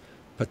because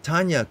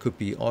Patthana could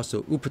be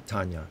also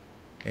Upatthana,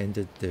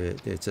 and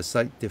it's a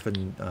slight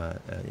different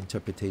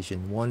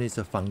interpretation. One is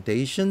a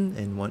foundation,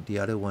 and the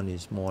other one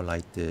is more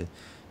like the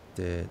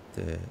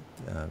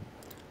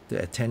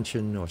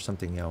attention or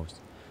something else.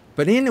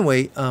 But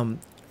anyway,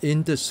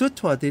 in the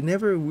sutta, they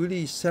never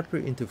really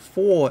separate into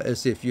 4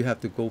 as if you have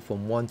to go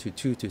from 1 to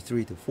 2 to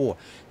 3 to 4.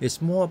 It's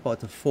more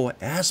about the 4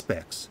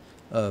 aspects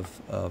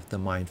of the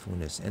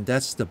mindfulness, and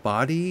that's the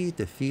body,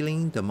 the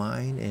feeling, the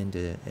mind, and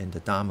the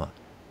Dhamma.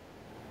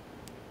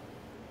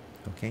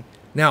 Okay.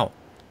 Now,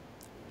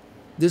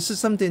 this is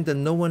something that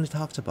no one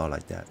talks about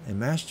like that. And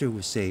Master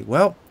would say,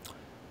 well,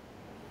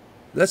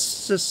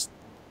 let's just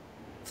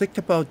think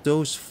about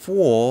those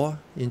four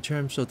in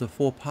terms of the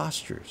four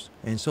postures.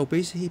 And so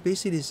basically, he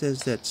basically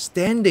says that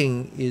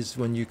standing is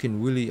when you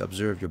can really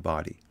observe your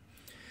body.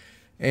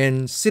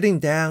 And sitting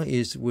down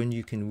is when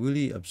you can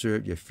really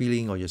observe your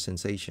feeling or your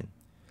sensation.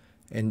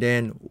 And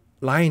then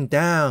lying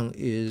down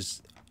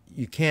is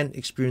you can't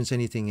experience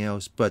anything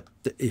else but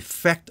the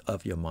effect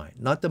of your mind.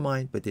 Not the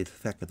mind, but the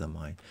effect of the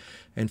mind.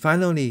 And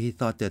finally, he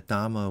thought that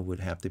Dharma would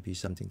have to be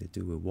something to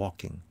do with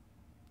walking.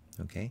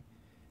 Okay?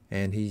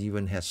 And he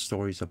even has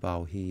stories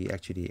about he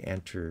actually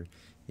entered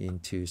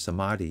into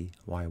samadhi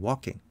while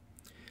walking.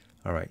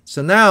 All right.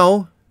 So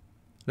now,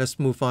 let's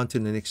move on to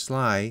the next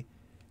slide.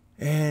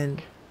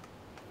 And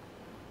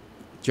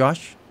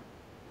Josh?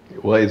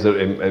 Well,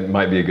 it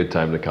might be a good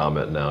time to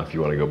comment now if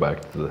you want to go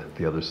back to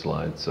the other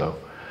slide. So,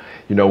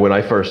 you know, when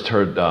I first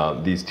heard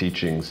these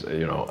teachings,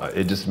 you know,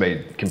 it just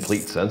made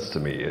complete sense to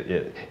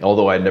me.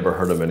 Although I'd never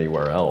heard them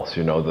anywhere else,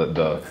 you know,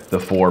 the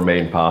four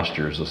main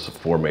postures, the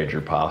four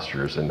major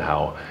postures, and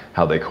how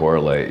they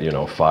correlate. You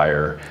know,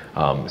 fire,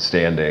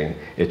 standing.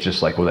 It's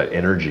just like, well, that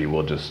energy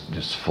will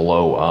just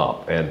flow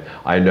up. And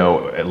I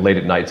know late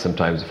at night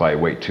sometimes if I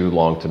wait too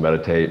long to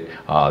meditate,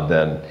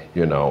 then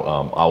you know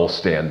I will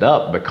stand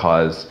up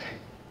because,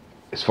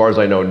 as far as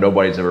I know,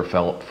 nobody's ever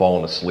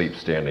fallen asleep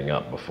standing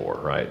up before,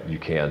 right? You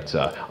can't,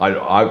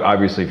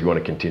 obviously if you want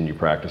to continue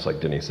practice, like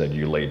Denny said,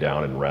 you lay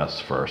down and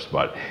rest first,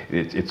 but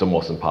it's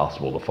almost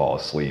impossible to fall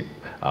asleep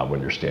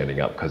when you're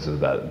standing up because of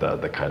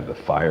the kind of the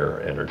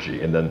fire energy.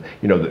 And then,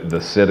 you know,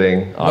 the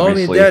sitting,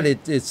 obviously. Not only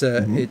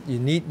that, you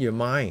need your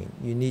mind,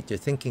 you need your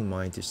thinking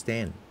mind to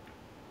stand.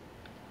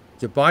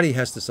 The body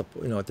has to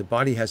support, you know, the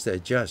body has to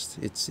adjust.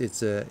 It's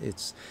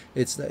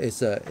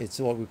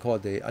what we call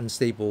the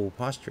unstable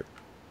posture.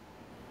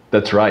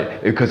 That's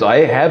right, because I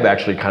have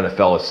actually kind of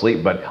fell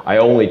asleep, but I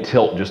only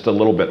tilt just a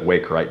little bit,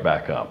 wake right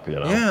back up, you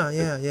know.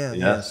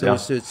 Yeah. So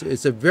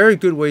it's a very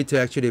good way to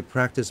actually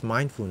practice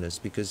mindfulness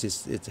because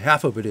it's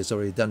half of it is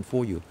already done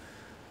for you.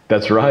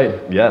 That's right,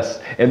 yes.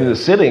 And in the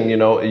sitting, you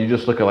know, you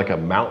just look at like a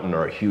mountain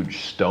or a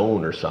huge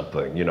stone or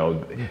something, you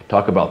know,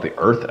 talk about the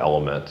earth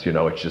element, you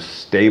know, it's just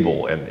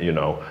stable and, you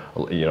know,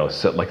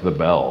 sit like the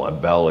bell. A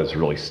bell is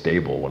really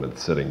stable when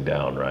it's sitting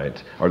down,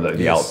 right? Or the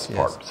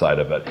part side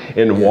of it.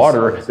 In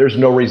water, there's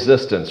no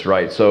resistance,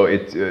 right? So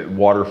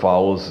water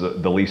follows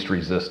the least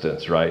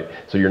resistance, right?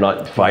 So you're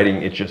not fighting,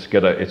 it's just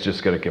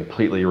gonna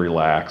completely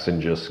relax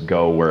and just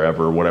go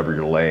whatever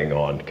you're laying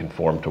on,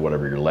 conform to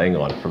whatever you're laying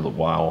on for a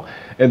while.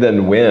 And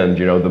then wind,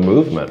 you know, the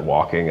movement,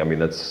 walking, I mean,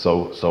 that's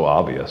so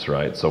obvious,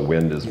 right? So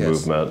wind is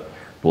movement,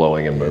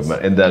 blowing and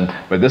movement. And then,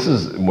 but this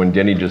is when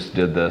Denny just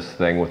did this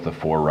thing with the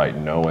four right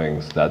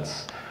knowings,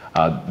 that's,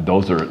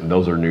 those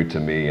are new to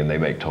me and they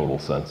make total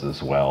sense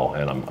as well.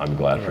 And I'm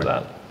glad for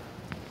that.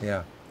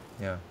 Yeah.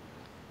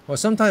 Well,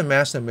 sometimes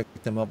Master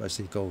make them up as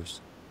he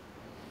goes.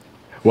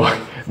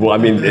 Well, I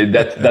mean,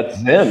 that's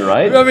Zen,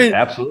 right? I mean,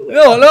 absolutely.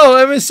 No,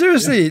 I mean,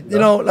 seriously, you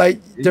know,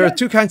 like, there are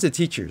two kinds of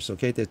teachers,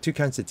 okay? There are two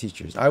kinds of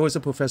teachers. I was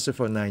a professor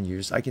for 9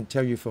 years. I can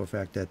tell you for a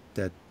fact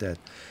that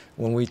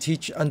when we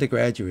teach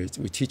undergraduates,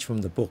 we teach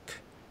from the book,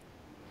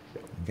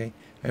 okay?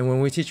 And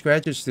when we teach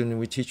graduate students,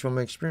 we teach from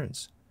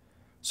experience.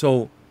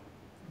 So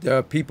there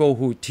are people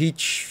who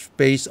teach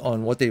based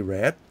on what they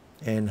read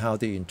and how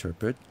they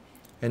interpret.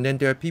 And then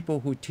there are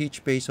people who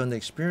teach based on the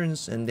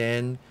experience, and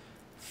then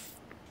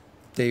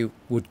they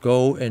would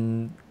go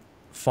and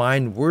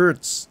find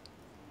words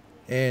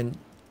and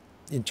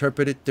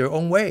interpret it their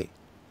own way.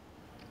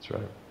 That's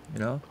right. You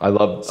know? I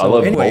love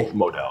both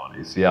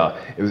modalities. Yeah.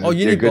 It was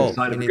a good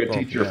sign of a good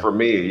teacher for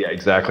me. Yeah,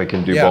 exactly.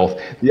 Can do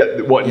both.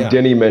 Yeah. What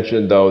Denny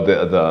mentioned though,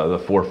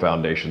 the four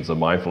foundations of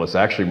mindfulness,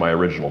 actually my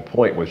original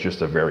point was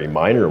just a very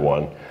minor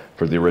one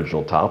for the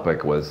original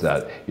topic, was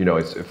that, you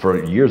know,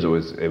 for years it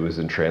was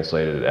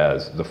translated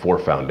as the four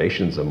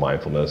foundations of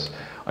mindfulness.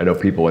 I know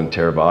people in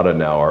Theravada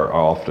now are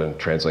often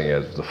translating it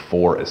as the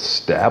four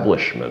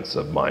establishments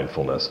of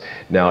mindfulness.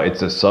 Now,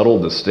 it's a subtle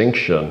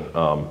distinction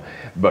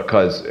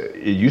because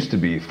it used to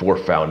be four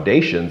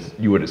foundations.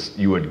 You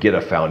would get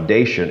a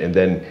foundation and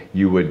then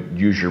you would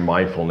use your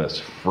mindfulness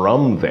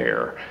from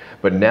there.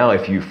 But now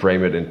if you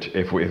frame it,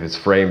 if it's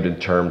framed in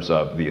terms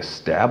of the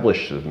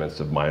establishments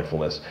of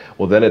mindfulness,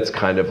 well, then it's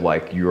kind of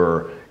like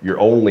you're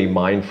only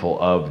mindful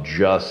of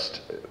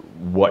just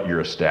what you're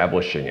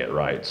establishing it,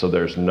 right? So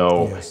there's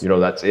no, you know,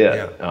 that's it.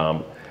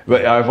 Yeah.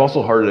 But I've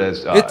also heard it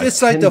as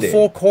it's like the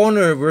four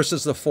corner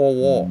versus the four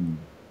wall.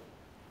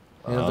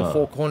 You know, the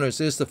four corners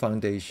is the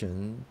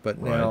foundation,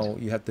 but now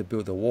you have to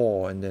build a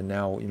wall, and then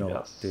now, you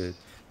know, the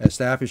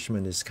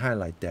establishment is kind of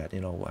like that.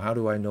 You know, how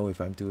do I know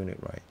if I'm doing it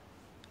right?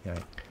 Yeah.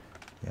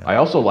 I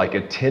also like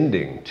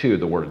attending too,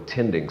 the word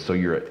attending. So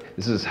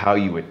this is how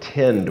you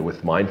attend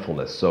with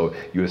mindfulness. So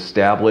you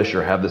establish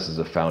or have this as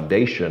a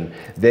foundation,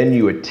 then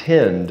you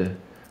attend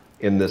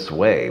in this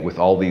way with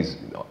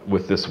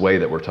this way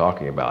that we're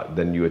talking about.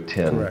 Then you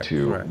attend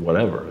to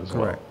whatever as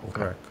well.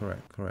 Correct.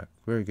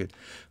 Very good.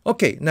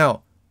 Okay,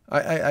 now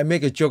I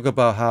make a joke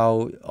about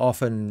how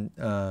often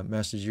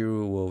Master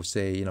Guru will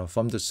say, you know,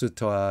 from the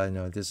sutta, you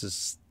know, this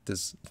is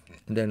this.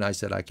 And then I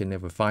said, I can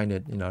never find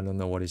it. You know, I don't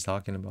know what he's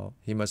talking about.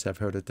 He must have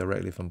heard it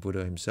directly from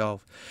Buddha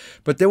himself.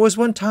 But there was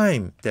one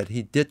time that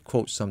he did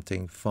quote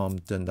something from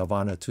the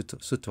Nirvana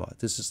Sutta.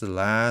 This is the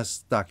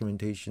last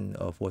documentation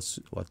of what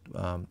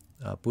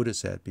Buddha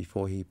said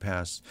before he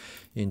passed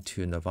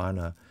into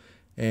Nirvana.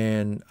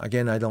 And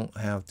again, I don't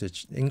have the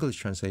English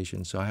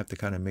translation, so I have to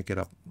kind of make it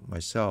up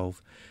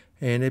myself.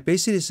 And it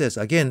basically says,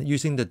 again,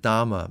 using the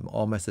Dharma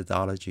or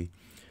methodology.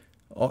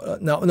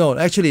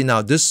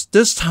 This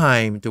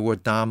time the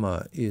word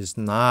Dharma is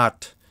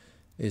not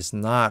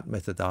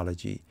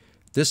methodology.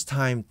 This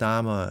time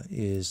Dharma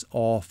is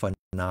all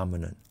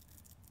phenomenon.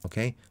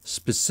 Okay,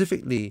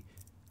 specifically,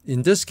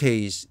 in this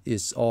case,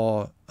 it's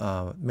all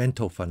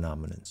mental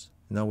phenomenons.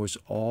 In other words,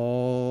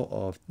 all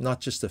of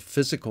not just the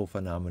physical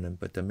phenomenon,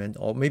 but the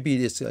mental, or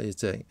maybe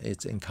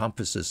it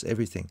encompasses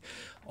everything.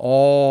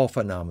 All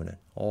phenomenon.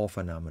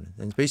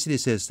 And basically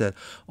it says that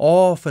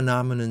all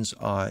phenomenons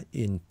are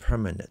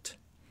impermanent,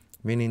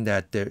 meaning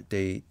that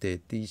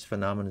these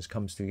phenomena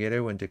comes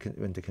together when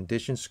the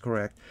condition is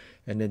correct,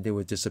 and then they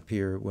will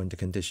disappear when the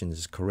condition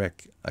is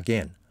correct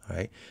again.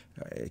 Right?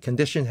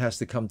 Condition has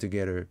to come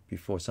together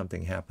before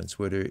something happens.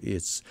 Whether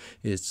so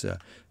it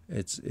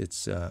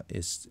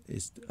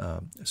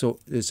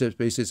says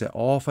basically that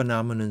all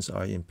phenomenons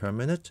are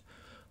impermanent.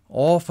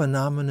 All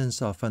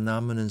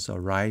phenomenons are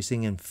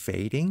rising and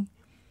fading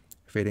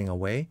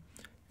away.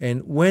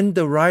 And when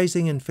the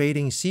rising and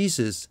fading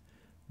ceases,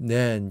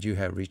 then you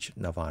have reached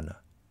Nirvana.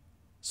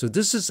 So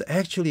this is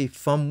actually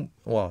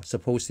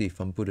supposedly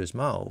from Buddha's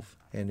mouth,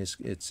 and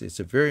it's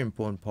a very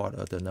important part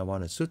of the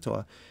Nirvana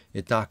Sutta.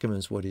 It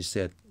documents what he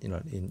said, you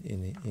know,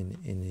 in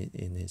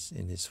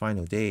his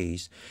final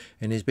days,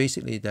 and it's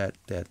basically that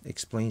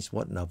explains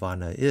what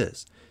Nirvana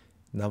is.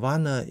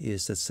 Nirvana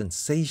is the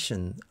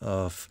sensation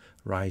of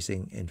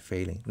rising and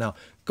fading. Now,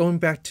 going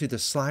back to the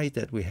slide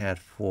that we had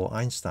for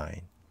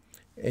Einstein,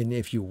 and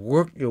if you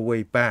work your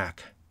way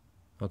back,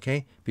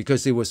 okay,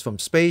 because it was from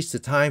space to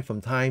time,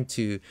 from time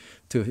to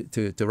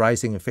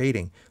rising and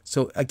fading.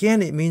 So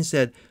again, it means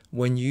that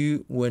when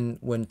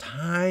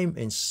time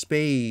and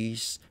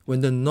space,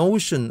 when the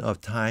notion of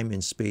time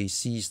and space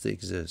cease to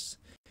exist,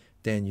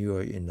 then you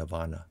are in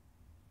Nirvana.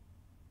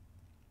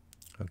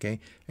 Okay,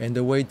 and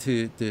the way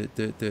to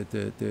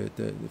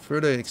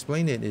further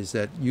explain it is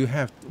that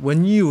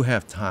when you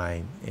have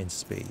time and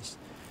space,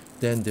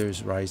 then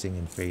there's rising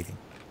and fading.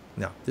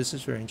 Now, this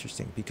is very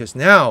interesting because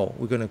now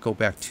we're going to go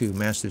back to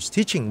Master's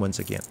teaching once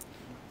again.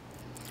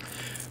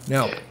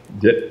 Now,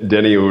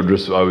 Denny, I would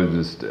just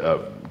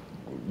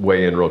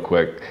weigh in real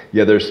quick.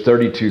 Yeah, there's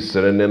 32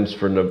 synonyms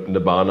for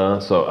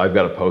Nibbana, so I've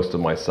got a post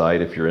on my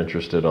site if you're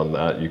interested on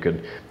that. You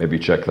could maybe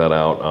check that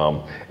out.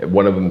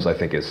 One of them, I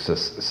think, is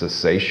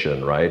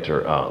cessation, right?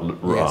 Or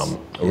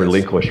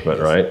relinquishment,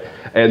 yes. Right?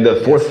 And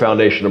the fourth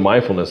foundation of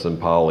mindfulness in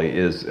Pali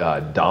is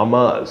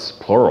dhammas,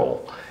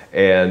 plural.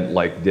 And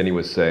like Denny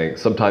was saying,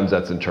 sometimes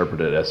that's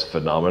interpreted as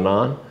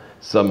phenomenon.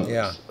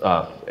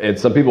 And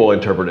some people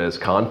interpret it as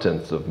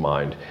contents of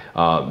mind.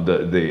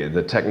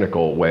 The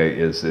technical way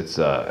is it's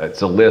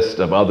a list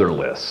of other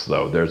lists,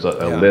 though. There's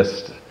a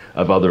list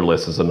of other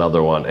lists is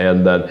another one.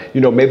 And then,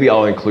 maybe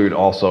I'll include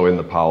also in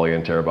the Pali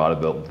and Theravada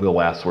the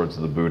last words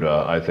of the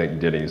Buddha. I think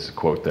Denny's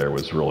quote there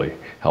was really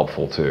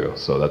helpful too.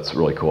 So that's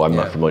really cool. I'm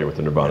not familiar with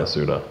the Nirvana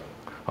Sutta.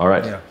 All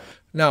right. Yeah.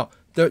 Now,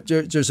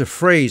 there's a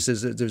phrase.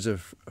 There's a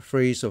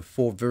phrase of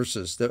 4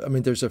 verses.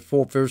 There's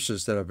 4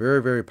 verses that are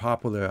very, very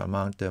popular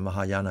among the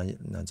Mahayana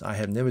nuns. I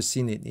have never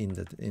seen it in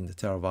the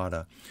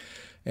Theravada,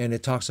 and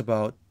it talks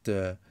about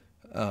the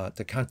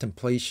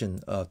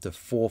contemplation of the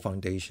 4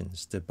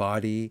 foundations: the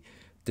body,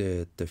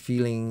 the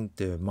feeling,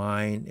 the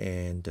mind,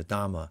 and the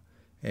Dhamma,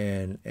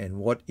 and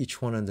what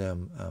each one of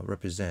them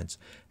represents.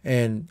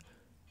 And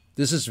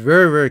this is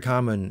very, very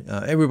common.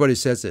 Everybody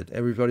says it.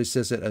 Everybody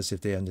says it as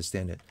if they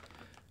understand it.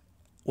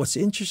 What's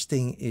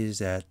interesting is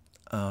that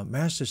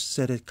Master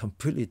said it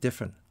completely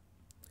different.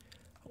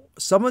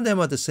 Some of them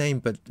are the same,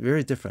 but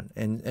very different.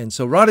 And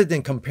so rather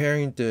than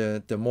comparing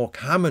the more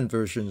common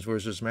versions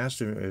versus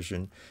Master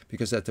version,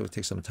 because that will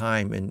take some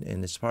time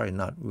and it's probably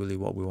not really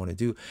what we want to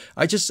do,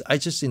 I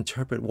just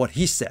interpret what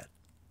he said.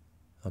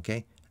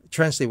 Okay?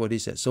 Translate what he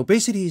said. So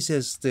basically he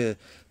says this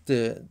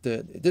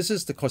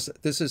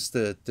is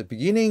the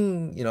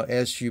beginning,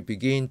 as you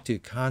begin to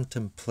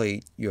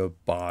contemplate your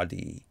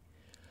body,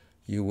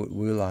 you would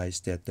realize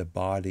that the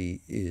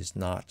body is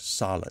not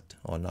solid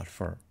or not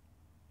firm.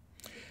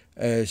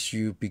 As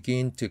you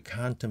begin to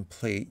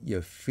contemplate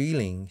your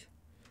feeling,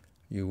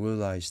 you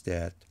realize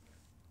that...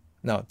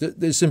 Now,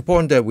 it's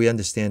important that we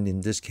understand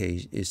in this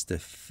case is the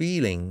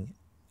feeling,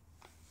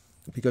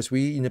 because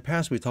in the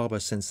past we talked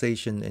about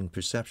sensation and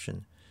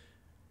perception.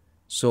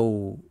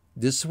 So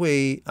this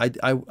way, I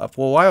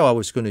for a while I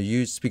was going to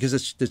use, because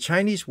the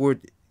Chinese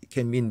word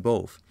can mean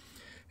both.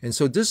 And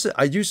so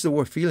I use the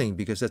word feeling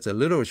because that's a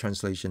literal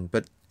translation,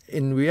 but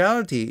in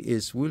reality,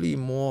 it's really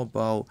more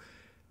about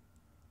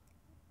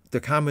the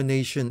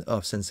combination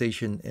of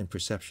sensation and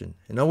perception.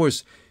 In other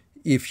words,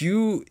 if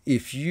you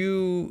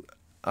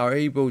are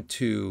able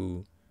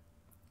to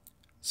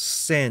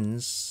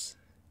sense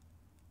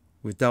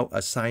without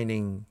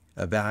assigning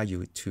a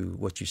value to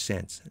what you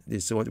sense,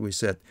 this is what we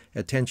said,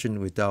 attention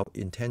without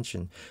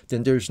intention,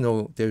 then there's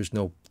no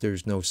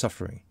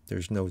suffering,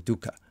 there's no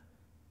dukkha.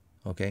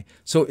 Okay,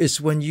 so it's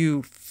when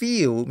you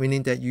feel,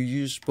 meaning that you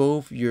use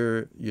both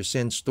your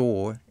sense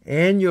door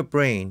and your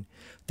brain,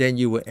 then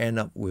you will end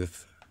up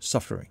with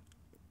suffering.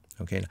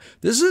 Okay,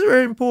 this is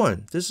very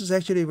important. This is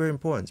actually very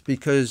important,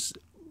 because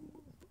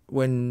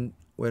when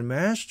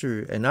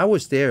Master, and I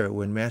was there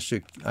when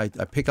Master, I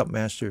picked up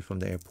Master from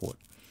the airport,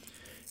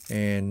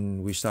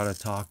 and we started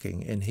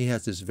talking, and he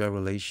has this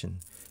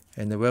revelation,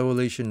 and the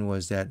revelation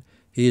was that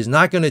he is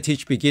not going to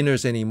teach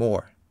beginners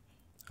anymore.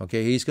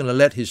 Okay, he's going to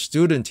let his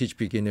student teach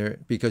beginner,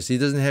 because he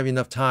doesn't have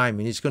enough time,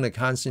 and he's going to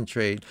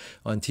concentrate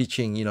on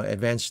teaching,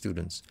 advanced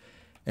students.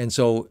 And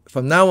so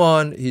from now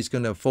on, he's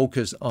going to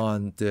focus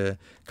on the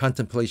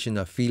contemplation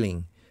of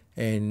feeling,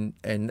 and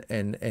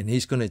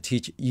he's going to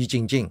teach Yi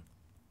Jing Jing,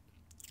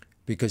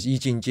 because Yi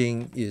Jing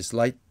Jing is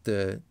like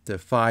the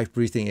 5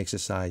 breathing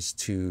exercise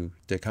to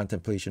the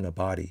contemplation of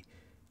body,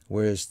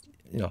 whereas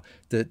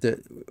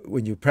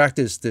when you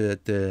practice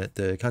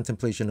the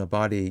contemplation of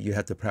body, you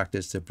have to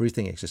practice the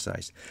breathing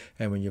exercise,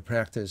 and when you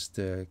practice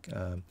the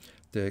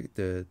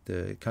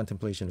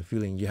contemplation of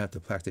feeling, you have to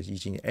practice Yi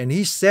Jing. And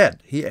he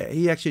said,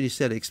 he actually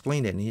said,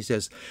 explained it, and he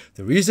says,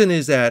 the reason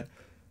is that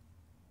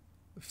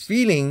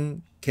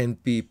feeling can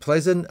be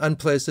pleasant,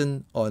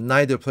 unpleasant, or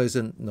neither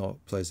pleasant nor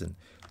pleasant.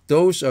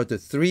 Those are the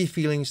 3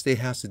 feelings they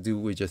have to do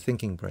with your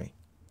thinking brain.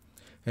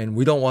 And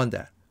we don't want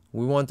that.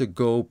 We want to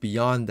go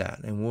beyond that,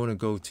 and we want to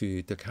go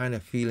to the kind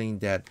of feeling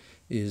that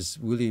is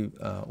really,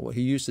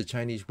 he used the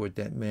Chinese word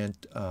that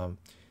meant, I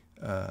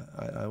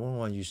don't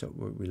want to use the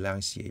word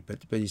renunciate, but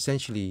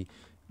essentially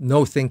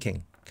no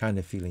thinking kind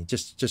of feeling,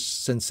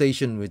 just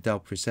sensation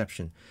without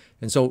perception.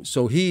 And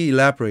so he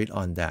elaborate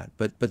on that.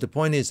 But the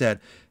point is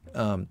that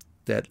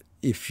that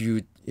if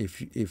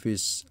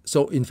it's,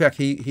 so in fact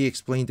he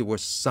explained the word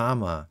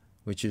sama,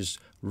 which is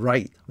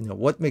right.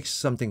 What makes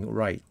something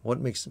right? What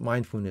makes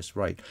mindfulness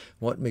right?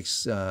 What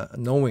makes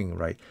knowing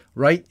right?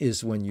 Right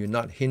is when you're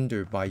not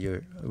hindered by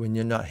your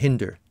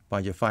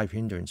 5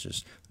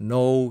 hindrances.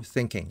 No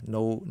thinking,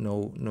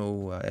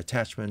 no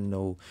attachment,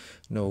 no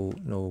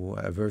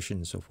aversion,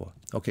 and so forth.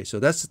 Okay, so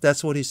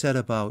that's what he said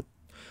about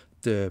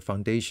the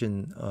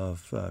foundation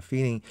of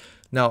feeling.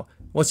 Now,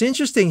 what's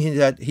interesting is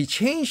that he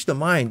changed the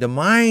mind. The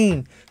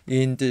mind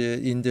in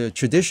the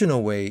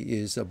traditional way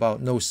is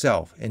about no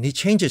self, and he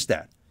changes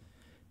that.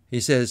 He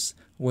says,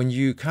 when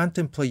you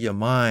contemplate your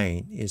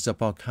mind, it's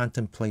about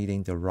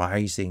contemplating the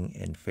rising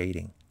and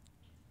fading.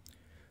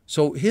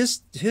 So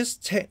his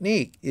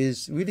technique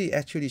is really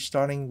actually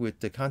starting with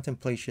the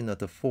contemplation of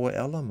the 4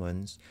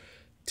 elements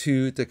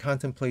to the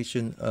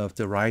contemplation of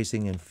the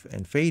rising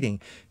and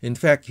fading. In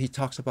fact, he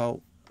talks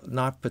about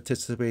not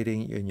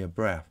participating in your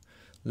breath.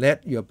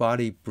 Let your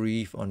body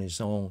breathe on its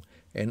own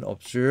and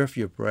observe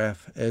your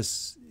breath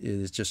as it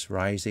is just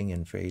rising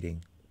and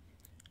fading.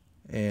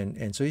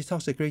 And so he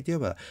talks a great deal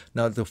about it.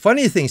 Now, the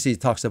funny things he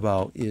talks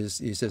about is,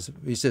 he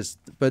says,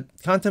 but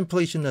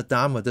contemplation of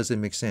Dharma doesn't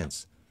make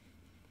sense.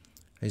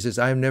 He says,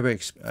 I've never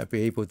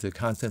been able to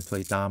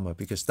contemplate Dharma,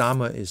 because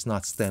Dharma is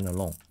not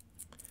standalone.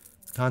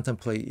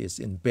 Contemplate is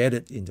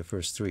embedded in the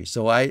first 3.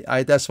 So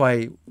I that's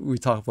why we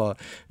talk about,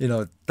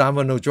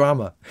 Dharma no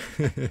drama.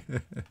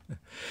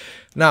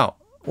 Now,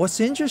 what's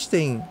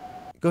interesting,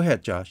 go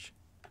ahead, Josh.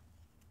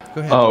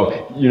 Go ahead.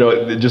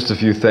 Oh, just a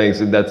few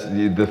things, and that's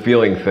the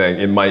feeling thing.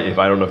 If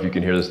I don't know if you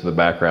can hear this in the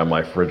background, my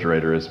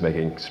refrigerator is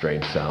making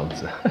strange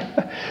sounds.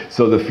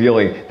 So the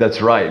feeling,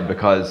 that's right,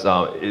 because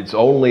it's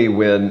only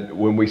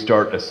when we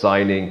start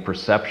assigning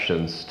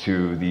perceptions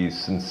to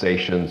these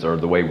sensations or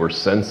the way we're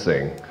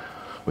sensing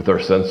with our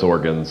sense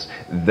organs,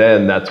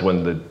 then that's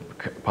when the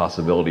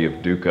possibility of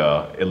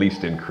dukkha at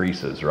least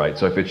increases, right?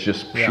 So if it's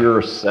just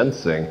pure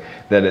sensing,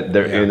 then and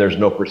there's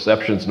no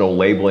perceptions, no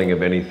labeling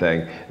of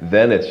anything,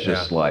 then it's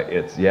just like,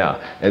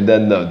 and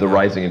then the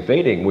rising and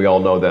fading, we all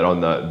know that on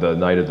the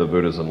night of the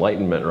Buddha's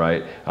enlightenment,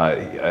 right,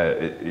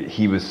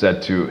 he was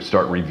said to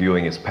start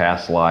reviewing his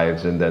past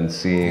lives and then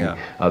seeing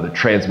the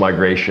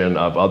transmigration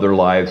of other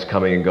lives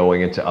coming and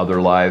going into other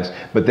lives,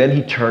 but then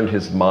he turned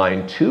his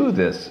mind to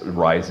this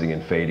rising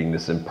and fading,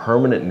 this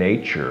impermanent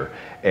nature.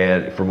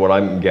 And from what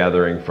I'm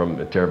gathering from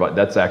Theravada,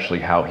 that's actually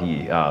how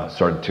he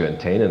started to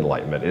attain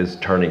enlightenment, is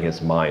turning his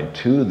mind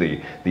to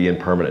the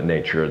impermanent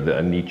nature, the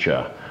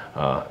anicca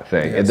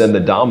thing. Yes. And then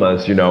the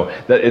Dhammas,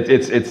 that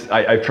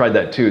I've tried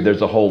that too.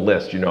 There's a whole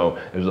list,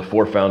 there's the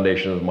 4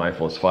 foundations of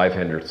mindfulness, 5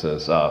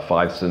 hindrances,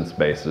 5 sense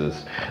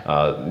bases,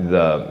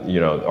 the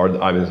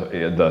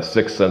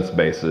 6 sense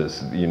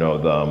bases,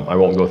 I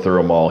won't go through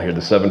them all here,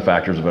 the 7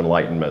 factors of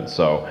enlightenment.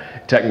 So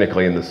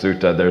technically in the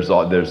sutta, there's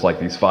like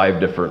these 5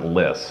 different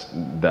lists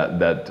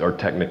that are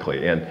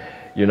technically, and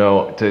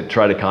to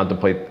try to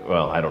contemplate,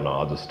 well, I don't know,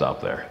 I'll just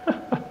stop there.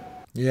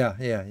 Yeah.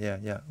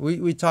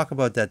 We talk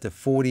about that, the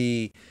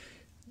 40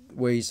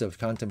 ways of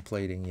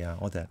contemplating, yeah,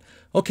 all that.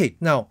 Okay,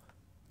 now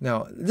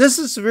this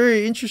is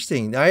very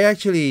interesting. I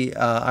actually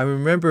I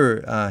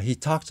remember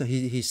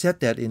he said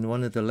that in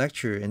one of the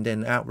lecture, and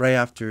then right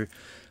after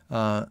we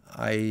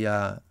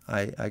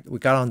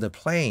got on the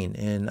plane,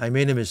 and I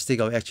made a mistake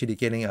of actually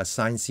getting a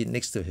assigned seat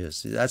next to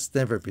his. That's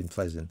never been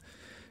pleasant.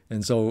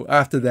 And so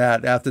after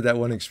that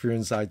one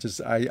experience, I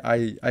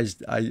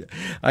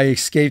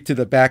escaped to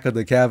the back of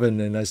the cabin,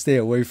 and I stay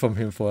away from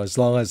him for as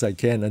long as I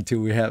can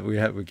until we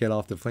get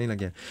off the plane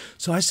again.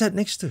 So I sat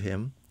next to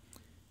him,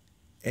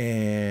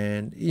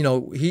 and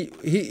he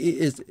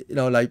is,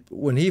 like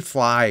when he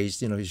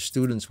flies, his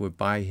students would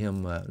buy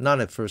him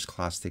not a first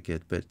class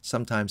ticket, but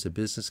sometimes a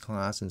business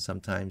class, and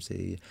sometimes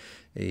a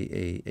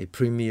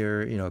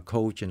premier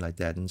coach and like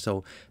that. And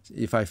so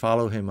if I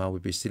follow him, I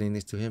would be sitting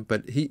next to him.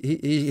 But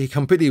he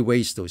completely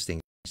wastes those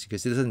things,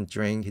 because he doesn't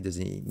drink, he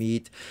doesn't eat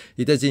meat,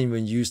 he doesn't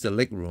even use the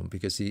leg room,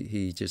 because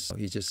he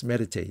just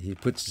meditate. He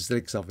puts his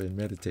legs up and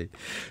meditate.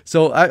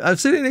 So I'm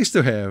sitting next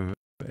to him,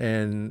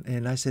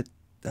 and I said,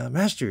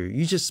 Master,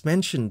 you just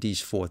mentioned these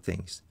 4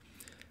 things,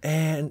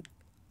 and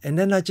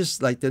then I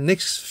just, like, the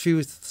next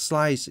few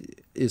slides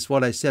is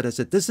what I said. I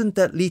said, doesn't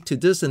that lead to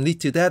this, and lead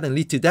to that, and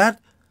lead to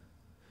that?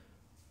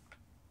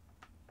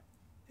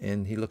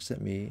 And he looks at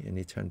me, and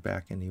he turned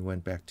back, and he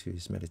went back to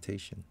his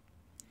meditation.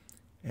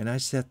 And I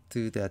sat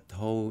through that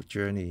whole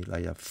journey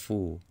like a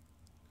fool,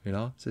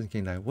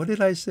 thinking like, what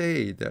did I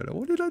say?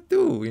 What did I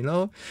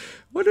do?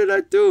 What did I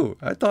do?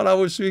 I thought I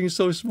was being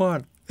so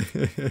smart.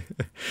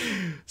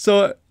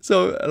 So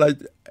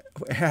like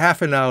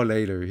half an hour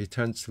later, he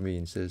turns to me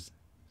and says,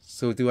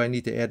 so do I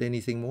need to add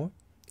anything more?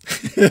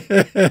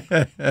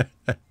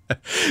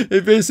 He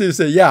basically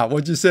said, yeah,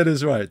 what you said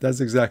is right.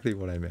 That's exactly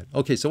what I meant.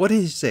 Okay, so what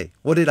did he say?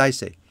 What did I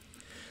say?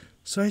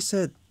 So I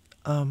said,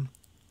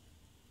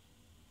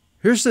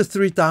 here's the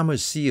 3 Dharma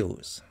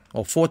Seals,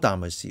 or 4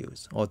 Dharma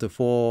Seals, or the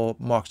 4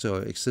 marks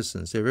of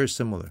existence. They're very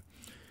similar.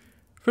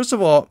 First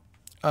of all,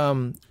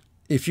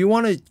 if you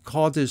want to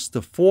call this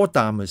the 4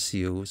 Dharma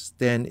Seals,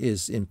 then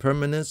is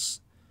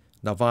impermanence,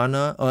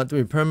 Nirvana,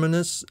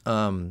 impermanence,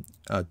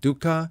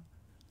 Dukkha,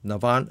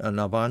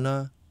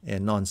 Nirvana,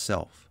 and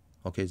non-self.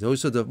 Okay,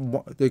 those are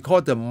they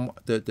call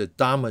the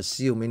Dharma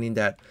Seal, meaning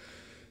that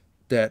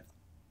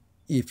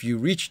if you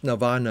reach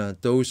Nirvana,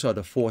 those are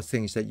the 4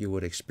 things that you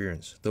would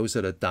experience. Those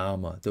are the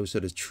Dharma. Those are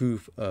the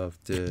truth of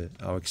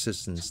our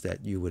existence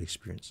that you would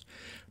experience.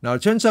 Now,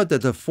 it turns out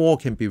that the 4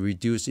 can be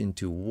reduced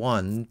into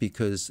 1,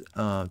 because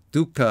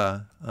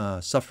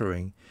Dukkha,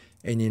 suffering,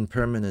 and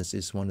impermanence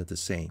is one of the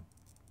same,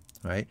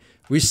 right?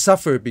 We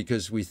suffer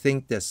because we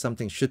think that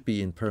something should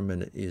be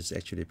impermanent is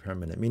actually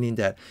permanent, meaning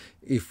that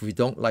if we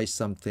don't like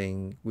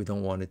something, we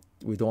don't want it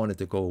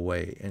to go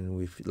away,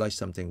 and if we like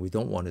something, we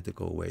don't want it to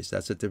go away. So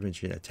that's the difference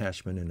between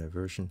attachment and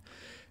aversion.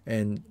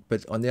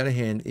 But on the other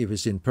hand, if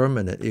it's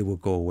impermanent, it will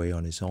go away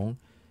on its own,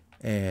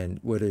 and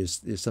whether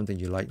it's something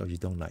you like or you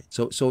don't like.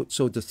 So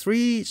the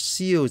 3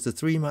 seals, the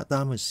 3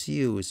 Dharma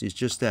Seals, is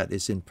just that.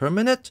 It's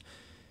impermanent,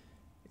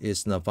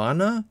 it's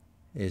Nirvana,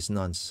 it's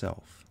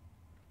non-self.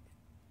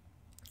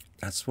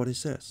 That's what it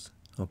says.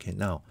 Okay,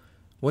 now,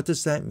 what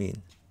does that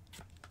mean?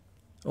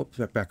 Oh,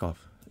 back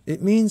off.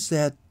 It means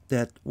that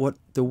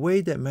the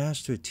way that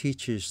Master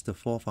teaches the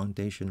 4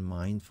 foundation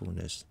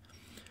mindfulness,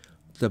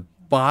 the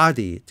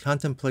body,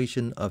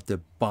 contemplation of the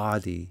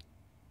body,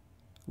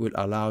 would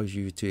allow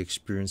you to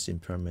experience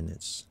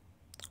impermanence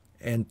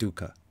and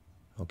dukkha.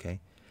 Okay,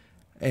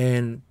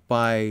 and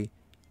by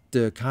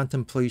the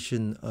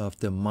contemplation of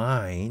the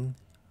mind,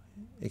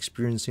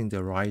 experiencing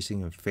the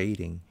rising and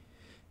fading,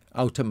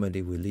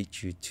 ultimately will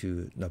lead you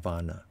to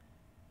Nirvana.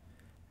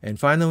 And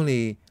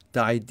finally,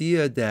 the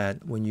idea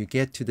that when you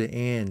get to the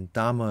end,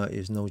 Dharma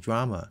is no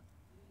drama,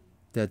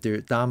 that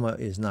the Dharma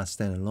is not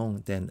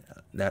standalone, then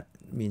that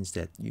means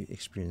that you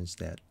experience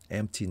that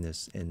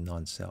emptiness and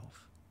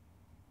non-self.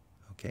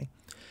 Okay?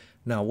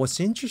 Now, what's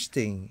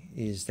interesting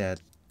is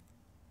that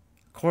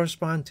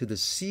correspond to the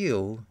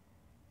seal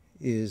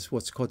is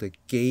what's called the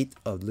gate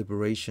of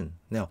liberation.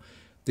 Now,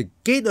 the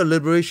gate of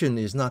liberation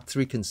is not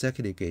 3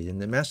 consecutive gates,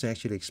 and the Master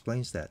actually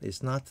explains that.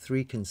 It's not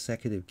 3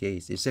 consecutive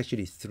gates. It's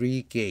actually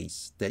 3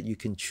 gates that you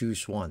can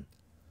choose one.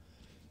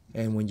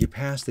 And when you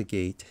pass the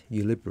gate,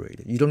 you're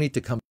liberated. You don't need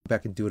to come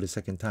back and do it a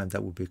second time.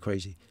 That would be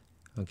crazy.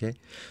 Okay?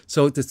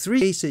 So the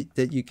 3 gates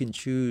that you can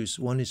choose,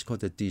 one is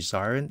called the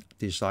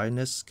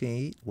desireness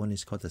gate, one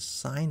is called the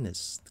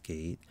signness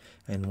gate,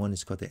 and one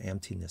is called the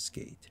emptiness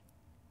gate.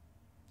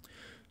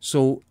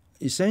 So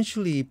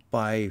essentially,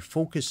 by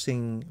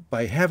focusing,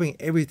 by having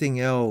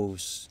everything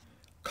else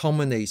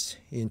culminates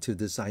into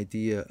this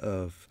idea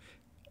of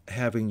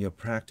having your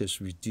practice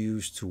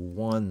reduced to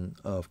one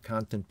of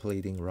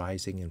contemplating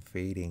rising and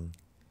fading,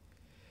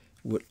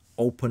 would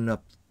open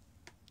up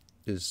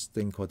this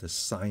thing called the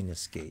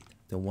signness gate,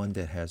 the one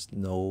that has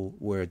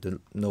where the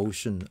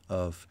notion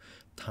of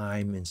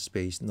time and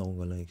space no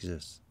longer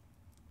exists.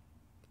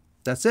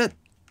 That's it.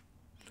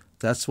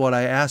 That's what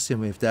I asked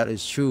him if that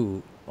is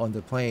true on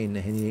the plane,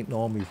 and he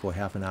ignored me for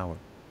half an hour.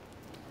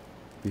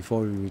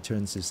 Before he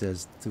returns, he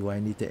says, do I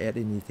need to add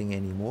anything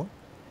anymore?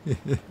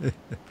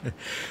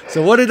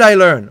 So what did I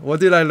learn? What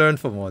did I learn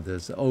from all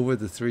this over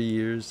the 3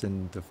 years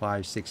and the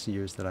 5-6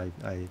 years that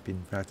I've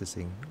been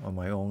practicing on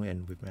my own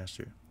and with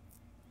Master?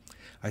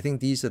 I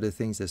think these are the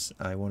things that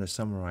I want to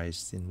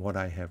summarize in what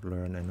I have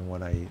learned and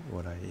what I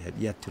have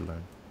yet to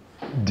learn.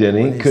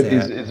 Denny,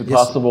 is it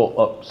possible,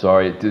 oh,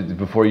 sorry,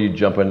 before you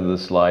jump into the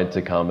slide,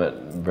 to comment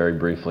very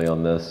briefly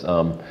on this?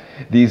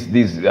 These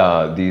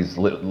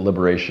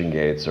liberation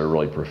gates are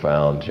really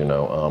profound, you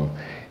know.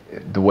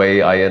 The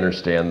way I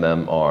understand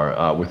them are,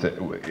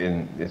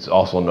 it's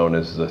also known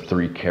as the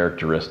 3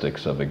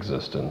 characteristics of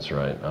existence,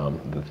 right?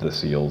 The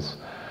seals.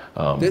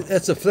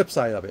 That's the flip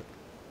side of it.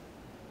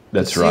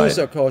 That's the right. Seals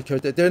are called,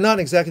 they're not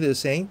exactly the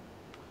same.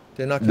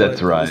 They're not.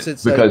 That's right.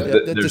 It's because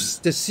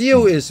like, the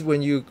seal is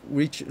when you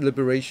reach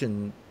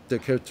liberation. The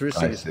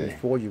characteristic is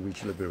before you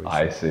reach liberation.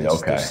 I see.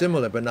 Okay. They're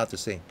similar, but not the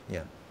same.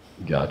 Yeah.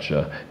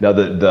 Gotcha. Now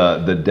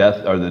the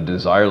death or the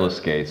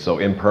desireless gate. So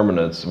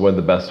impermanence. One of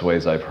the best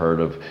ways I've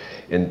heard of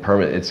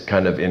impermanent. It's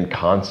kind of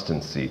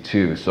inconstancy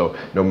too. So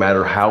no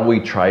matter how we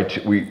try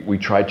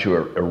to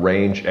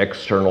arrange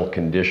external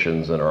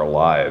conditions in our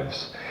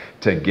lives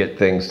to get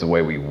things the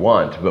way we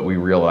want, but we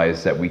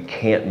realize that we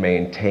can't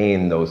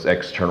maintain those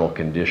external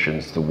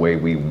conditions the way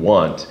we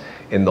want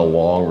in the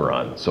long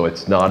run. So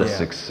it's not a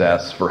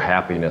success for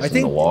happiness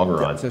in the long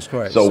run. That's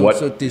correct. So what?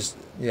 So this,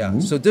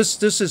 So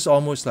this is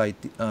almost like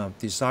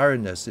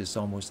desiredness is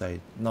almost like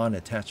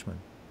non-attachment.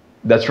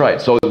 That's right.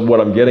 So what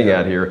I'm getting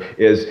at here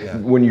is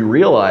when you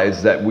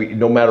realize that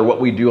no matter what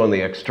we do on the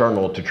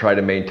external to try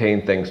to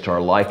maintain things to our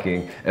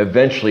liking,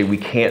 eventually we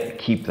can't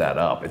keep that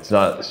up. It's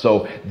not.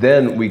 So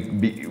then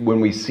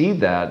when we see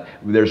that,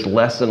 there's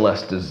less and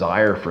less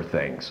desire for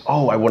things.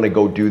 Oh, I want to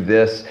go do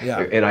this,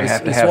 and I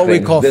have to have things this way. It's what we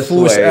call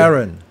fool's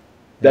errand.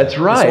 That's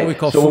right. It's what we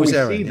call fool's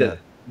errand.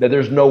 That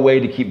there's no way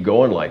to keep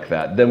going like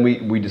that, then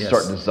we just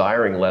start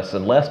desiring less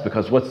and less,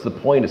 because what's the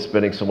point of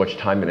spending so much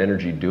time and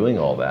energy doing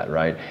all that,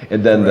 right?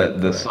 And then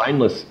the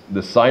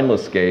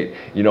signless gate,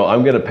 you know,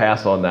 I'm going to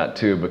pass on that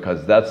too,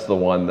 because that's the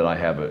one that I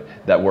have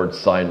that word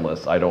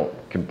signless. I don't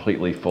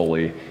completely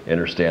fully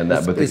understand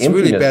that, but the emptiness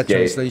really bad gate,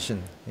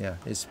 translation. Yeah,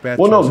 it's bad.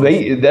 Well, no,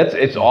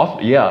 it's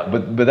off. Yeah,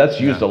 but that's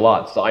used a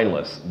lot.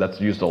 Signless, that's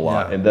used a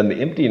lot, and then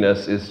the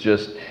emptiness is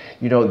just.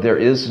 You know, there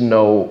is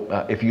no,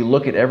 if you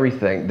look at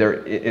everything,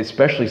 there,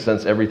 especially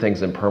since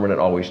everything's impermanent,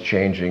 always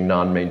changing,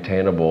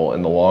 non-maintainable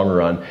in the long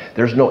run,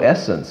 there's no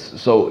essence.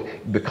 So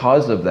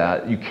because of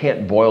that, you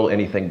can't boil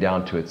anything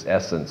down to its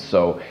essence.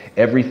 So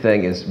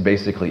everything is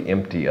basically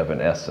empty of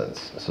an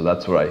essence. So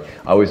that's what I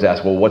always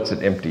ask, well, what's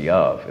it empty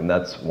of? And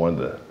that's one of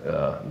the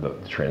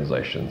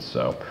translations.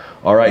 So,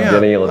 all right,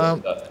 Denny,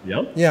 let's,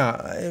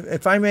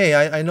 if I may,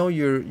 I know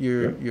you're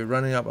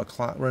running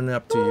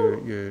up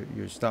to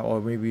your stop, or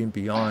maybe even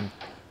beyond.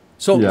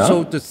 So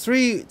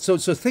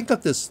think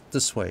of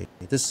this way.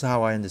 This is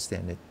how I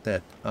understand it.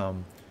 That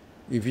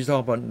if you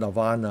talk about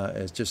Nirvana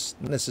as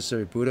just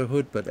necessary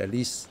Buddhahood, but at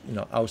least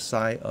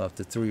outside of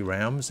the 3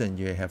 realms, and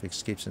you have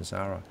escaped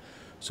samsara.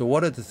 So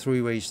what are the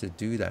 3 ways to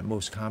do that?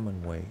 Most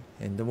common way,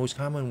 and the most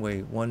common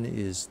way, one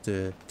is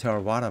the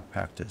Theravada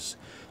practice,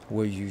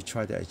 where you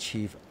try to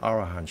achieve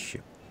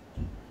arahantship.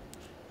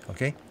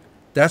 Okay,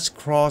 that's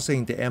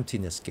crossing the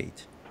emptiness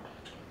gate.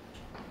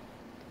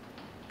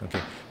 Okay.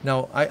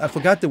 Now I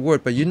forgot the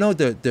word, but you know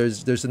that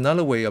there's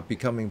another way of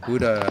becoming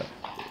Buddha.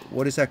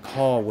 What is that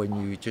called when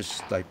you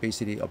just like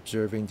basically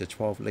observing the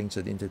 12 links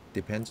of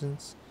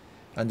interdependence,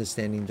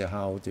 understanding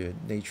how the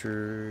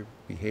nature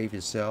behave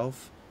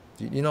itself?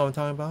 You know what I'm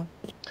talking about?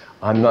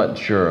 I'm not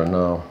sure.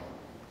 No.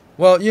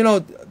 Well, you know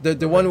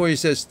the one where he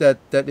says that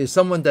is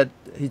someone that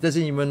he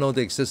doesn't even know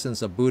the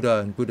existence of Buddha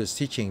and Buddha's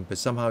teaching, but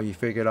somehow he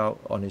figured out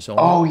on his own.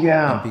 Oh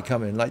yeah. And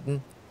become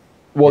enlightened.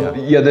 Well,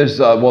 there's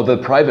the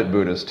private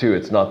Buddhists too.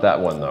 It's not that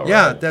one though.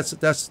 Yeah, right?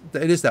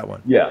 it is that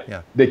one.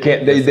 Yeah. They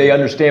can't. They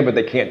understand, but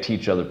they can't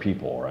teach other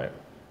people, right?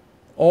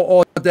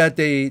 Or that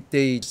they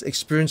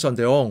experience on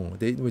their own,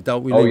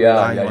 without really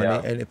relying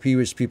on any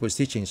previous people's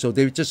teaching. So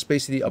they just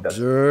basically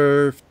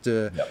observe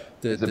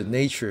the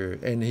nature,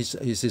 and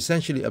he's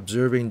essentially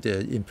observing the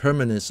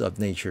impermanence of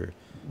nature,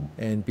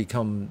 and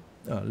become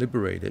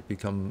liberated,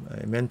 become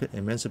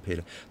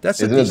emancipated. That's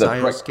a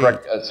desire state.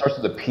 It starts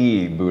with the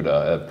P,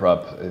 Buddha.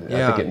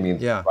 I think it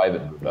means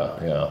private Buddha.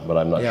 Yeah, but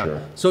I'm not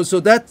sure. So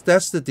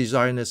that's the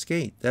desireless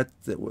gate.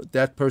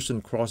 That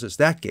person crosses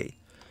that gate.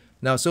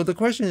 Now, so the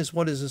question is,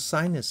 what is a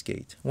signless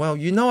gate? Well,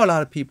 you know, a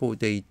lot of people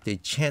they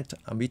chant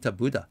Amita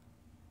Buddha.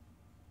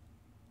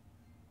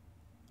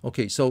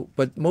 Okay, so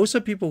but most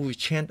of the people who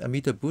chant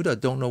Amita Buddha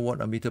don't know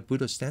what Amita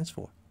Buddha stands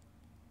for.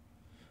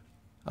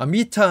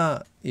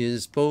 Amita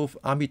is both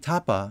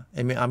Amitabha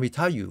and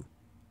Amitayu.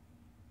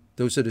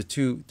 Those are the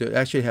two. They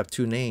actually have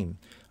 2 names.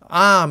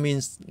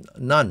 Means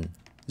none,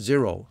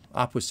 0,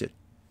 opposite,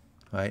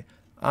 right?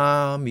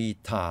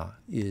 Amita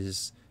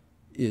is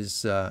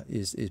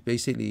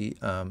basically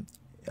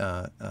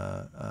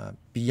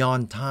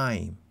beyond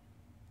time.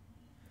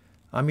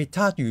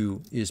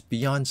 Amitayu is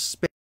beyond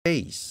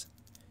space.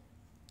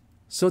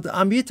 So the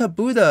Amita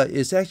Buddha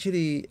is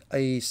actually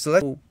a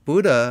select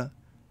Buddha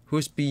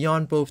who's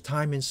beyond both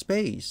time and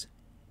space.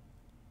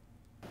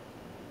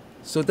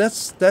 So that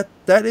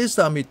is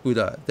the Amit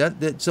Buddha.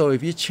 So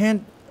if you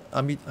chant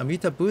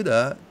Amita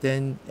Buddha,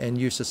 then and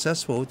you're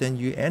successful, then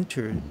you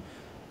enter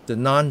the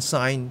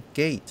non-sign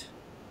gate.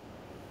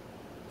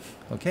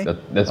 Okay.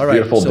 That's all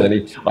beautiful, right, so,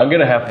 Denny. I'm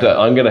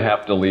gonna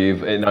have to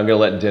leave, and I'm gonna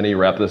let Denny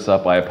wrap this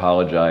up. I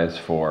apologize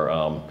for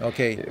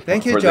okay.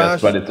 Thank you, for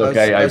Josh. this, but it's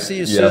okay. I'll see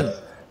you soon.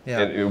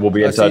 Yeah, and we'll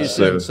be in touch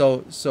soon.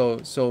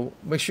 So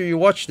make sure you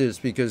watch this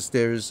because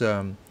there's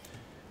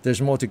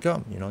more to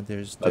come. You know,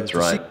 there's That's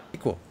right.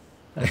 Sequel.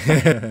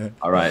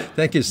 All right.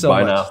 Thank you so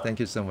Bye much. now. Thank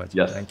you so much.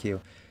 Yes. Thank you.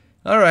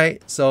 All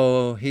right.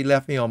 So he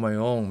left me on my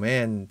own.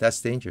 Man, that's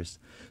dangerous.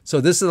 So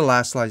this is the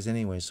last slide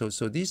anyway. So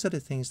these are the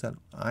things that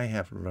I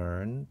have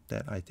learned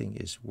that I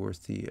think is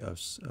worthy of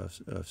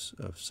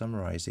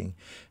summarizing,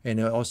 and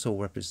it also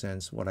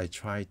represents what I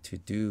try to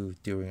do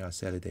during our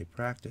Saturday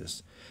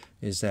practice.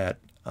 Is that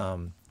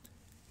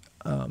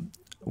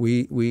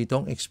we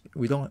don't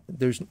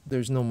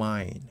there's no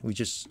mind. We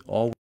just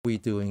all we're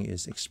doing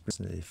is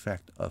expressing the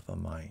effect of a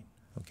mind.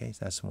 Okay,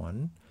 that's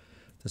one.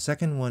 The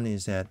second one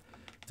is that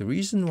the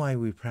reason why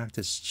we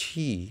practice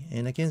qi,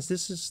 and again,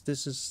 this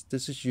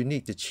is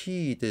unique. The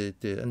qi,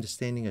 the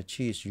understanding of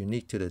qi is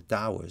unique to the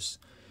Taoists,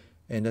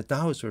 and the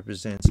Taoists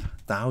represents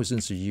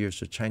thousands of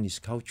years of Chinese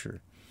culture.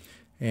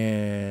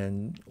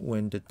 And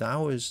when the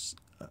Taoists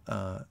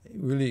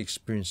really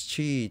experience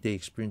qi, they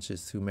experience it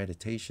through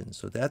meditation.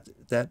 So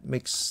that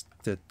makes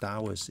the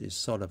Taoist is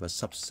sort of a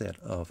subset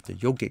of the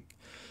yogic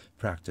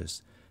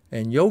practice.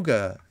 And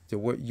yoga, the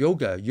word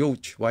yoga,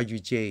 yoj,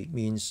 Y-U-J,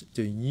 means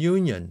the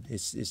union.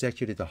 It's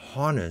actually the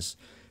harness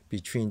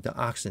between the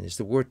oxen. It's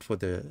the word for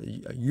the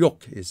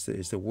yoke. Is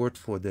the word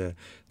for the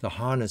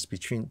harness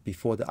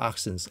before the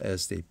oxen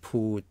as they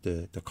pull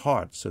the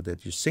cart, so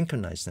that you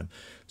synchronize them.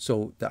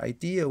 So the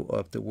idea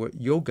of the word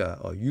yoga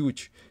or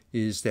yoj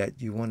is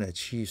that you want to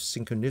achieve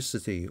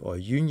synchronicity or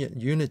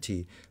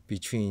unity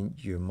between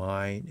your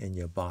mind and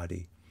your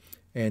body.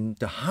 And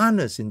the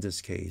harness in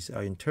this case,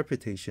 our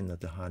interpretation of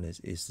the harness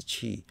is the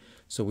qi.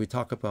 So we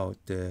talk about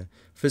the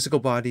physical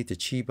body, the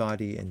qi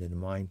body, and then the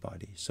mind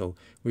body. So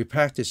we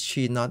practice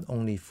qi not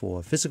only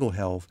for physical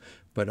health,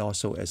 but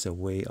also as a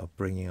way of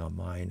bringing our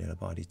mind and our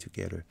body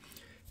together.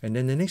 And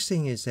then the next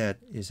thing is that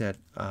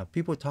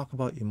people talk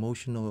about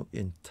emotional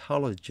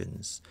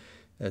intelligence,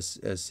 as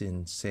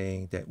in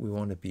saying that we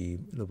want to be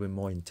a little bit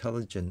more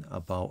intelligent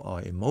about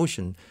our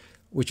emotion,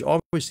 which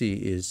obviously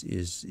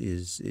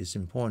is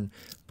important,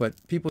 but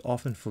people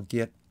often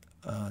forget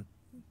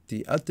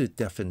the other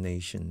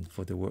definition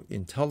for the word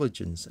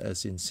intelligence,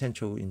 as in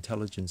central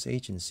intelligence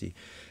agency.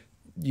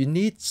 You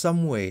need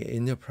some way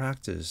in your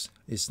practice.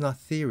 It's not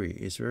theory,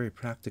 it's very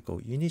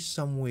practical. You need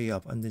some way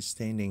of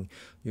understanding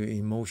your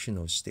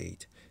emotional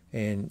state.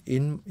 And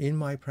in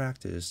my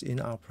practice,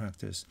 in our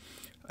practice,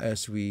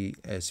 as we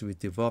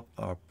develop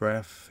our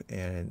breath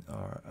and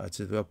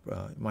develop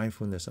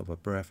mindfulness of our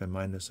breath and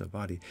mindfulness of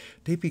our body,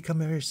 they become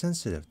very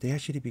sensitive. They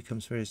actually become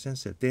very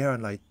sensitive. They are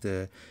like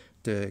the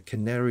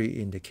canary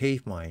in the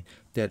cave mind,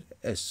 that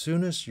as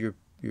soon as your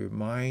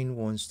mind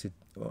wants to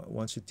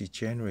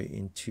degenerate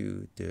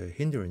into the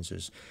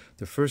hindrances,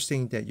 the first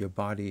thing that your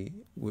body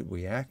would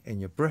react and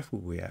your breath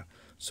would react.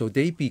 So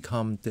they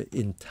become the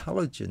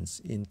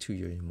intelligence into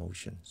your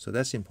emotion. So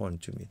that's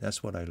important to me.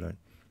 That's what I learned.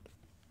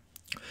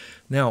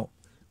 Now,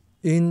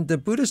 in the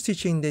Buddhist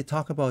teaching, they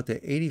talk about the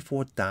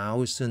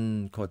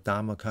 84,000 called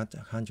Dharma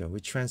Kanja,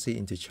 which translate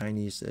into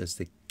Chinese as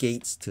the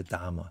gates to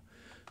Dharma.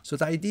 So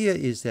the idea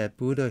is that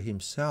Buddha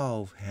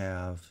himself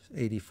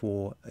is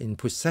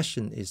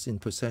in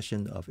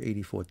possession of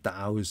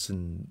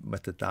 84,000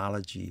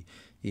 methodology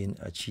in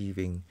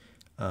achieving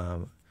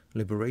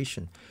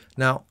liberation.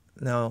 Now,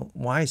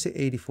 why is it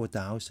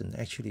 84,000?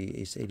 Actually,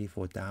 it's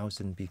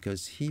 84,000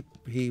 because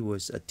he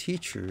was a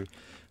teacher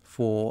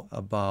for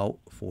about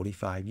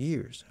 45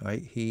 years,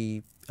 right?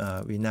 He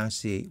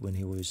renunciated when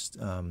he was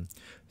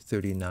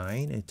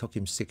 39, and it took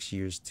him 6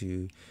 years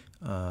to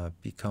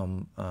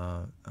become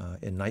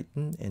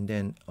enlightened, and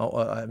then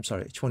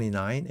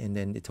 29, and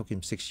then it took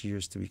him 6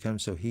 years to become.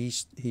 So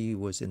he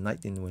was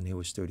enlightened when he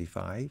was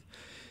 35,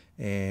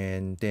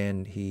 and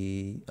then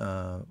he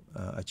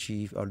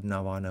achieved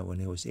Nirvana when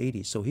he was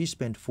 80. So he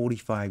spent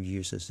 45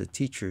 years as a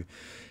teacher.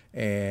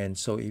 And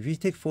so if you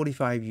take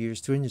 45 years,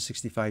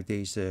 365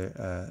 days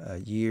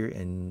a year,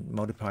 and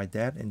multiply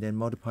that, and then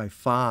multiply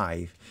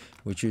 5,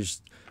 which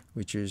is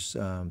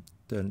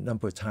the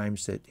number of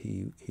times that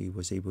he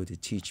was able to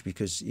teach,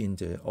 because in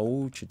the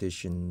old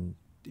tradition,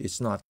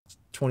 it's not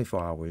 24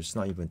 hours, it's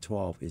not even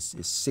 12, it's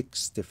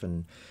 6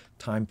 different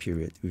time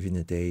periods within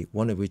a day,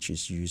 one of which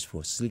is used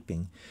for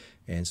sleeping.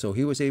 And so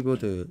he was able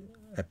to,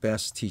 at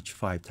best, teach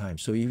 5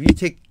 times. So if you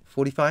take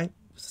 45,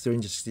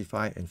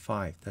 365, and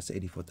 5, that's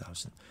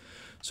 84,000.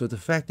 So the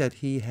fact that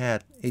he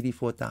had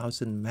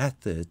 84,000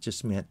 methods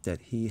just meant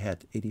that he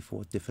had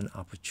 84 different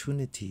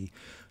opportunities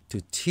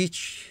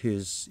teach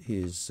his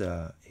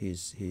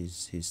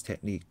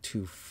technique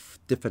to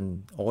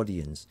different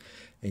audience,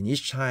 and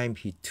each time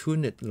he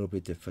tuned it a little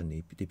bit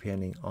differently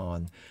depending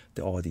on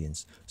the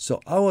audience.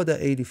 So out of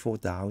the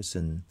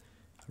 84,000,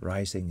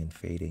 rising and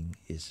fading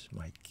is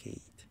my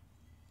gate.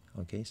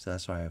 Okay, so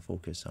that's why I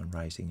focus on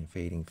rising and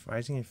fading.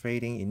 Rising and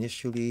fading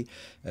initially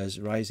as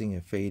rising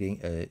and fading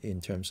in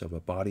terms of a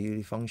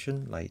bodily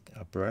function like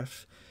a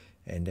breath,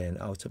 and then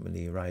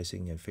ultimately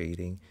rising and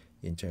fading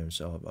in terms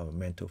of a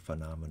mental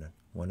phenomenon,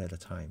 one at a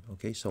time.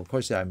 Okay, so of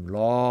course I'm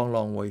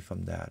long way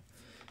from that,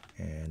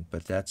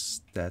 but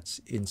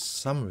that's in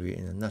summary,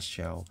 in a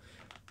nutshell,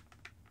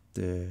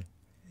 the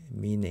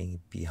meaning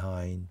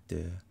behind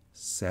the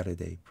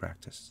Saturday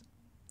practice.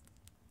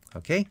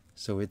 Okay,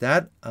 so with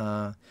that,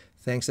 a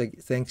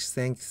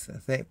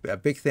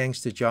big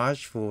thanks to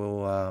Josh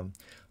for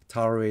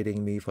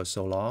tolerating me for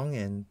so long,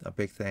 and a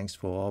big thanks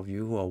for all of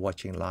you who are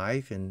watching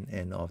live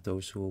and of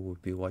those who will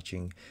be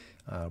watching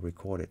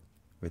recorded.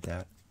 With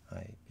that,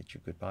 I bid you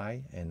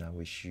goodbye, and I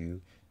wish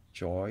you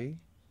joy,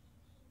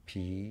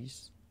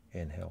 peace,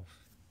 and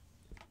health.